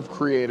their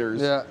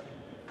creators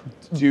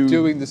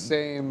doing the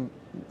same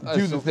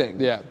do the thing.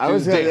 Yeah. I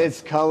was saying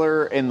it's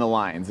color in the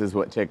lines is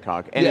what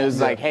TikTok, and it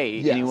was like, hey,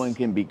 Yes. anyone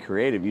can be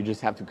creative. You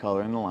just have to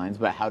color in the lines.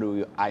 But how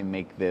do I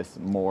make this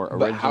more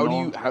But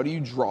original? how do you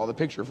draw the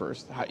picture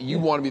first? You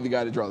want to be the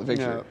guy to draw the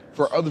picture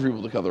for other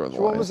people to color in the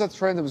What lines. was that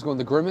trend that was going?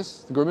 The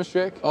grimace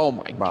shake? Oh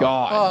my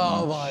God!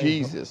 Oh my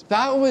Jesus!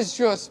 That was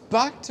just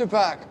back to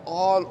back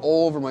all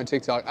over my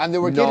TikTok, and they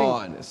were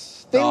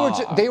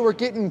Non-stop. they were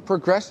getting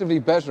progressively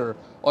better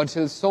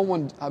until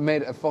someone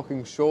made a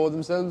fucking show of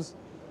themselves,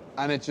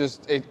 and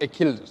it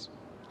killed it.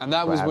 And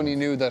that was when you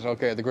knew that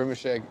okay, the grimace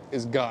shake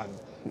is gone.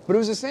 But it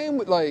was the same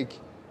with like.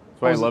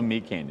 That's why I love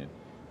Meat Canyon.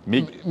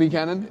 Meat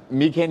Cannon.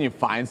 Meat Canyon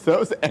finds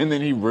those and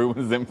then he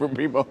ruins them for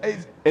people.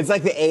 It's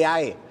like the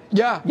AI.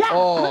 Yeah.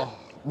 Oh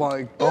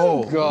my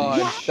God.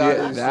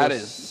 That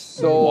is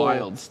so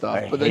wild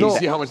stuff. But then you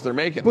see how much they're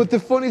making. But the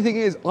funny thing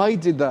is, I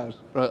did that.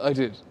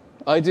 Right,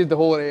 I did the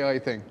whole AI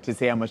thing. To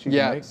see how much you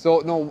can make? So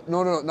no,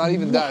 not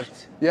even that.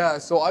 Yeah.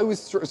 So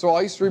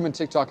I stream on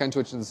TikTok and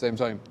Twitch at the same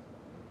time,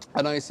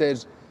 and I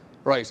said,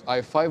 right, I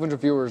have 500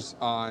 viewers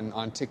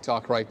on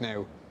TikTok right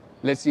now.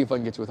 Let's see if I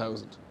can get to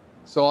 1,000.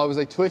 So I was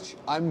like, Twitch,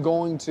 I'm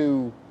going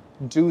to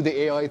do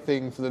the AI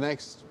thing for the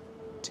next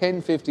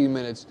 10, 15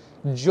 minutes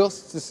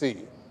just to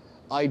see.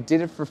 I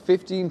did it for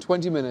 15,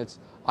 20 minutes.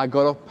 I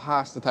got up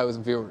past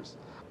 1,000 viewers,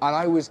 and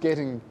I was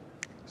getting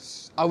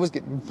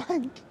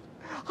banked.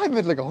 I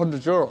made like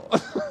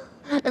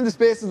 €100 in the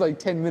space of like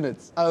 10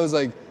 minutes. I was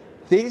like,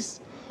 this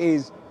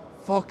is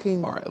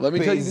fucking All right, let me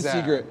tell you the bizarre.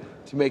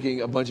 secret to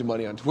making a bunch of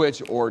money on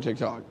Twitch or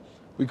TikTok.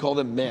 We call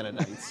them mana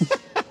nights.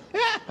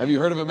 Have you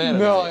heard of a mana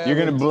night? You're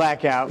gonna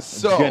black out.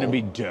 So, it's gonna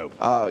be dope.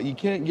 You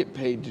can't get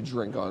paid to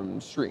drink on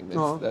stream.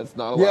 That's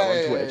not allowed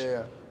Yeah, on Twitch.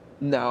 yeah.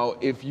 Now,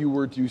 if you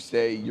were to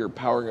say you're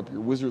powering up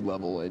your wizard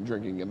level and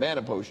drinking a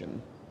mana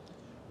potion,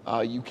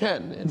 you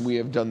can, and we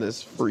have done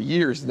this for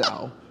years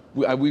now.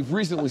 We've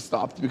recently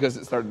stopped because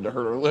it started to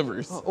hurt our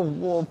livers.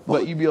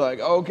 But you'd be like,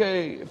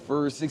 okay,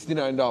 for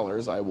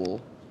 $69, I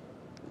will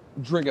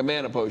drink a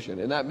mana potion,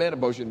 and that mana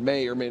potion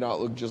may or may not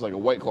look just like a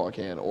White Claw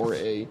can or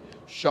a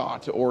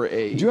shot or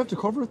a. Do you have to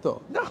cover it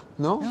though?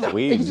 No.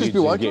 We It can just be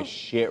White Claw? get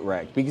shit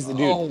wrecked because dude,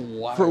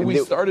 wow. For when we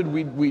started,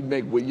 we'd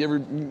make.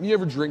 You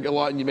ever drink a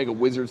lot and you make a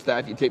wizard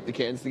staff? You tape the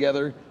cans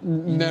together.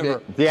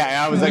 Never.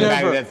 yeah, I was like,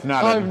 Never. that's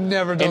not. I've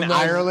never done in that.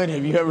 Ireland.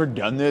 Have you ever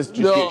done this?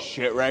 Just No. get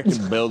shit wrecked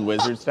and build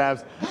wizard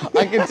staffs.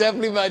 I can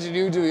definitely imagine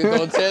you doing it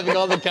though, taping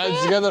all the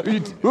cans together.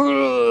 That's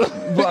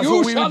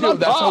what we would shall do. not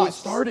That's how it pass.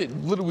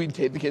 started. Literally, we'd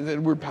tape the cans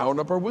and we're pounding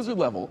up our wizard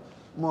level.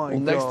 My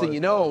Next thing God. you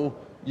know,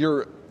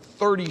 you're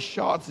 30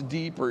 shots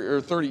deep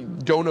or 30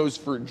 donos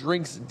for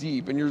drinks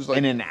deep, and you're just like,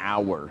 In an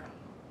hour,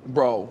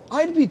 bro.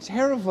 I'd be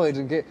terrified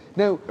and get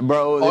now.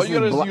 bro. All This you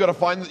gotta is do bla-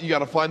 is you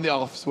gotta find the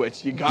off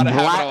switch. You gotta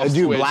have an off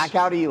dude, switch.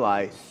 Blackout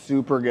Eli,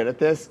 super good at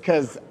this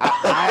because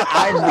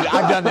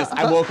I've done this.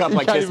 I woke up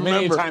like can't this even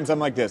many remember. times. I'm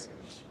like this.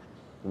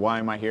 Why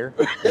am I here?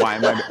 Why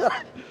am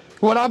I?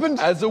 What happened?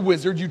 As a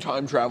wizard, you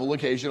time travel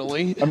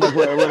occasionally. I'm like,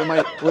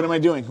 what am I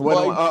doing? What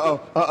am I?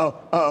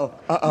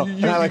 Uh-oh. You,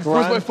 And I like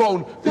where's run. my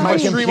phone? Is My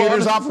stream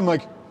computer's on? off. I'm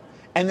like,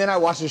 and then I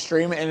watch the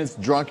stream and it's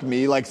drunk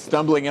me like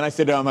stumbling, and I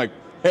sit down. I'm like,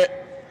 hey.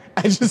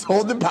 I just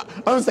hold the.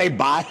 I don't say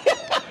bye.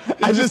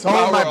 I just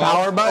hold my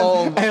power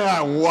button and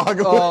I walk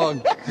away.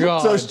 Oh God!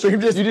 So stream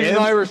just you did an ends.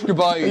 Irish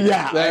goodbye.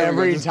 Yeah, There we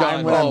every go, just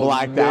time gone. when I'm Oh,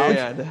 blacked man.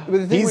 out. But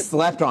the thing He with-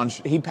 slept on.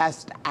 He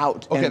passed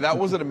out. Okay, and that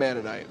wasn't a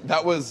mana night.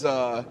 That was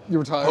You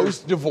were tired.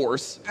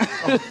 post-divorce.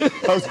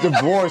 post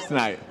divorce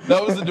night.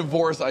 That was a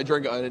divorce. I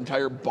drank an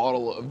entire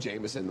bottle of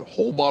Jameson, a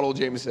whole bottle of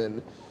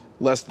Jameson,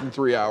 less than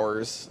 3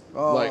 hours.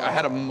 Like I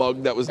had a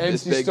mug that was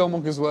this Empty big.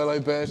 stomach as well, I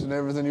bet, and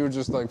everything. You were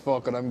just like,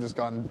 "Fuck it, I'm just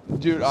gone."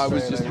 Dude, I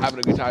was straight just out. having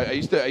a good time. I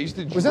used to Was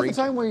drink. that the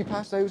time where you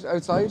passed out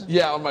outside?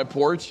 Yeah, on my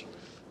porch.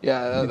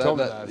 Yeah, You told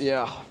me that.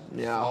 Yeah.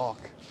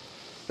 Fuck.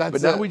 That's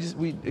But now it.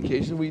 we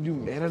occasionally do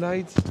mana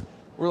nights.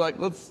 We're like,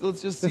 let's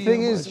just see. The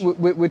thing how is, much-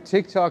 with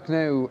TikTok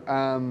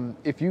now,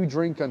 if you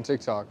drink on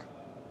TikTok,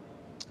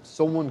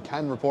 someone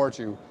can report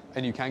you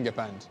and you can get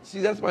banned. see,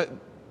 that's my.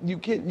 You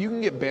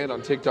can get banned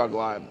on TikTok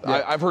Live.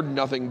 I've heard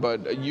nothing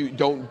but you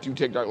don't do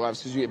TikTok Lives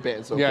because you get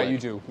banned so Yeah, quick. you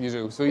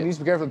do. So you need to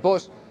be careful.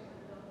 But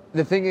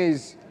the thing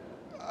is,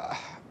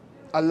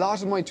 a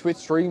lot of my Twitch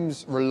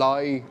streams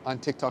rely on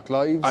TikTok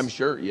Lives. I'm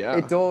sure, yeah.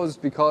 It does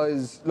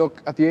because,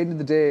 look, at the end of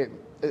the day,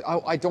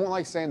 I don't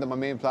like saying that my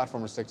main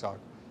platform is TikTok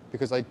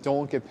because I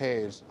don't get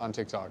paid on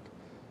TikTok.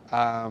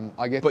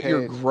 I get But paid.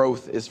 your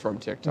growth is from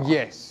TikTok.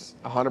 Yes.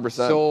 100%.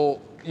 So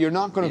you're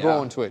not going to grow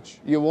Yeah. on Twitch.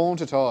 You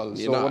won't at all.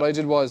 You're So not. what I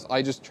did was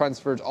I just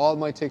transferred all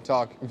my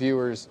TikTok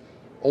viewers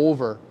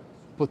over.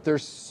 But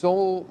there's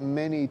so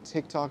many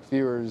TikTok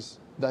viewers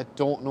that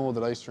don't know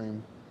that I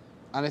stream.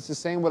 And it's the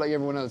same with like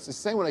everyone else. It's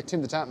the same with like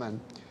Tim the Tatman.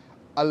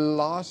 A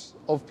lot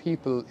of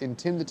people in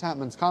Tim the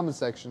Tatman's comment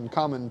section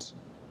comment,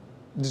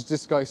 does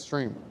this guy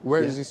stream?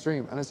 Where does he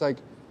stream? And it's like,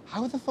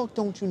 how the fuck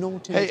don't you know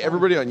Tim the Hey, Tatman?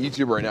 everybody on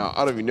YouTube right now,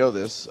 I don't even know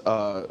this.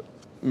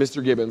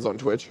 Mr. Gibbons on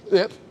Twitch.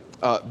 Yep.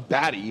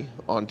 Batty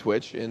on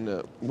Twitch,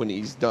 and when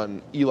he's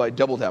done, Eli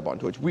Double Tap on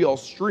Twitch. We all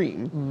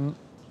stream.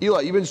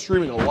 Eli, you've been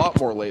streaming a lot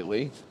more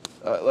lately.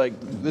 like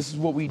this is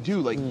what we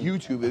do. Like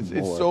YouTube,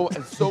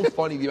 it's so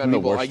funny the amount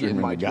of people I get in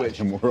my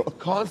Twitch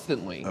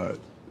constantly.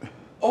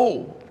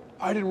 Oh,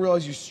 I didn't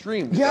realize you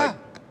streamed. Yeah, Like,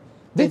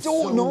 they it's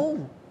don't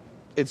know.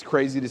 It's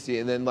crazy to see.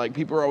 And then like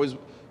people are always,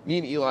 me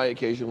and Eli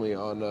occasionally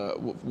on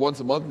once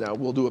a month now,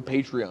 we'll do a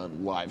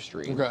Patreon live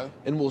stream. Okay.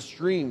 And we'll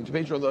stream to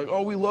Patreon. They're like,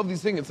 oh, we love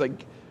these things. It's like,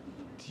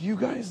 do you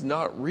guys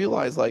not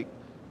realize like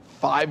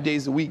 5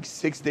 days a week,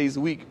 6 days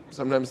a week,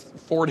 sometimes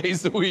 4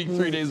 days a week,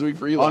 3 days a week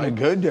for Eli? On a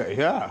good day,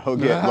 yeah. He'll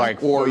get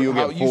like, or you'll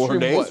get 4 stream,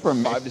 days what,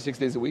 from 5 to 6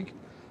 days a week.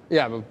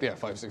 Yeah, but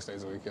 5-6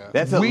 days a week. Yeah.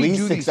 That's at We least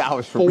do 6 these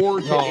hours for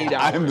 4 to 8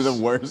 hours. I'm the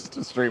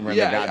worst streamer in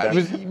the Yeah,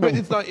 goddamn. but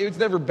it's not. It's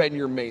never been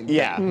your main thing.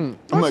 Yeah.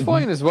 That's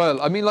fine as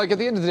well. I mean, like at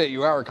the end of the day,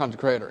 you are a content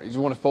creator.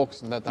 You want to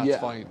focus on that. That's Yeah.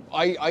 fine.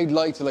 I'd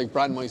like to like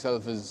brand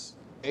myself as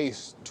a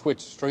Twitch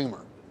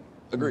streamer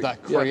Agreed. that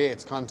Yeah.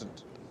 creates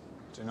content.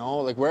 Do you know,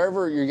 like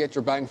wherever you get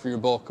your bang for your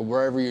buck, and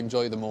wherever you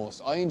enjoy the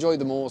most. I enjoy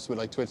the most with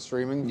like Twitch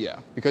streaming. Yeah.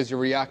 Because you're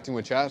reacting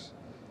with chat.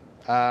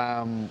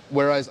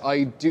 Whereas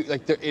I do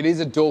like it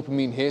is a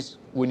dopamine hit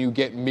when you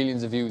get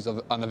millions of views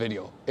on a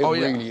video. It Oh,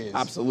 yeah. really is.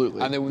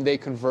 Absolutely. And then when they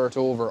convert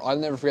over, I'll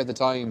never forget the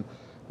time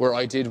where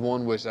I did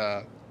one with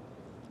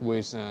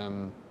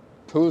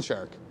Pool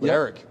Shark with Yep.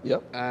 Eric.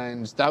 Yep.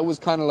 And that was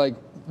kind of like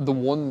the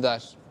one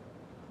that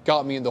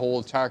got me in the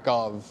whole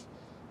Tarkov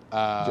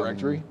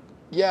Directory.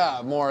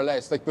 Yeah, more or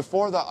less. Like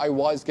before that, I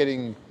was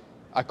getting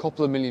a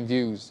couple of million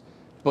views,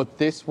 but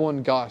this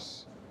one got,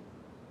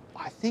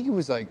 I think it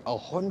was like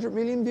 100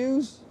 million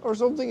views or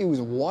something. It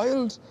was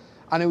wild,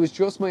 and it was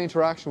just my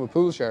interaction with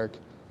Pool Shark.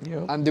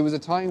 Yeah. And there was a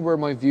time where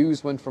my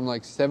views went from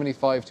like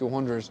 75 to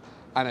 100,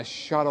 and it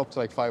shot up to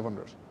like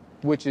 500,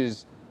 which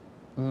is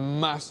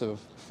massive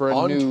for a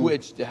On new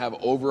Twitch to have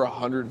over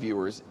 100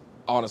 viewers,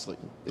 honestly,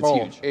 it's Oh,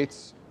 huge.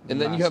 It's And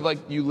then you have like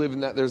you live in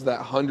that there's that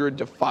 100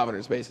 to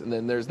 500 space, and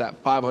then there's that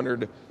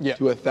 500 Yeah.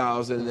 to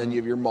 1,000, and then you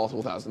have your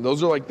multiple thousand.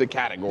 Those are like the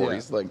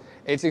categories. Yeah. Like,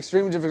 it's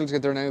extremely difficult to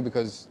get there now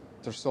because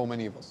there's so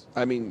many of us.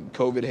 I mean,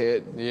 COVID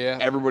hit. Yeah.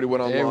 Everybody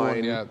went online.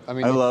 Everyone, yeah. I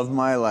mean, I love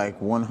my like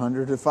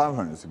 100 to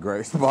 500. It's a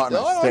great spot.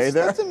 Oh, I stay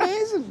there. That's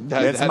amazing.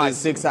 That's that my is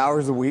 6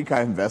 hours a week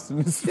I invest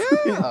in this.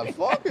 Yeah,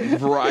 fuck it.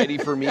 Variety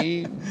for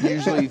me,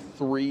 usually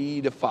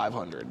 3 to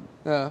 500.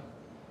 Yeah.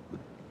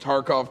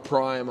 Tarkov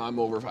Prime, I'm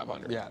over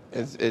 500. Yeah.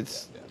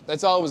 It's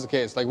That's always the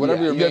case. Like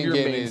whatever Yeah, your you have main your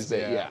game main is.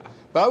 state, yeah.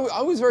 But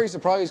I was very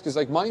surprised because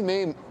like my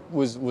main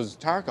was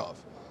Tarkov,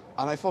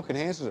 and I fucking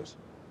hated it.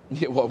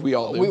 yeah, well, we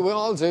all do. We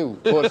all do.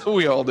 But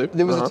We all do.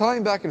 there was Uh-huh. a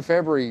time back in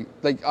February.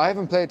 Like I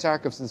haven't played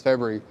Tarkov since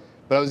February,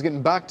 but I was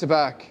getting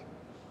back-to-back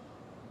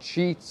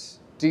cheats,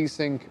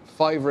 desync,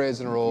 5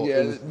 raids in a row.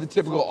 Yeah, It was the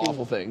typical fucking-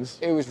 awful things.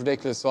 It was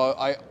ridiculous. So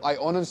I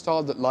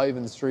uninstalled it live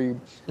in the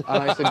stream,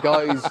 and I said,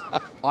 guys,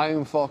 I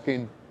am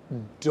fucking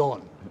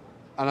done.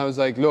 And I was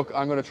like, look,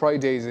 I'm going to try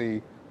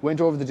DayZ.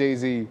 Went over the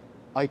DayZ.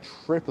 I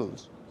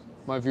tripled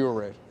my viewer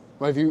rate.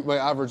 My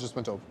average just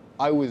went up.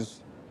 I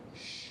was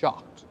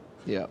shocked.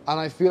 Yeah. And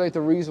I feel like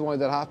the reason why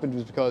that happened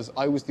was because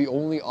I was the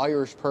only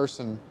Irish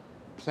person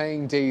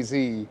playing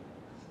DayZ.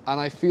 And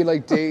I feel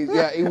like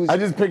it was. I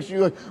just picture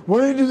you like,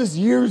 why did I do this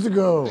years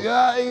ago?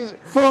 Yeah,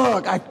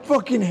 Fuck, I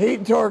fucking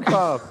hate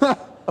Tarkov.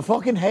 I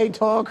fucking hate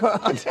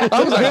Tarkov. that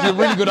was actually a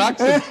really good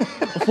accent.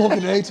 I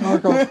fucking hate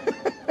Tarkov.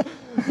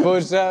 But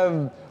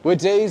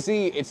with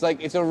DayZ,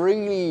 it's a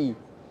really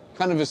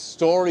kind of a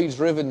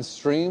story-driven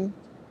stream.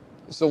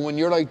 So when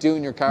you're like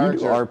doing your You character,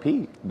 do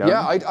RP.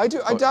 yeah, I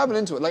do. I dabble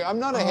into it. Like I'm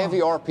not a heavy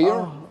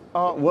RPer.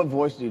 What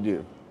voice do you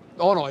do?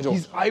 Oh no, I don't.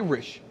 He's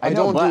Irish. I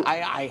don't know, but do-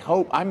 I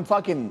hope I'm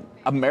fucking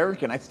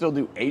American. I still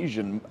do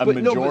Asian. A But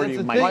no, but majority that's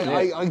of the my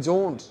thing. shit. I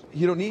don't.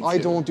 You don't need I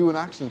to. don't do an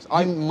accent.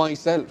 I'm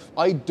myself.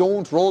 I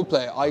don't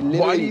roleplay. I literally.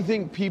 Why do you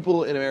think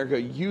people in America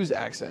use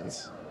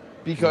accents?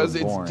 Because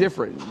They're it's boring.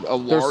 different.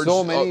 There's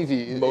so many of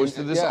you. Most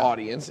of this Yeah.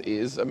 audience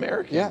is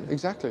American. Yeah,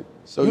 exactly.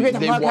 So You get the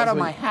they fuck want out of to-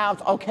 my house.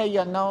 Okay,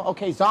 you know.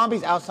 Okay,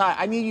 zombies outside.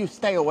 I need you to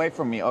stay away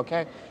from me,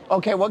 okay?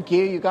 Okay, what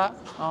gear you got?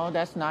 Oh,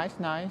 that's nice.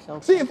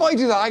 Okay. See, if I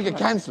do that, I get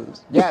cancelled.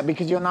 Yeah,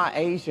 because you're not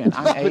Asian.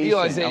 I'm But Asian.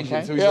 Eli's Asian,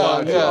 okay? so he's Yeah,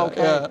 allowed to. yeah,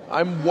 okay. yeah.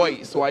 I'm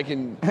white, so I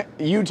can.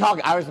 You talk.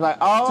 I was like,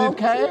 oh,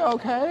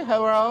 okay.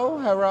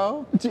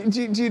 Hello. Do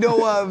you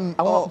know?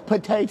 I want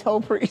potato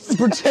priest.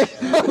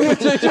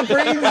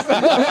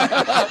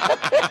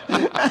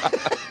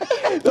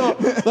 No,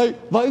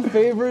 like my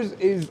favorite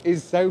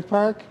is South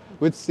Park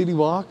with City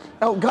Walk.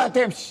 Oh,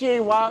 goddamn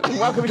shit, welcome to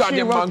Goddamn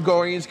shit.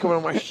 Mongolians coming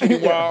on my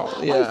shit wall.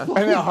 Yeah.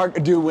 And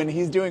then, dude, when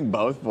he's doing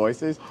both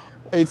voices,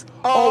 It's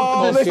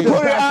let's fucking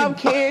put it up,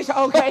 kids.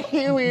 Okay,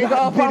 here we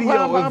go.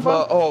 Video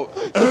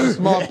of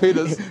small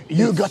penis.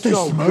 You got this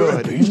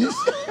small penis?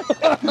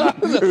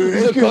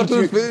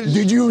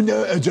 Did you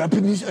know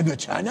Japanese and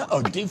China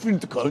are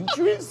different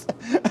countries?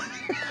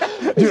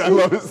 Dude, I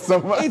love it so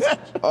much.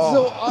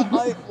 So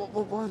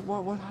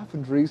what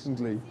happened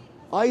recently?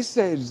 I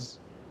said,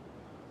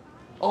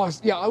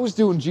 I was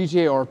doing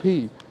GTA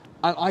RP,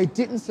 and I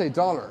didn't say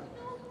dollar,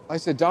 I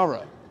said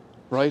Dara,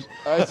 right?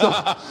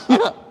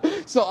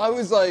 So I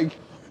was like,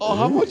 oh,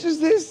 how much is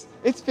this?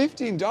 It's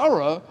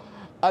 $15,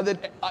 and then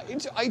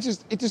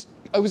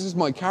I was just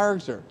my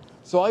character.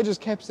 So I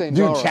just kept saying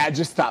Dude, Dara. Chad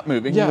just stopped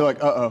moving. Yeah. You're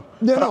like, uh-oh.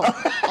 No.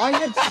 I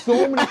had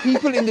so many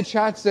people in the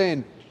chat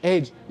saying,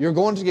 Edge, you're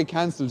going to get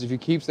cancelled if you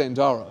keep saying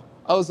Dara.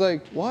 I was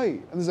like, why?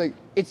 And it's like,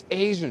 it's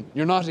Asian.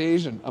 You're not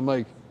Asian. I'm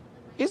like,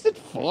 is it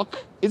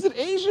fuck? Is it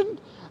Asian?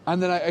 And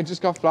then I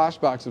just got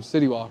flashbacks of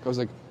City Walk. I was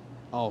like,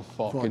 oh,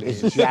 fuck, it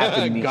It's is.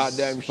 Japanese.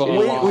 Goddamn Fuck. shit.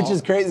 Wait, which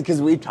is crazy because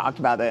we've talked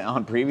about that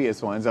on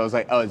previous ones. I was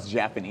like, oh, it's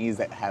Japanese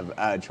that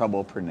have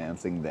trouble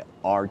pronouncing the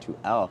R to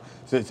L.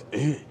 So it's,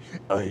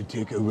 I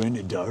take a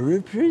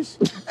Renadara, please.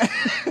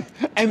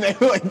 And then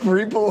like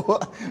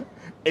people,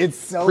 it's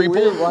so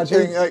weird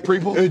watching like,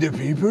 the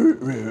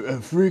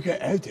people freak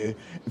out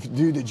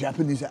do the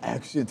Japanese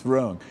accents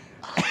wrong.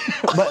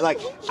 But like,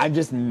 I'm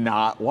just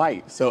not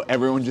white, so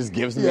everyone just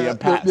gives me a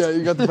pass. Yeah,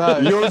 you got the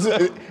pass. Yours,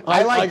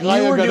 I like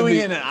I you were gotta doing be-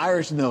 it in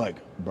Irish, and they're like,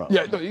 bro,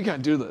 Yeah, no, you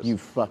can't do this. you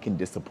fucking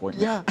disappoint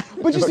me. Yeah,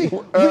 but you see,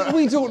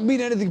 we don't mean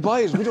anything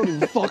by it. We don't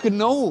even fucking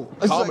know.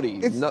 It's like- Comedy,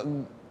 it's-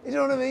 nothing. You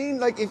know what I mean?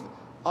 Like if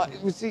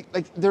we see,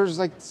 like there's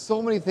like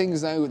so many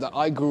things now that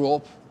I grew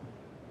up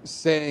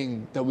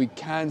saying that we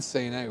can't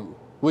say now.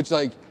 Which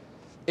like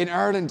in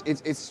Ireland,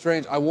 it's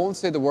strange. I won't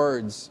say the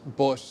words,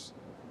 but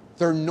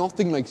they're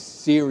nothing like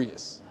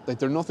serious. Like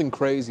they're nothing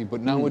crazy.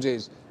 But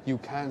nowadays you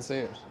can say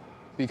it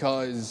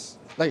because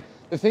like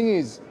the thing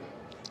is,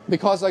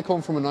 because I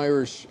come from an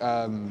Irish,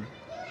 I'm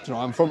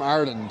from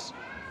Ireland.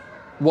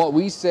 What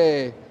we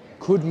say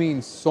could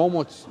mean so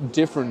much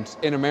different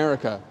in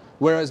America,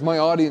 whereas my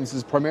audience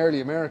is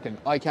primarily American.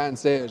 I can't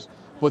say it,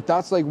 but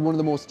that's like one of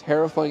the most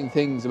terrifying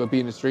things about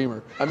being a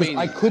streamer. I 'Cause mean,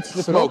 I could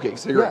smoke smoking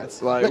cigarettes.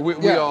 Yeah. Like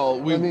we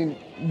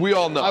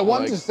all know. I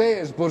want like, to say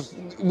it, but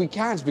we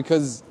can't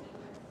because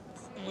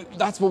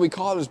that's what we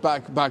call it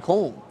back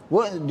home.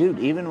 Well, dude,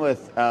 even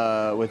with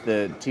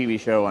the TV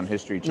show on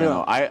History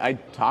Channel, Yeah.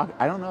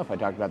 I don't know if I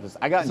talked about this.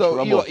 I got in So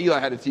trouble. Eli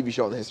had a TV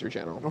show on the History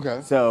Channel.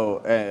 Okay.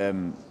 So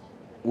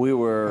we I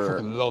were.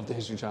 fucking love the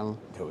History Channel.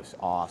 It was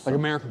awesome. Like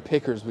American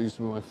Pickers used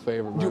to be my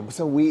favorite. Man.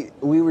 So we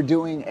were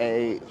doing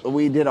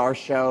we did our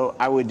show.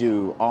 I would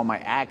do all my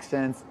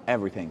accents,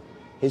 everything.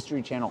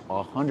 History Channel,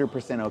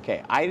 100%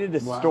 okay. I did a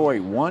story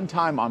one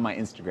time on my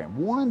Instagram.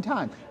 One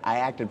time, I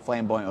acted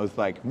flamboyant. I was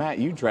like, Matt,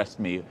 you dressed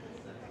me,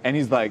 and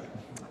he's like,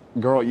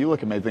 girl, you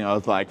look amazing. I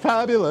was like,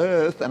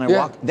 fabulous, and I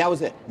walked. That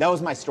was it. That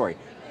was my story.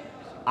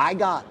 I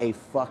got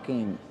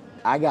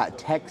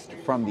text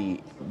from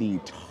the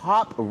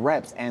top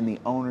reps and the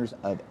owners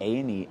of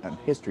A&E on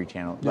History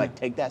Channel, like,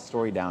 take that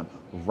story down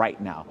right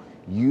now.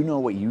 You know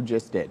what you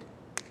just did.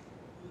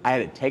 I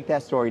had to take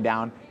that story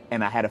down,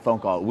 and I had a phone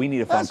call. We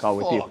need a phone call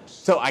with you.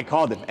 So I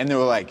called them, and they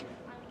were like,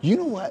 you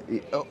know what?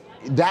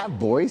 That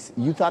voice,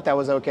 you thought that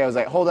was okay? I was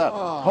like, hold up.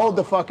 Hold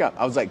the fuck up.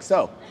 I was like,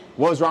 so,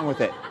 what was wrong with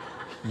it?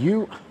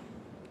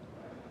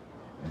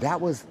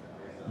 That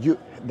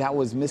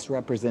was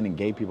misrepresenting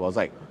gay people. I was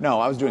like, no,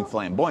 I was doing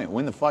flamboyant.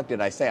 When the fuck did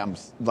I say I'm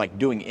like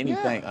doing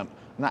anything? I'm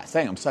not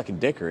saying I'm sucking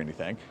dick or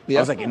anything. I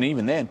was like, and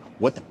even then,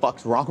 what the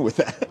fuck's wrong with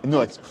that? And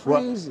they're like,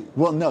 crazy.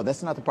 Well, no,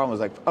 that's not the problem.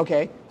 I was like,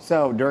 okay,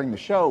 so during the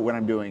show, when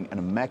I'm doing a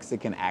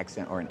Mexican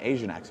accent or an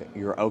Asian accent,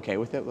 you're okay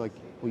with it? Like,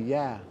 well,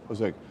 yeah. I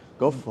was like,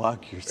 go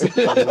fuck yourself.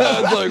 I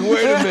was like,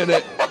 wait a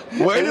minute.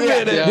 Wait a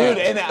minute. Dude,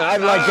 and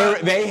I'm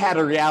like, they had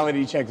a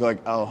reality check, like,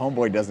 oh,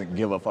 homeboy doesn't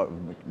give a fuck.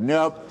 I'm like,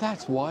 nope.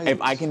 That's wild.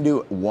 If I can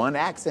do one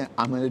accent,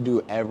 I'm going to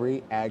do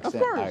every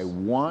accent course. I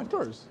want. Of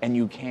course. And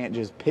you can't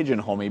just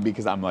pigeonhole me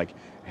because I'm like,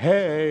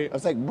 hey. I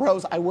was like,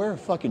 bros, I wear a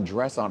fucking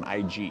dress on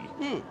IG.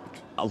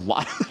 A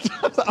lot of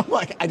times. I'm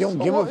like, I don't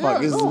give a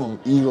fuck. This is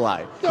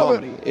Eli. No,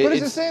 Comedy. But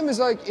it's the same as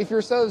like if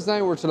yourselves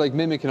now were to like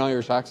mimic an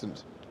Irish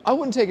accent, I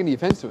wouldn't take any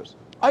offense to it.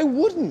 I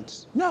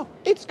wouldn't. No.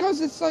 It's because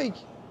it's like,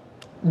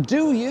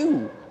 do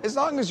you? As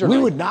long as you're We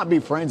like, would not be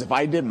friends if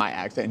I did my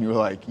accent and you were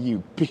like, you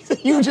piece of,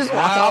 you just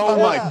walk off. I'm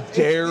Yeah. like,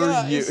 Dare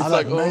Yeah, you? it's It's I'm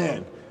like, like,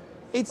 man.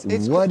 it's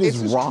What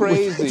is just wrong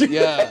with crazy. you?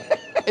 Yeah,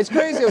 it's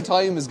crazy how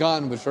time has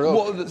gone. But sure.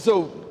 Well,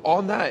 so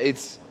on that,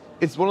 it's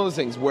one of those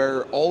things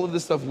where all of the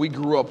stuff we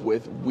grew up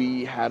with,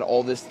 we had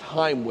all this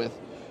time with,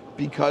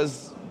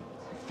 because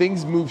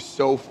things move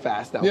so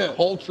fast now. Yeah.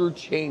 Culture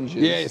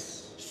changes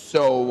Yes.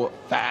 so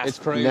fast It's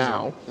crazy.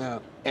 now. Yeah.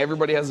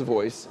 Everybody has a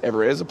voice,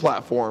 everybody has a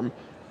platform,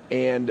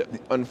 and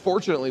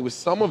unfortunately with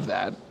some of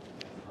that,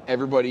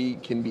 everybody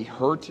can be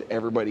hurt,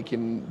 everybody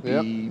can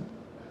be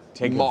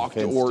Take mocked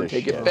offense or to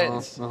take shit.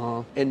 offense.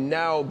 And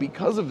now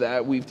because of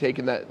that, we've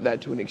taken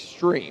that to an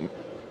extreme.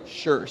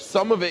 Sure,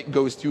 some of it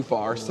goes too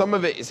far, some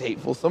of it is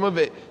hateful, some of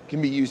it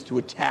can be used to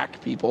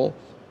attack people,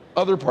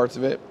 other parts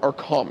of it are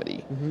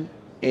comedy.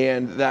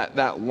 And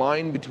that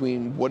line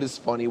between what is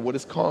funny, what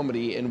is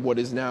comedy, and what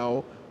is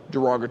now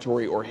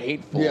derogatory or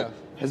hateful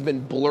has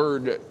been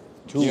blurred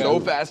so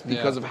fast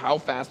because of how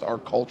fast our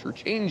culture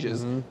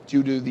changes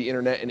due to the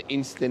internet and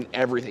instant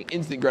everything,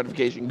 instant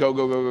gratification, go,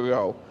 go, go, go,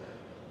 go.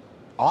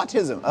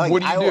 Autism. Like,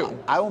 What do you do?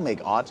 I will make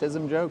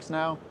autism jokes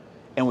now,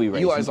 and we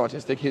raise Eli's them.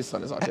 autistic, his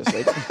son is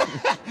autistic.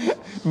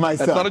 My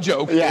That's son. not a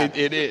joke, Yeah.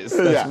 it is,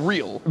 that's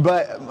real.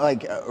 But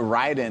like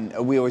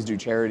Ryden, we always do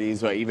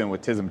charities, even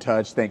with Tism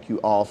Touch. Thank you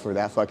all for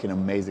that fucking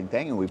amazing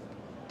thing, and we've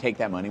take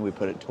that money, we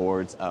put it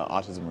towards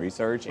autism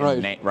research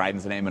and Right.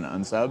 Ryden's name and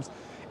unsubs.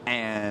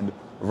 And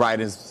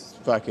Ryden's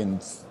fucking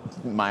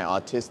my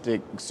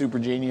autistic super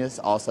genius,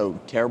 also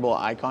terrible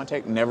eye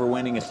contact, never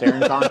winning a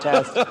staring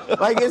contest.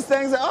 Like, his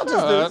things are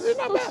autistic. It's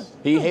not bad.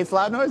 He hates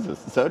loud noises.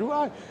 So do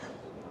I.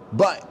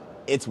 But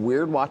it's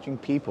weird watching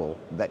people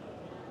that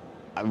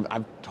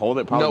I've told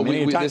it probably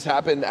many times. This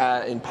happened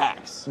in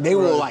PAX. They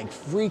will like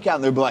freak out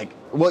and they'll be like,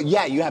 well,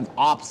 yeah, you have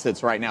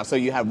opposites right now. So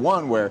you have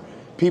one where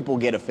people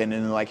get offended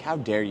and they're like, how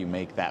dare you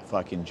make that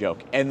fucking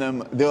joke? And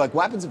then they're like,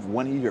 what happens if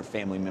one of your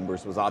family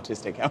members was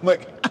autistic? I'm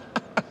like,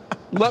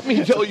 let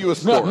me tell you a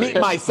story. Meet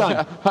my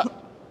son.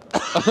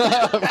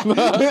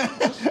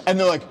 And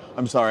they're like,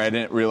 I'm sorry, I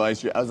didn't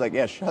realize you. I was like,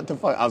 yeah, shut the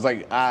fuck. I was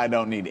like, I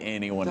don't need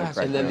anyone to correct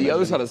And then me. the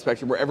other side of the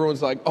spectrum where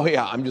everyone's like, oh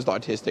yeah, I'm just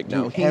autistic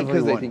now. Because they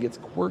everyone. think it's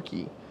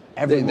quirky.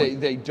 Everyone.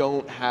 They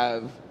don't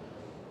have...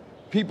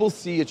 People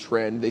see a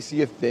trend, they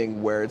see a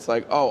thing where it's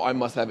like, oh, I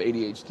must have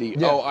ADHD.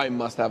 Yeah. Oh, I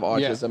must have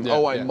autism.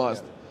 I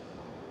must.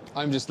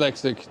 I'm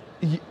dyslexic.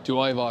 Do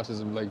I have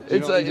autism? Like, you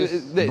It's know, like, you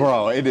just-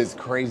 Bro, it is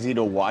crazy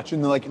to watch.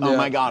 And they're like, oh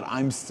my God,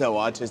 I'm so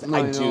autistic.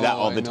 I do that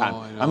all the time.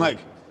 I know. I'm like,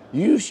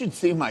 you should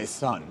see my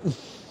son.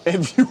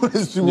 If you want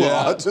to see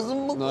what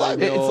autism looks like,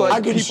 It's like I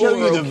can people show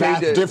you are the okay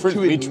vast to difference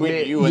between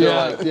admit- you and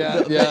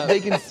Yeah. They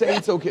can say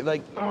it's okay.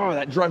 Like, oh,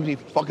 that drives me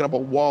fucking up a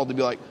wall to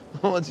be like,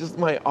 oh, it's just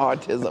my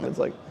autism. It's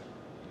like,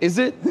 is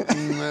it?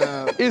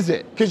 Is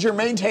it? Because you're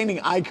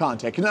maintaining eye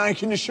contact. And I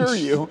can assure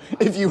you,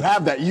 if you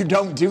have that, you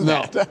don't do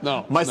that.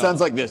 No, My no.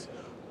 son's like this.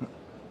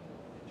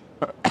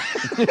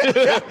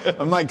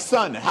 I'm like,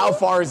 son, how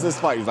far is this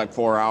flight? He's like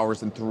 4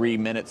 hours and 3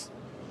 minutes.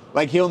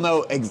 Like, he'll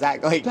know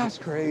exactly. Like, That's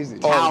crazy.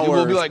 Oh,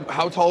 we'll be towers. like,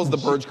 how tall is the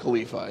Burj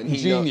Khalifa? And he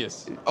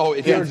Genius.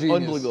 It's Pure genius.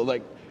 unbelievable.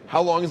 Like,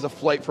 how long is the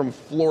flight from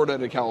Florida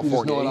to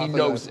California? know it He off of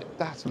knows that. it.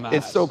 That's mad.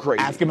 It's so crazy.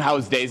 Ask him how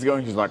his day's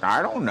going. He's like,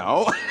 I don't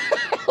know.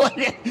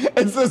 Like,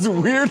 it's this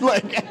weird,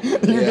 like, you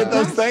get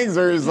those things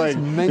where it's like,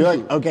 you're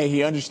like, okay,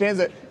 he understands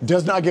it,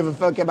 does not give a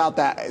fuck about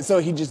that. So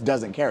he just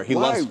doesn't care. He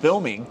loves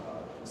filming.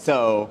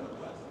 So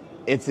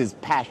it's his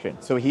passion.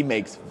 So he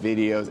makes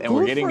videos and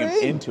we're getting him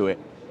into it.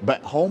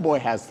 But Homeboy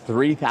has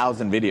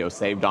 3,000 videos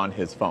saved on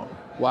his phone.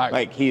 Wow.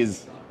 Like, he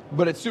is.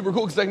 But it's super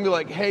cool because I can be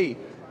like, hey,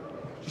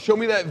 show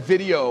me that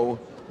video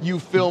you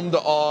filmed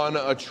on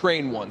a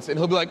train once. And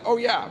he'll be like, oh,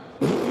 yeah.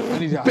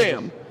 And he's And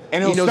Bam.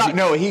 he'll He knows stop. it.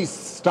 No, he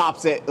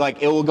stops it.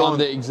 Like, it will go on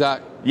the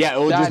exact. Yeah, it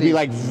will That just be is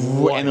like,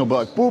 and it'll be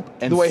like, boop,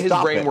 and The way his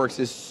stop brain it. works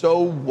is so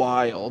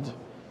wild.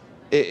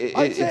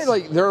 I'd say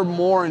like they're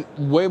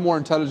way more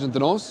intelligent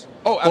than us.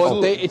 Oh, but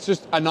absolutely. it's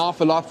just an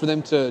awful lot for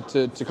them to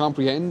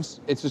comprehend.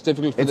 It's just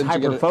difficult for It's them to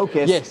get hyper it.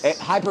 focus, Yes.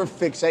 hyper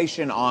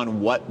fixation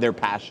on what their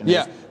passion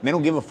Yeah. is. And they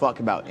don't give a fuck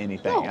about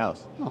anything No,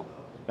 else. no.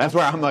 That's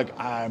where I'm like,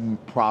 I'm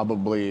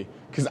probably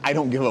because I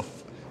don't give a.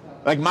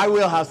 Like, my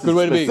wheelhouse Good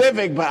way is to be.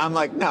 specific, but I'm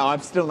like, no, I'm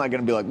still not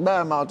gonna be like,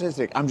 I'm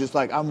autistic. I'm just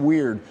like, I'm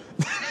weird.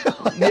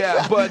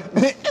 Yeah, but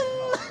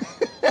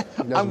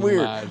I'm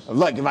weird. mad.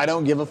 Look, if I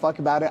don't give a fuck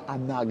about it,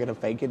 I'm not gonna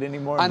fake it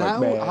anymore. And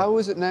I'm like, man. how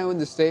is it now in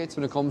the States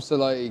when it comes to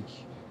like?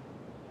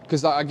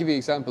 Because I'll give you an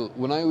example.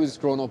 When I was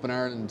growing up in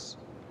Ireland,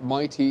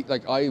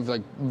 I've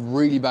like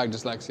really bad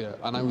dyslexia,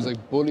 and I was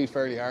like bullied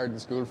fairly hard in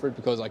school for it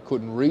because I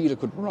couldn't read, I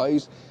couldn't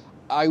write.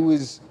 I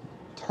was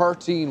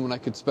 13 when I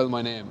could spell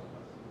my name,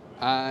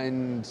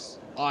 and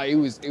it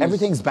was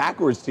Everything's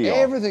backwards to you.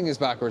 Everything is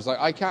backwards. Like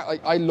I can't.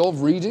 Like I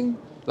love reading,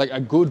 like a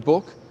good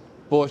book,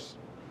 but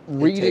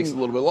reading takes a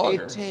little bit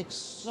longer. It takes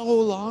so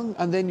long,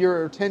 and then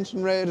your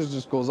attention rate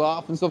just goes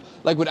off and stuff.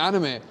 Like with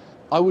anime,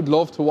 I would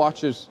love to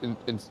watch it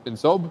in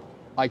sub.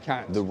 I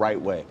can't. The right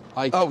way.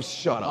 oh,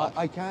 shut up.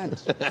 I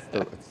can't.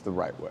 It's the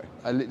right way.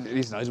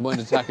 Listen, I just mind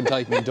Attack on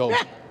Titan in dub.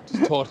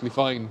 It's totally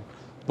fine.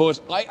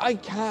 But I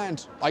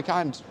can't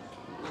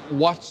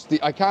watch the.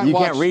 I can't. You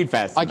watch, can't read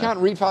fast I enough. can't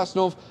read fast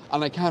enough,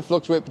 and I can't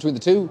fluctuate between the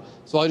two.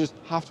 So I just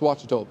have to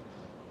watch it up.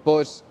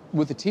 But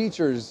with the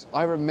teachers,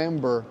 I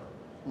remember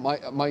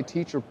my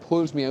teacher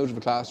pulled me out of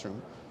the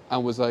classroom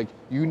and was like,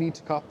 "You need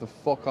to cop the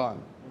fuck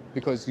on,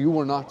 because you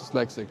are not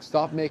dyslexic.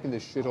 Stop making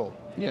this shit up."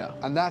 Yeah.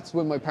 And that's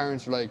when my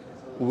parents were like,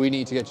 "We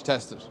need to get you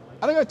tested."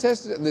 And I got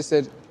tested, and they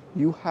said,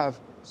 "You have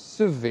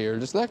severe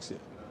dyslexia."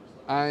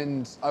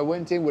 And I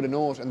went in with a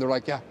note, and they're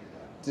like, "Yeah,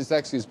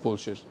 dyslexia is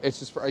bullshit. It's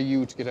just for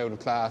you to get out of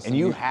class." And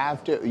you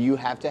have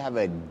to have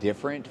a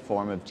different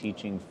form of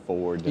teaching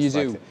for dyslexia.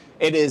 You do.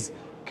 It is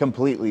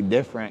completely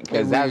different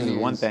because It that really is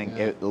one is, thing.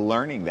 yeah.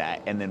 Learning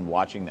that and then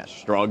watching that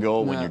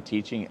struggle when Yeah. you're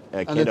teaching a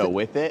And the kiddo thi-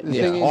 with it The is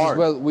thing is, hard. as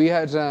well, we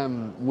had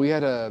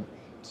a,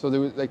 so there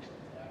was like,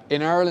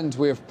 in Ireland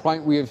we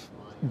have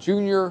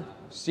junior,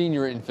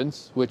 senior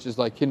infants, which is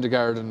like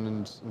kindergarten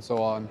and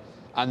so on,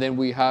 and then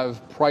we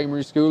have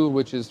primary school,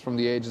 which is from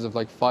the ages of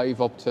like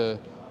 5 up to.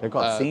 They're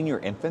called senior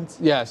infants.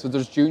 Yeah, so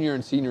there's junior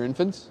and senior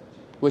infants,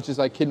 which is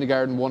like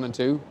kindergarten 1 and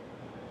 2,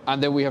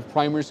 and then we have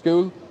primary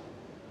school,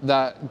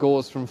 that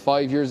goes from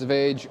 5 years of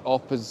age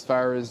up as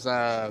far as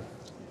I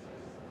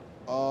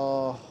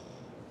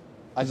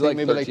Is it think like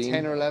maybe like 13?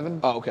 10 or 11.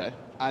 Oh, okay.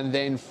 And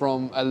then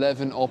from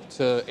 11 up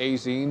to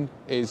 18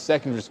 is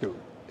secondary school.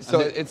 So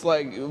it's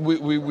like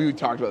we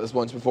talked about this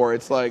once before.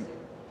 It's like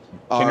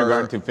Kindergarten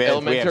our through fifth.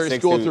 elementary we have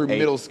school 6 through through 8.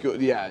 middle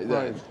school. Yeah,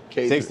 Right.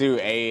 K 6 through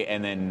 8,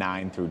 and then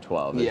 9 through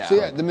 12. Yeah. So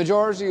yeah, the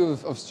majority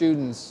of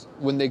students,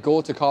 when they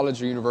go to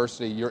college or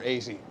university, you're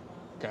 80,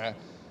 okay?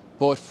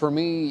 But for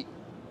me,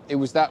 it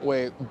was that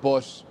way.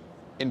 But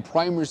in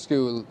primary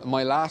school,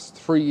 my last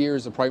 3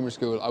 years of primary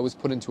school, I was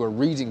put into a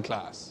reading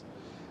class.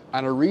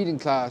 And a reading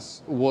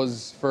class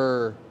was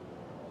for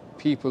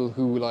people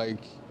who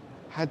like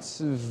had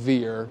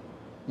severe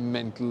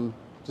mental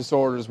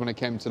disorders when it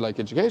came to like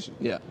education.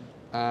 Yeah.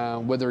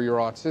 Whether you're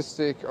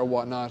autistic or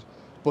whatnot,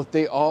 but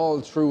they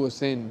all threw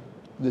us in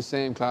the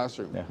same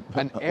classroom. Yeah.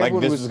 And Like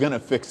everyone this was is gonna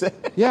fix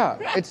it. yeah,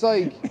 it's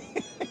like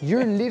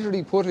you're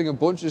literally putting a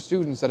bunch of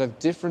students that have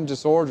different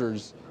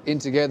disorders in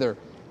together.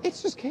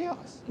 It's just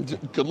chaos.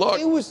 Good luck.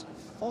 It was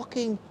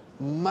fucking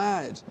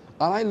mad.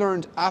 And I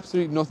learned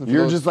absolutely nothing from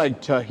You're those. just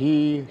like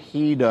Tahi,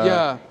 Hida,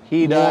 Yeah.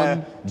 Hida.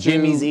 1,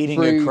 Jimmy's 2, eating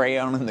 3. a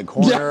crayon in the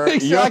corner. Yeah,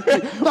 exactly.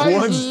 That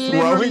One's is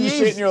throwing literally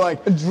shit, and you're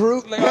like,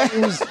 Drew, like I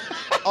was,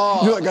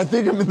 oh. you're like, I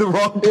think I'm in the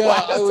wrong Yeah,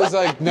 class. I was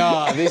like,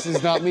 nah, this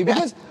is not me.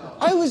 Because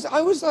I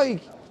was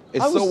like,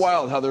 It's so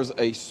wild how there's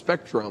a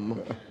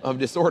spectrum of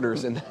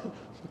disorders and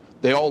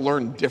they all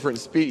learn different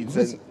speeds.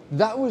 And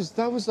that was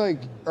like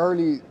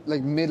early,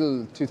 like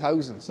middle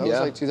 2000s. That was Yeah.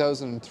 like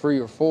 2003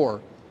 or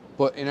 4.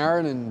 But in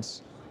Ireland,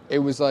 it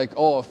was like,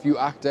 oh, if you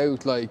act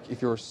out like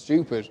if you're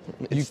stupid,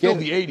 it's you still get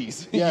the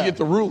 80s. Yeah. You get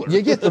the ruler.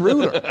 You get the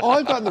ruler. Oh,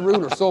 I've gotten the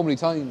ruler so many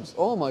times.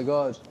 Oh my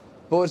god.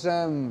 But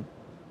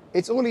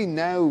it's only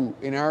now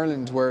in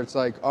Ireland where it's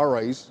like, all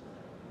right,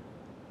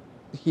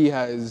 he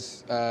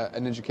has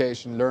an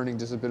education learning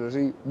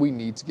disability. We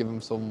need to give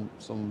him some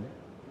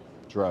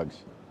Drugs.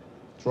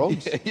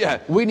 drugs. Yeah.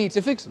 We need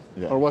to fix him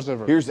Yeah. or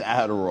whatever. Here's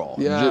Adderall.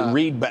 Yeah. Just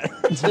read better.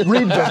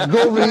 read better.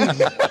 Go read.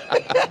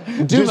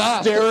 Do Just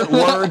math. stare at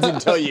words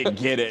until you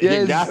get it.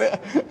 Yes. You got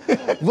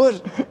it?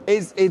 But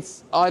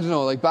it's I don't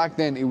know, like back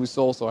then it was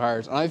so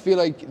hard. And I feel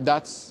like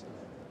that's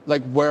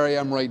like where I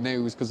am right now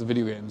is because of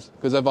video games.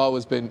 Because I've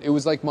always been, it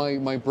was like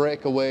my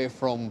break away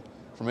from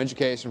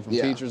education, from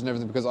Yeah. teachers and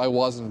everything, because I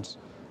wasn't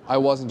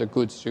a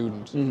good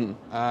student.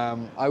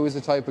 Mm-hmm. I was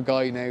the type of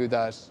guy now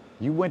that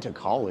You went to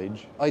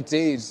college. I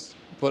did,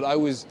 but I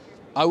was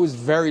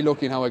very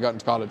lucky in how I got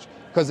into college.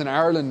 Because in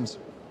Ireland,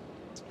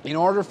 in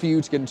order for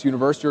you to get into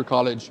university or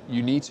college,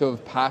 you need to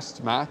have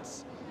passed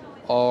maths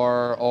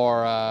or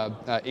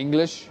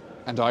English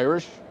and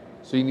Irish.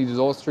 So you needed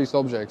those 3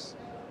 subjects.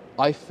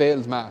 I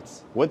failed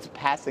maths. What's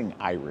passing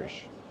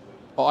Irish?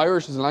 Oh,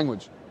 Irish is a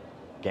language.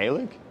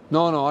 Gaelic?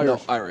 No, No,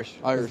 Irish. Irish.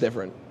 Irish. It's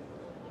different.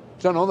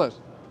 Don't know that.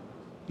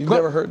 You've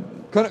never heard.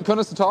 Can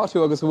us talk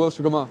to agus bhfuil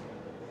se go maith?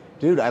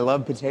 Dude, I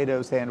love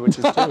potato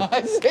sandwiches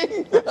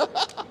too.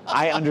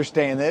 I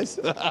understand this.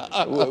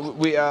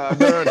 We I've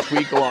been around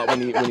Tweak a lot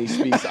when he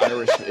speaks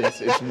Irish.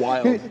 It's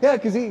wild. Yeah,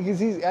 because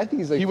he's I think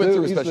he's like He went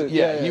through a he's special- the-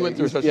 yeah, he went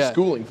through a special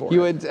schooling for he it.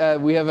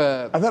 went. We have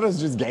a I thought it was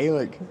just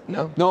Gaelic.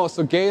 No.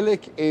 so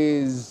Gaelic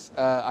is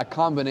a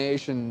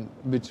combination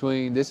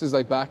between, this is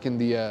like back in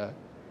the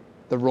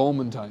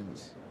Roman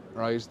times,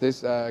 right?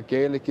 This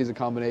Gaelic is a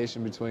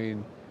combination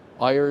between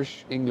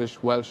Irish,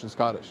 English, Welsh, and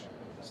Scottish.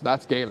 So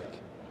that's Gaelic.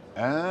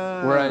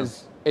 Ah.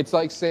 Whereas it's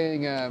like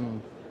saying,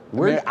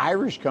 Where did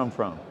Irish come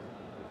from?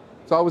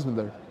 it's always been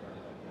there.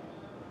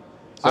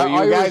 So you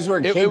Irish- guys were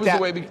It kicked was out.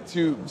 a way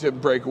to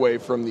break away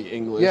from the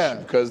English. Yeah.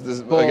 Because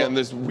this Well- again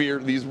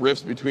these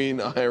rifts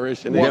between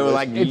Irish and They English. were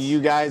like, It's- you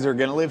guys are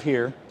gonna live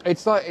here.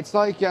 It's like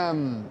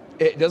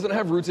It doesn't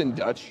have roots in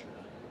Dutch,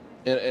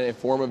 in a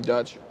form of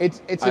Dutch.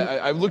 it's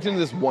I've looked into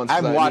this once.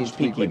 I've so that watched means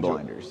Peaky Tweak went to it.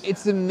 Blinders.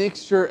 It's a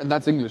mixture, and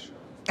that's English.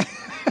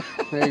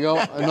 There you go,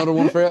 another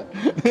one for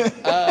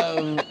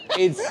you.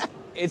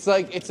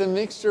 It's a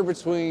mixture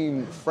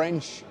between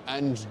French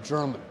and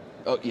German.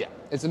 Oh yeah.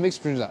 It's a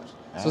mixture between that.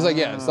 So it's like,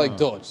 yeah, it's like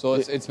Dutch. So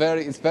it's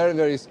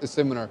very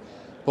similar.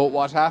 But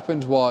what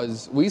happened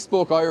was we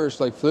spoke Irish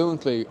like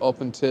fluently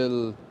up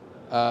until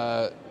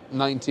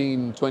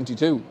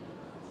 1922,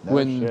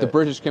 when the shit.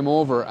 British came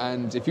over,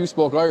 and if you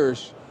spoke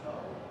Irish,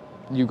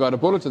 you got a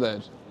bullet to the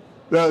head.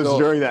 That was So-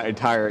 during that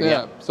entire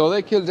Yeah. So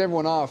they killed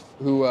everyone off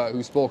who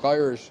spoke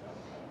Irish,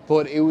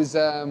 but it was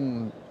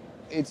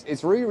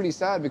it's really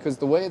sad because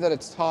the way that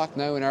it's taught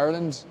now in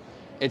Ireland,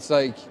 it's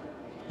like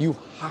you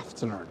have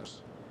to learn it.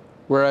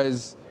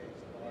 Whereas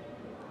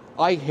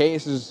I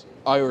hated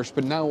Irish,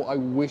 but now I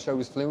wish I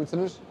was fluent in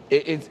it.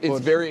 It's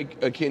But- very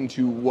akin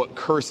to what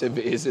cursive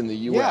is in the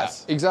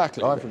U.S. Yeah,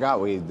 exactly. Oh, I forgot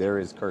there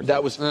is cursive.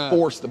 That was Yeah.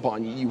 forced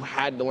upon you. You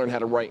had to learn how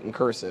to write in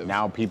cursive.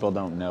 Now people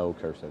don't know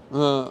cursive.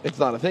 It's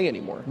not a thing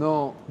anymore.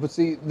 No, but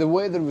see, the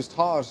way that it was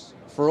taught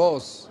for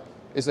us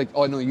is like,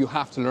 oh no, you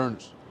have to learn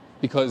it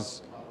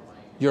because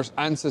your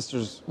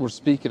ancestors were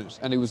speaking it,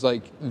 and it was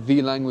like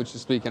the language to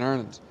speak in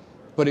Ireland.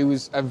 But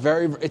it's a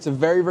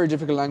very, very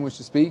difficult language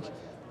to speak,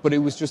 but it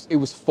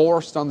was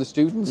forced on the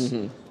students.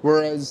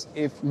 Whereas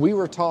if we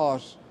were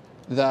taught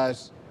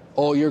that,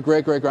 oh, your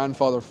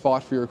great-great-grandfather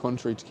fought for your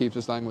country to keep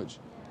this language,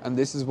 and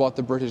this is what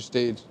the British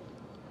did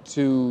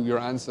to your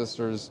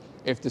ancestors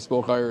if they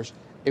spoke Irish,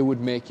 it would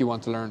make you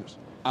want to learn it.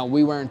 And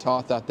we weren't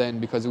taught that then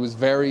because it was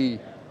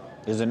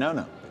There's a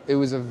no-no. it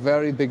was a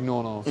very big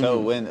no-no. So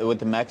with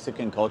the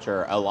Mexican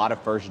culture, a lot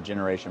of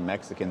first-generation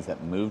Mexicans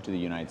that moved to the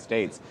United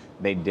States,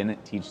 they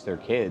didn't teach their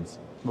kids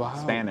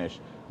Spanish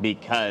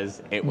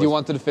because it was... You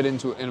wanted to fit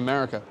into in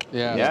America.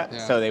 Yeah.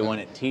 So they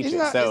wouldn't teach Isn't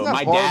it. that- So isn't that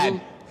my horrible?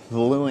 dad,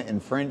 fluent in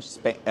French,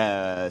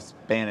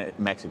 Spanish,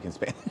 Mexican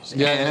Spanish,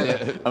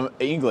 Yeah. and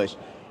English,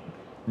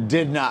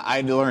 did not...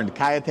 I learned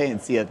cállate and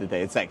siéntate.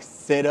 It's like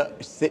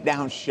sit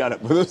down, shut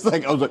up. It was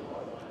like, I was like...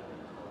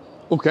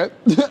 Okay.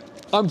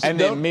 I'm And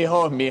then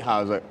mijo and mija,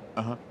 I was like,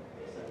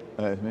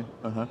 That's me?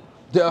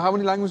 How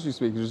many languages do you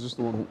speak? Is just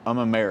the one? I'm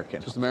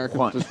American. Just American?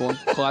 Juan. Just one?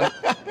 Juan?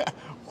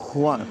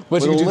 Juan.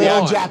 But With you a can do the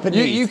little accent.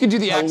 Japanese. You can do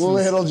the accents. A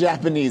little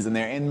Japanese in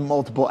there in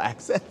multiple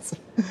accents.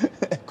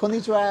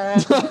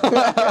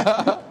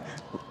 Konnichiwa.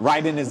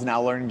 Raiden is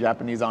now learning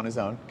Japanese on his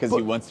own because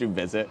he wants to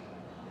visit.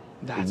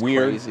 That's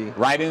Weird. crazy.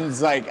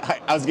 Raiden's like,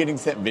 I was getting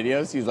sent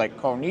videos. He was like,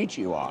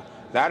 Konnichiwa.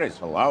 That is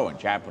hello in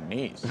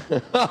Japanese.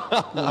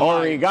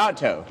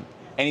 Arigato.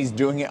 And he's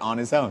doing it on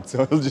his own.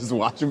 So he'll just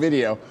watch a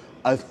video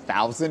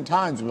 1,000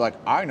 times and be like,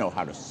 I know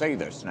how to say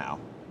this now.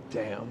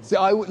 Damn. See,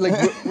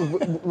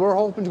 we're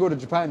hoping to go to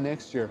Japan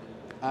next year,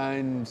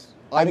 and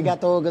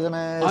Arigato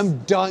gozaimasu. I'm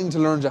dying to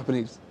learn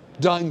Japanese.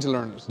 Dying to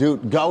learn it.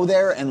 Dude, go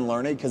there and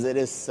learn it because it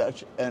is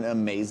such an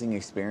amazing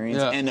experience.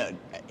 Yeah. And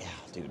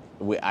dude,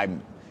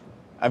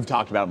 I've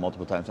talked about it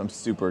multiple times. I'm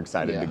super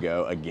excited to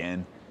go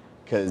again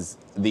because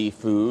the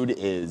food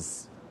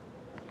is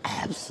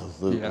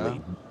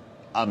absolutely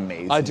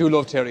amazing. I do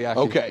love teriyaki.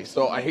 Okay,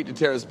 so I hate to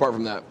tear this apart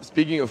from that.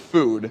 Speaking of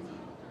food,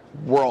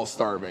 we're all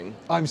starving.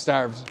 I'm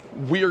starved.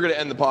 We are going to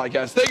end the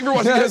podcast. Thank you for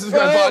watching this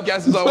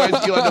podcast. As always,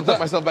 Eli Dumped Up,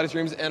 myself, Betty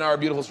Streams, and our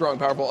beautiful, strong,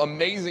 powerful,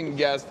 amazing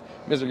guest,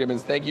 Mr.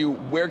 Gibbons. Thank you.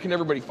 Where can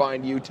everybody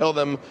find you? Tell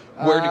them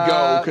where to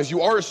go, because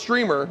you are a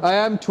streamer. I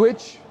am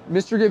Twitch,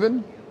 Mr.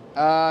 Gibbon.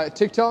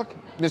 TikTok,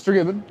 Mr.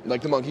 Gibbon.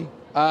 Like the monkey.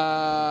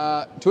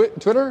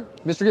 Twitter,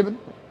 Mr. Gibbon.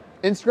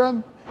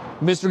 Instagram,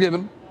 Mr.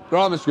 Gibbon. They're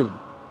all Mr. Gibbon.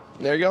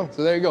 There you go.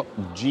 So there you go.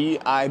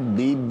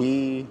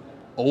 Gibbon.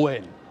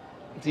 Owen.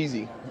 It's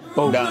easy.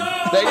 Done.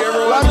 Thank you,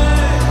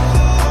 everyone.